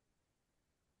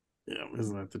 Yeah,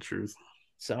 isn't that the truth?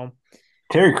 So,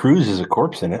 Terry Crews is a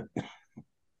corpse in it.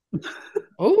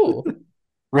 oh,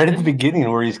 Right I at the didn't. beginning,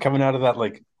 where he's coming out of that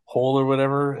like hole or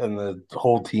whatever, and the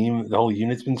whole team, the whole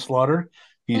unit's been slaughtered.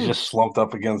 He's Hmm, just slumped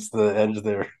up against the edge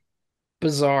there.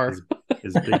 bizarre.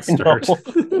 His big I start. know.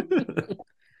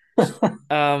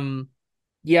 Um,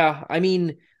 yeah, I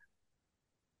mean,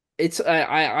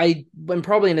 I'm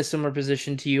probably in a similar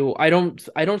position to you. I don't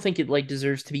think it like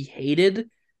deserves to be hated,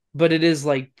 but it is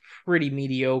like pretty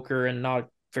mediocre and not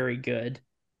very good.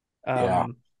 Yeah.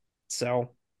 Um,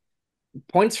 so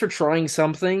points for trying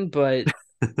something, but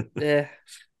eh,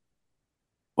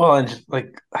 Well, and just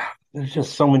like there's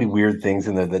just so many weird things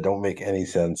in there that don't make any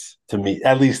sense to me,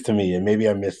 at least to me. And maybe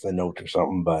I missed the note or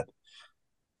something, but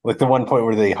like the one point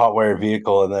where they hotwire a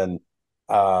vehicle and then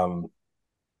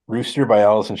Rooster by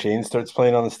Alice in Chains starts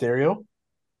playing on the stereo,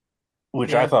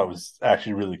 which I yeah, thought was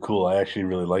actually really cool. I actually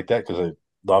really like that because I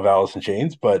love Alice in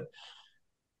Chains, but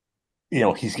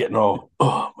he's getting all,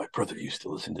 oh, my brother used to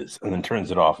listen to this, and then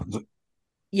turns it off. It's like,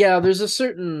 yeah. There's a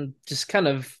certain just kind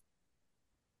of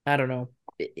I don't know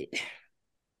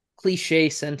cliche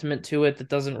sentiment to it that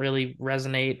doesn't really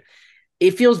resonate.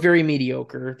 It feels very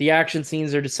mediocre. The action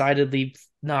scenes are decidedly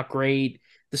not great.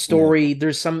 The yeah, story,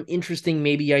 there's some interesting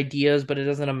maybe ideas, but it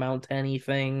doesn't amount to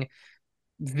anything.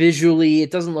 Visually,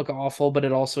 it doesn't look awful, but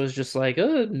it also is just like,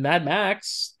 Mad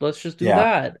Max, let's just do yeah,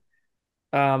 that.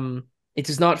 It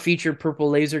does not feature purple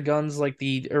laser guns like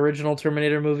the original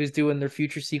Terminator movies do in their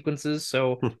future sequences,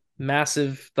 so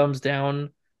massive thumbs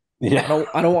down. I yeah. don't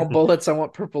I don't want bullets, I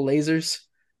want purple lasers.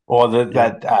 Well,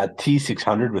 Yep. that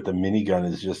T600 with the minigun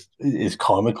is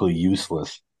comically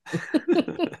useless.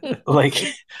 Like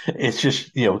it's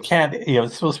just can't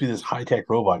it's supposed to be this high tech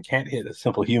robot can't hit a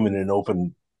simple human in an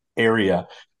open area,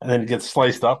 and then it gets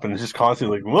sliced up and it's just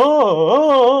constantly like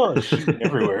whoa, shooting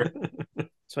everywhere.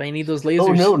 So I need those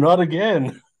Oh lasers. no, not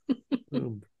again.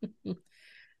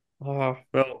 Uh,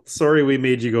 Well, sorry we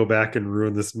made you go back and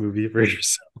ruin this movie for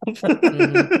yourself.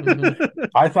 mhm.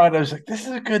 I thought I was like, this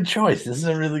is a good choice. This is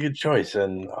a really good choice,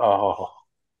 and oh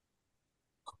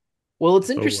Well, it's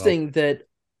Oh well. interesting that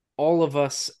all of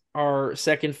us, our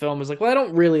second film is like, well, I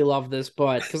don't really love this,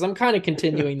 but because I'm kind of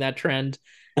continuing that trend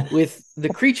with The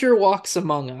Creature Walks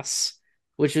Among Us,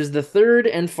 which is the third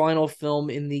and final film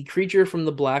in the Creature from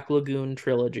the Black Lagoon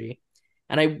trilogy.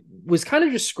 And I was kind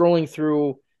of just scrolling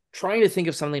through, trying to think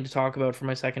of something to talk about for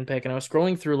my second pick. And I was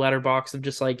scrolling through Letterboxd of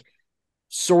just like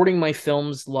sorting my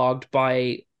films logged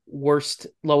by worst,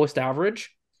 lowest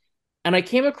average. And I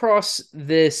came across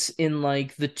this in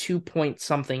like the 2 point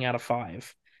something out of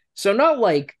five. So not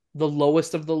like the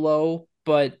lowest of the low,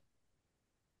 but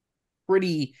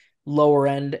pretty lower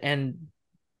end. And,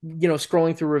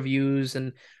 scrolling through reviews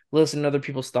and listening to other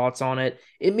people's thoughts on it,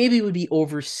 it maybe would be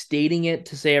overstating it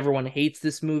to say everyone hates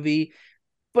this movie,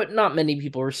 but not many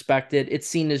people respect it. It's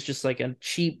seen as just like a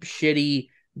cheap, shitty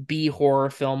B horror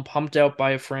film pumped out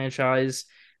by a franchise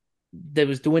that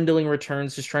was dwindling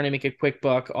returns, just trying to make a quick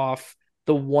buck off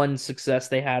the one success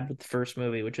they had with the first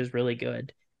movie, which is really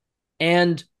good.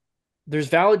 And there's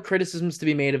valid criticisms to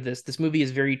be made of this. This movie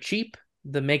is very cheap.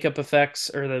 The makeup effects,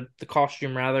 or the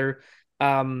costume rather,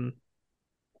 um,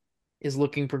 is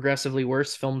looking progressively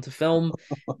worse film to film.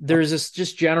 There's this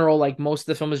just general, like, most of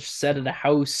the film is just set at a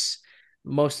house.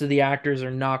 Most of the actors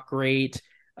are not great.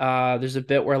 There's a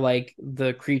bit where like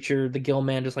the creature, the gill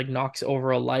man, just like knocks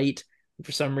over a light.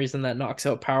 For some reason that knocks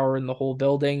out power in the whole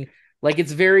building. Like,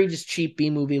 it's very just cheap B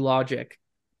movie logic.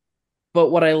 But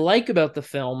what I like about the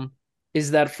film is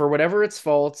that for whatever its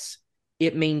faults,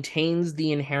 it maintains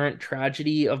the inherent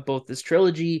tragedy of both this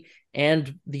trilogy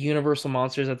and the universal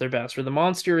monsters at their best, where the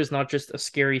monster is not just a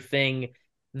scary thing,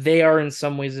 they are in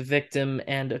some ways a victim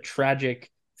and a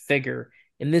tragic figure.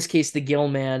 In this case, the Gill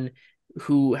Man,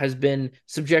 who has been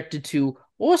subjected to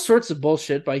all sorts of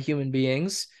bullshit by human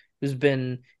beings, who's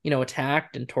been,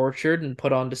 attacked and tortured and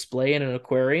put on display in an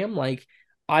aquarium. Like,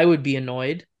 I would be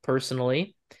annoyed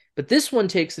personally. But this one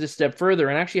takes it a step further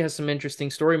and actually has some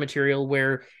interesting story material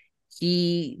where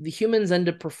the humans end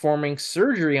up performing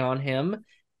surgery on him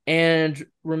and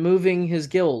removing his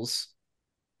gills.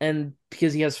 And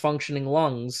because he has functioning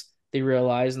lungs, they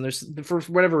realize, and there's, for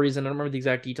whatever reason, I don't remember the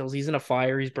exact details, he's in a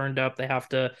fire, he's burned up, they have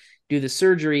to do the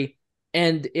surgery,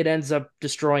 and it ends up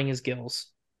destroying his gills.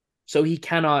 So he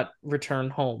cannot return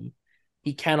home.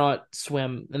 He cannot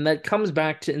swim. And that comes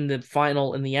back to in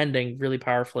the ending really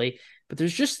powerfully. But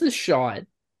there's just this shot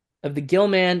of the Gill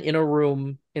Man in a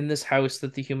room in this house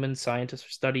that the human scientists are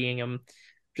studying him,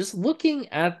 just looking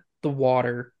at the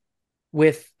water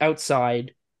with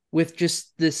outside with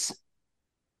just this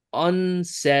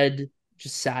unsaid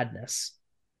just sadness.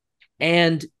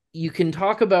 And you can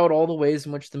talk about all the ways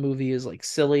in which the movie is like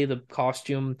silly. The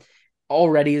costume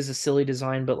already is a silly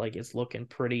design, but like it's looking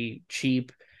pretty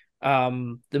cheap.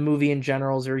 The movie in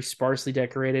general is very sparsely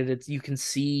decorated. It's you can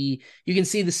see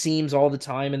the seams all the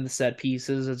time in the set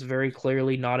pieces. It's very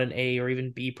clearly not an A or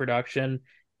even B production.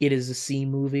 It is a C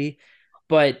movie,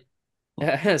 but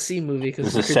C movie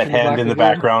because There's it's a a creature set from the hand Black in the Lagoon.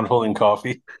 background holding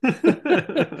coffee.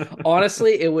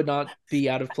 Honestly, it would not be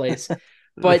out of place,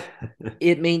 but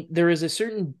there is a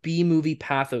certain B movie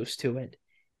pathos to it.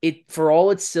 It, for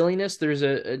all its silliness, there's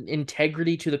an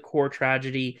integrity to the core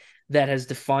tragedy that has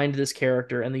defined this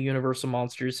character and the Universal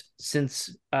monsters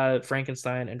since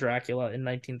Frankenstein and Dracula in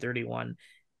 1931,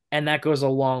 and that goes a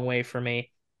long way for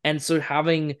me. And so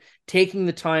taking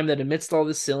the time that amidst all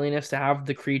this silliness to have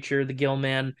the creature, the Gill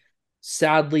Man,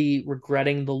 sadly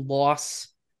regretting the loss,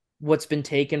 what's been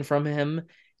taken from him,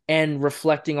 and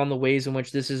reflecting on the ways in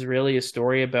which this is really a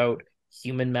story about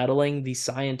human meddling, these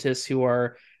scientists who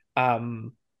are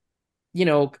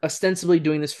ostensibly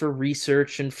doing this for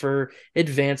research and for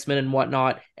advancement and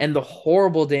whatnot, and the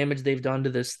horrible damage they've done to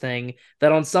this thing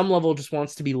that on some level just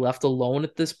wants to be left alone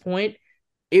at this point.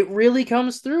 It really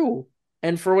comes through.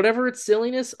 And for whatever its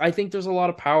silliness, I think there's a lot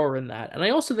of power in that. And I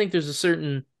also think there's a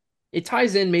certain, it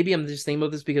ties in, maybe I'm just thinking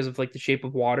about this because of like the shape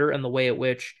of water and the way at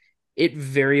which it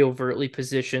very overtly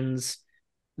positions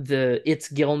its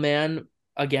Gillman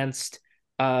against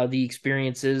the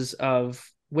experiences of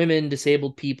women,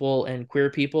 disabled people, and queer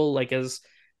people, like as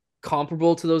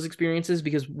comparable to those experiences.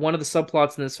 Because one of the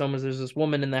subplots in this film is there's this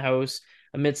woman in the house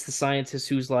amidst the scientists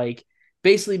who's like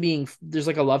basically there's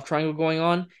like a love triangle going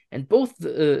on, and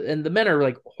and the men are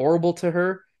like horrible to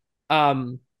her.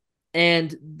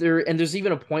 There's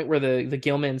even a point where the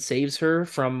Gilman saves her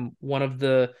from one of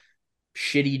the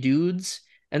shitty dudes.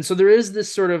 And so there is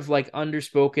this sort of like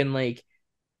underspoken like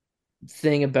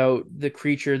thing about the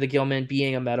creature, the Gilman,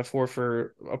 being a metaphor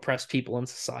for oppressed people in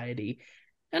society.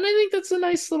 And I think that's a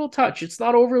nice little touch. It's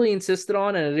not overly insisted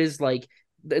on, and it is like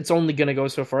it's only going to go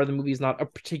so far. The movie is not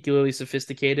particularly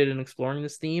sophisticated in exploring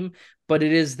this theme, but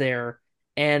it is there,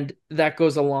 and that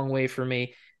goes a long way for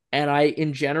me. And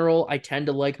in general, I tend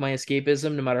to like my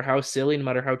escapism, no matter how silly, no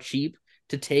matter how cheap,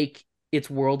 to take its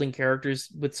world and characters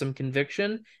with some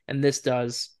conviction, and this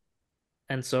does.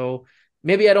 And so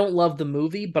maybe I don't love the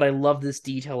movie, but I love this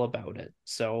detail about it.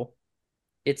 So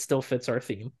it still fits our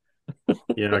theme.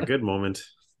 Yeah, good moment.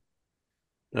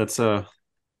 That's yeah,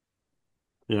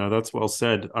 that's well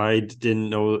said. I didn't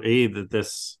know A, that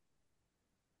this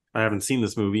I haven't seen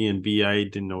this movie, and B, I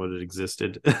didn't know it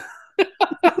existed.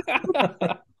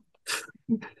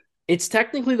 It's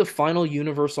technically the final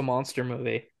Universal monster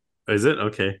movie. Is it?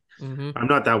 Okay. Mm-hmm. I'm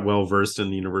not that well versed in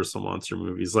the Universal monster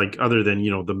movies, like other than, the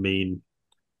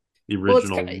Well,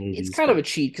 original it's movies, kind of but a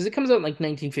cheat because it comes out in like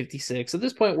 1956. At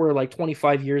this point, we're like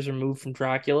 25 years removed from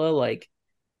Dracula. Like,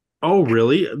 oh,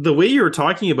 really? The way you were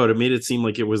talking about it made it seem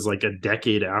like it was like a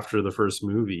decade after the first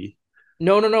movie.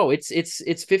 no, no, no. It's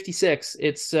 56.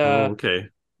 It's Oh, okay.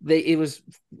 it was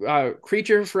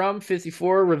Creature from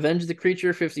 54, Revenge of the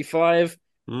Creature 55,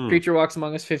 Hmm. Creature Walks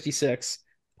Among Us 56.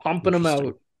 Pumping them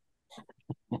Interesting.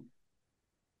 out.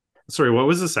 Sorry, what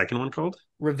was the second one called?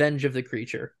 Revenge of the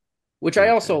Creature. which I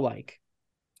also Okay. like.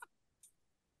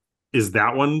 Is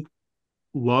that one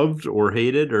loved or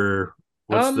hated, or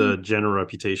what's the Um, general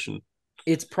reputation?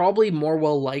 it's probably more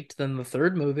well liked than the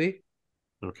third movie,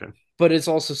 Okay. but it's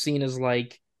also seen as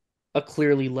like a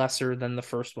clearly lesser than the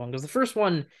first one because the first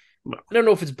one, Well, I don't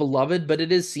know if it's beloved, but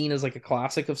it is seen as like a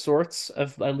classic of sorts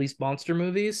of at least monster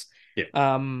movies. yeah,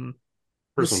 Um,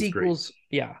 the first one's great. sequels,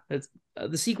 yeah,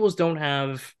 the sequels don't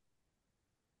have.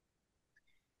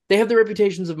 They have the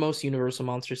reputations of most Universal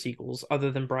monster sequels, other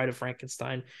than Bride of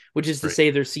Frankenstein, which is to Right. say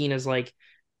they're seen as like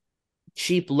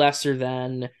cheap, lesser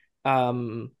than,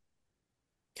 um,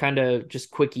 kind of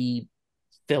just quickie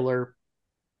filler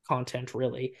content,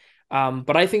 really.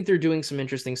 But I think they're doing some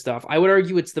interesting stuff. I would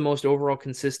argue it's the most overall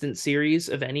consistent series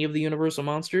of any of the Universal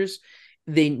monsters.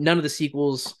 They none of the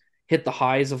sequels hit the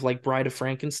highs of like Bride of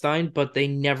Frankenstein, but they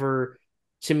never,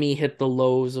 to me, hit the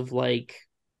lows of like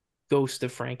Ghost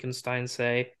of Frankenstein,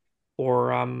 say,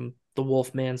 or the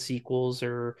Wolfman sequels,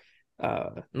 or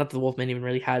not that the Wolfman even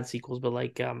really had sequels, but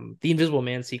like the Invisible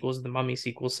Man sequels, the Mummy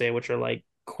sequels, say, which are like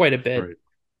quite a bit Right.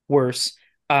 worse.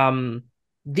 Um,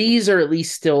 these are at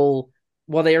least still,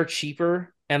 while they are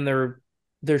cheaper and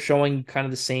they're showing kind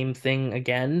of the same thing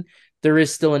again, there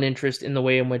is still an interest in the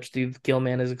way in which the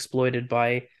Gillman is exploited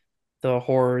by the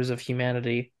horrors of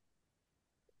humanity.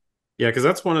 Yeah, because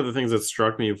that's one of the things that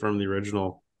struck me from the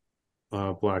original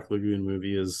Black Lagoon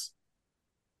movie is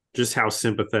just how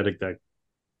sympathetic that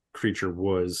creature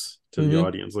was to the Mm-hmm.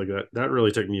 audience. Like that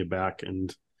really took me aback,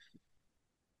 and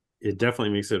it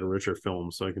definitely makes it a richer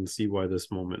film. So I can see why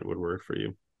this moment would work for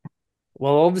you.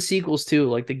 Well, all the sequels too,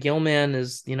 like the Gillman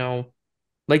is,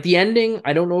 like the ending.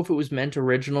 I don't know if it was meant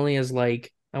originally as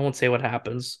like, I won't say what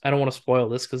happens. I don't want to spoil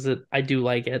this because I do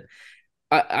like it.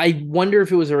 I wonder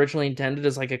if it was originally intended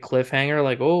as like a cliffhanger,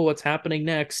 like, oh, what's happening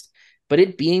next? But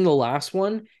it being the last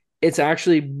one, it's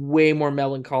actually way more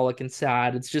melancholic and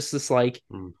sad. It's just this like,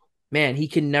 Mm, man, he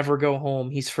can never go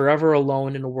home. He's forever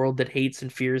alone in a world that hates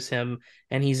and fears him,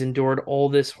 and he's endured all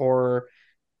this horror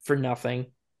for nothing.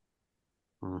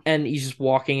 mm. And he's just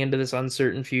walking into this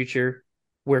uncertain future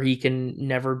where he can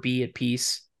never be at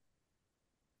peace.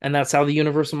 And that's how the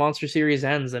Universal Monster series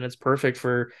ends, and it's perfect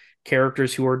for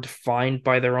characters who are defined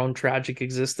by their own tragic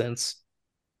existence.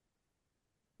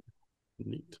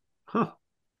 Neat. Huh.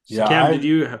 So Yeah, Cam, I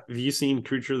have you seen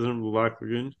Creatures in the Black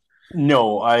Lagoon?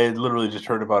 no, I literally just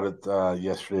heard about it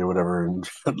yesterday or whatever, and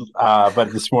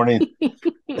but this morning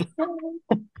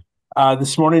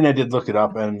I did look it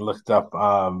up and looked up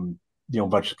a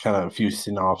bunch of kind of a few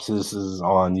synopsises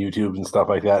on YouTube and stuff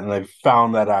like that, and I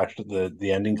found that actually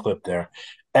the ending clip there,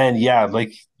 and yeah,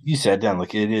 like you said, Dan,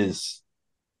 like it is.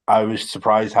 I was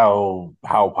surprised how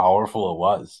powerful it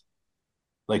was.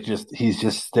 Like just he's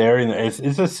just staring.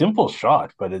 It's a simple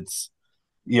shot, but it's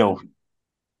you know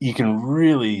you can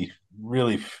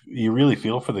you really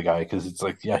feel for the guy because it's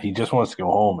like yeah he just wants to go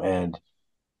home and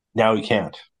now he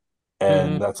can't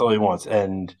and Mm-hmm. that's all he wants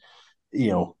and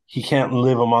he can't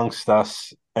live amongst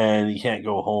us and he can't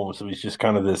go home so he's just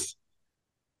kind of this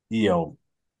you know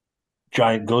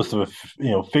giant ghost of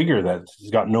a figure that's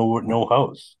got no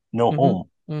house, no Mm-hmm. home,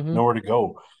 Mm-hmm. nowhere to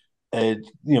go. It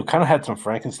kind of had some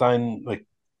Frankenstein like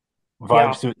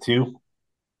Yeah. vibes to it too.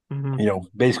 Mm-hmm.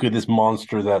 Basically this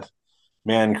monster that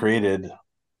man created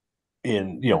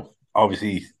in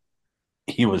obviously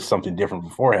he was something different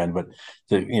beforehand, but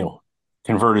to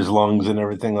convert his lungs and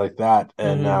everything like that,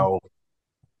 and Mm-hmm. now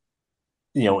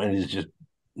and is just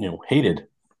hated,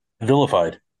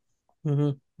 vilified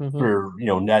Mm-hmm. Mm-hmm. for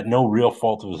at no real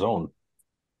fault of his own.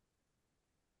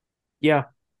 Yeah.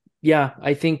 Yeah.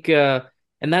 I think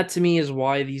and that to me is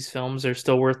why these films are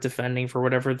still worth defending for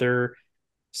whatever their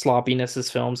sloppiness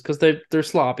as films, because they're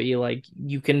sloppy. Like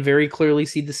you can very clearly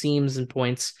see the seams and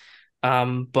points.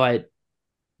 But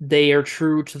they are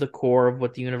true to the core of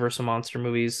what the Universal Monster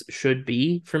movies should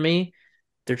be for me.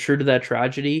 They're true to that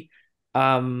tragedy.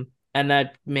 And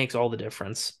that makes all the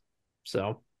difference.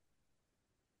 So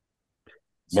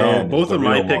So Man is both the of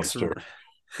my real picks. monster.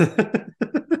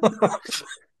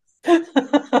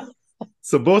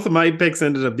 So both of my picks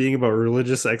ended up being about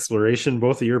religious exploration.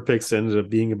 Both of your picks ended up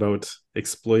being about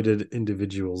exploited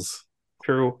individuals.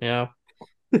 true, yeah.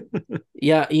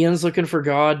 Yeah, Ian's looking for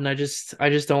God, and I just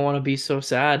don't want to be so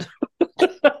sad.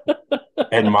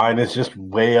 And mine is just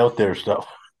way out there stuff.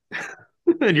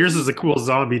 And yours is a cool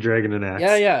zombie dragon and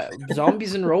Yeah, axe. yeah.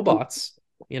 Zombies and robots,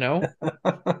 you know?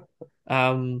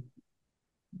 Um,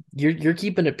 you're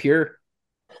keeping it pure.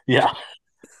 Yeah,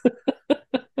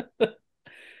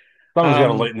 someone's got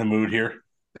to Um, lighten the mood here.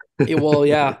 well,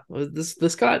 yeah,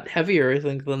 this got heavier, I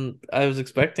think, than I was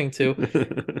expecting to.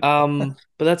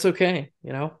 But that's okay,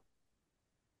 you know.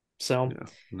 So, Yeah,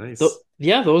 nice.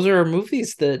 yeah, those are our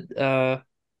movies that,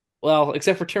 well,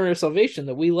 except for Terminator Salvation,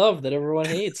 that we love, that everyone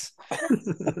hates.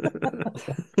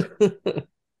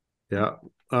 Yeah.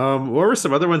 What were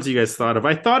some other ones you guys thought of?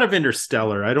 I thought of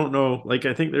Interstellar. I don't know. Like,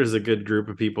 I think there's a good group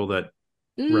of people that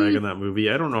rag Mm, on that movie.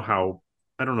 I don't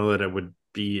know that it would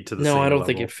be to the no, I same don't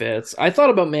think it level. fits. I thought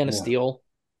about Man of Yeah. Steel,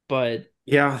 but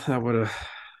Yeah, that would have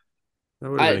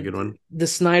been a I good one. the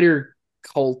Snyder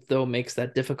cult though makes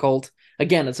that difficult.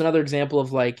 Again, it's another example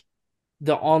of like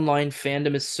the online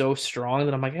fandom is so strong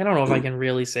that I'm like, I don't know if I can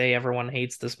really say everyone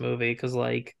hates this movie because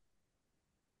like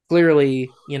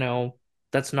clearly,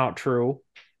 that's not true.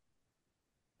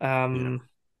 Yeah. Um,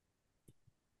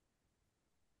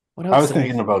 what I else was did I?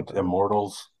 thinking about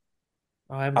Immortals.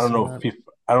 Oh, I haven't I don't seen know if that.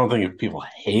 people, I don't think if people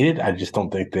hate it. I just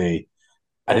don't think they,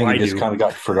 I Oh, think it I just do. kind of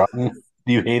got forgotten.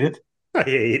 Do you hate it? I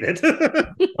hate it.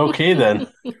 Okay, then.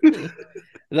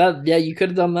 That yeah, you could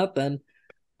have done that then.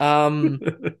 Um,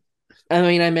 I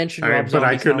mean, I mentioned I Rob but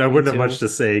I Zombie's couldn't. I Halloween wouldn't have much too. to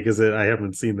say because I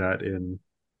haven't seen that in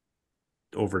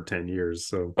over 10 years.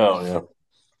 So Oh, yeah.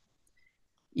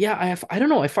 Yeah, I don't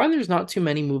know. I find there's not too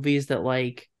many movies that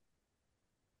like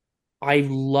I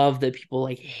love that people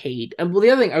like hate. And well,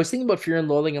 the other thing I was thinking about Fear and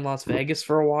Loathing in Las Vegas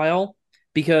for a while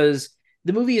because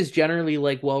the movie is generally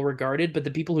like well regarded, but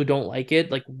the people who don't like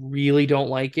it like really don't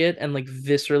like it and like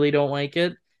viscerally don't like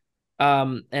it.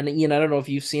 And Ian, I don't know if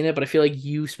you've seen it, but I feel like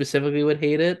you specifically would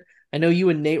hate it. I know you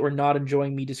and Nate were not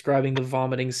enjoying me describing the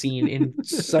vomiting scene in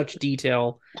such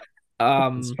detail. it's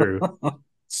Um, true.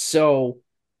 so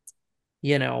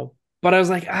but I was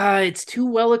like, it's too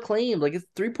well acclaimed. Like it's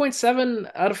 3.7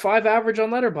 out of 5 average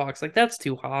on Letterboxd. Like that's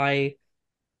too high,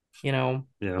 you know.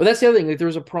 Yeah. But that's the other thing. Like there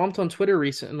was a prompt on Twitter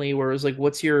recently where it was like,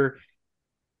 what's your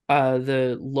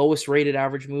the lowest rated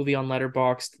average movie on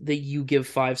Letterboxd that you give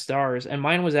 5 stars? And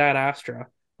mine was Ad Astra,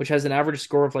 which has an average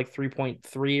score of like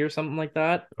 3.3 or something like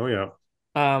that. Oh yeah.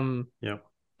 Um, Yeah.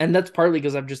 and that's partly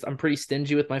because I'm pretty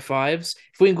stingy with my fives.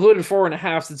 If we included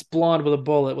 4.5s, it's Blonde with a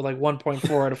Bullet with like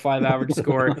 1.4 out of 5 average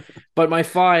score. But my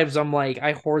fives, I'm like,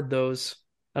 I hoard those.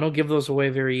 I don't give those away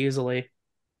very easily.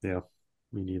 Yeah.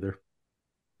 Me neither.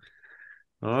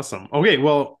 Awesome. Okay,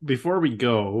 well, before we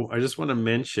go, I just want to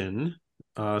mention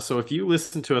so if you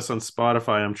listen to us on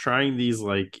Spotify, I'm trying these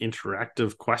like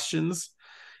interactive questions.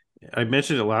 I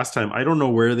mentioned it last time. I don't know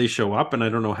where they show up and I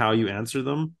don't know how you answer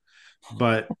them,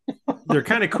 but they're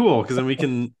kind of cool because then we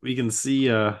can see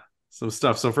some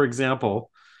stuff. So for example,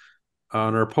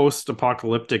 on our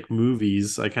post-apocalyptic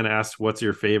movies, I kind of asked what's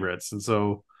your favorites. And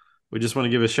so we just want to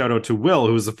give a shout out to Will,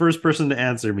 who was the first person to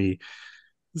answer me.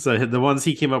 So the ones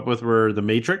he came up with were The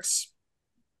Matrix.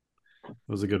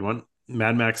 Was a good one.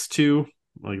 Mad Max 2,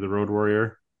 like the Road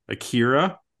Warrior.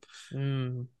 Akira.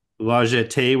 Mm. La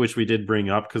Jetée, which we did bring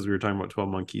up because we were talking about 12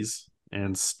 Monkeys.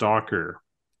 And Stalker.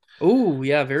 Oh,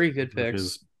 yeah, very good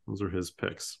picks. Those were his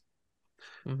picks.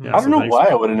 Yeah, I Mm-hmm. don't so know thanks. why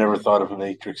I would have never thought of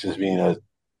Matrix as being a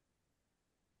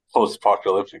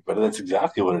post-apocalyptic, but that's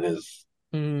exactly what it is.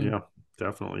 Mm. Yeah,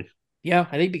 definitely. Yeah,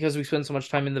 I think because we spend so much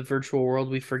time in the virtual world,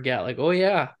 we forget, like, oh,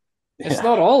 yeah, it's Yeah.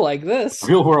 not all like this.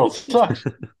 Real world sucks,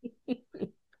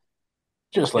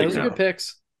 just Yeah, like those are Yeah. good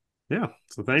picks. Yeah.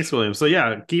 So thanks, William. So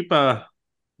yeah,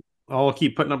 I'll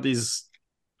keep putting up these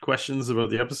questions about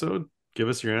the episode. Give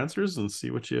us your answers and see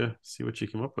what you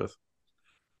come up with.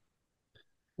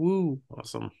 Woo.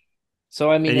 Awesome.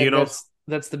 So, I mean, And you that, know,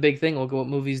 that's the big thing. We'll go, what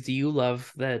movies do you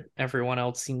love that everyone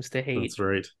else seems to hate? that's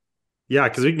right. Yeah,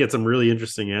 because we can get some really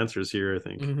interesting answers here, I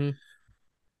think. Mm-hmm.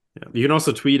 Yeah. You can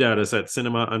also tweet at us at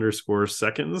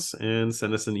cinema_seconds and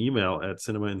send us an email at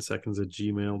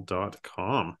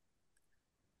cinemainseconds@gmail.com.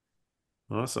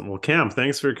 Awesome. Well, Cam,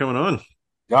 thanks for coming on.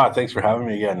 God. Thanks for having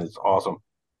me again. It's awesome.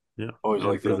 Yeah. Always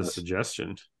And like for doing the this.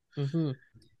 suggestion. Mm-hmm.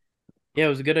 Yeah, it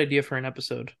was a good idea for an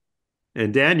episode.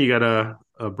 And Dan, you got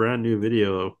a brand new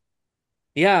video.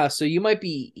 Yeah, so you might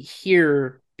be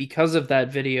here because of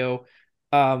that video,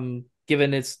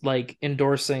 given it's like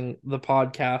endorsing the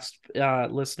podcast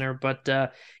listener. But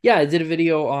yeah, I did a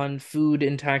video on food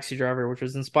in Taxi Driver, which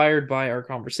was inspired by our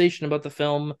conversation about the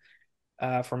film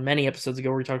from many episodes ago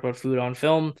where we talked about food on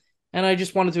film. And I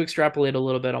just wanted to extrapolate a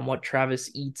little bit on what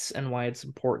Travis eats and why it's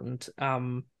important.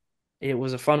 It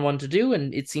was a fun one to do,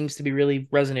 and it seems to be really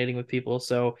resonating with people.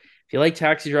 So if you like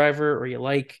Taxi Driver or you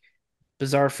like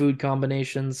bizarre food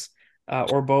combinations,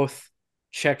 or both,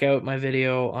 check out my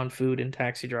video on food and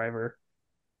Taxi Driver.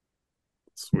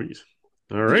 Sweet.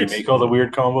 All Did you right. make all the Well,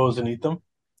 weird combos and eat them?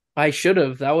 I should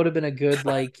have. That would have been a good,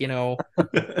 like,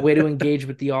 way to engage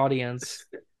with the audience.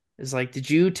 Is like, did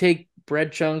you take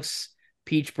bread chunks,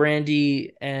 peach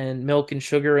brandy, and milk and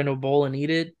sugar in a bowl and eat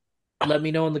it? Let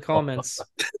me know in the comments.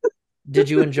 Did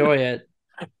you enjoy it?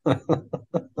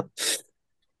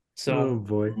 So Oh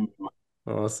boy.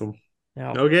 Awesome.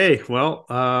 yeah. Okay, well,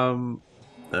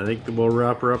 I think we'll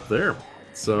wrap her up there. All right.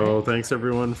 So thanks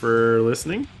everyone for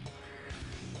listening.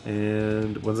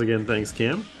 And once again, thanks,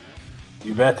 Cam.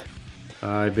 You bet.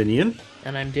 I've been Ian.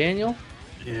 And I'm Daniel.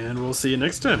 And we'll see you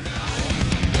next time.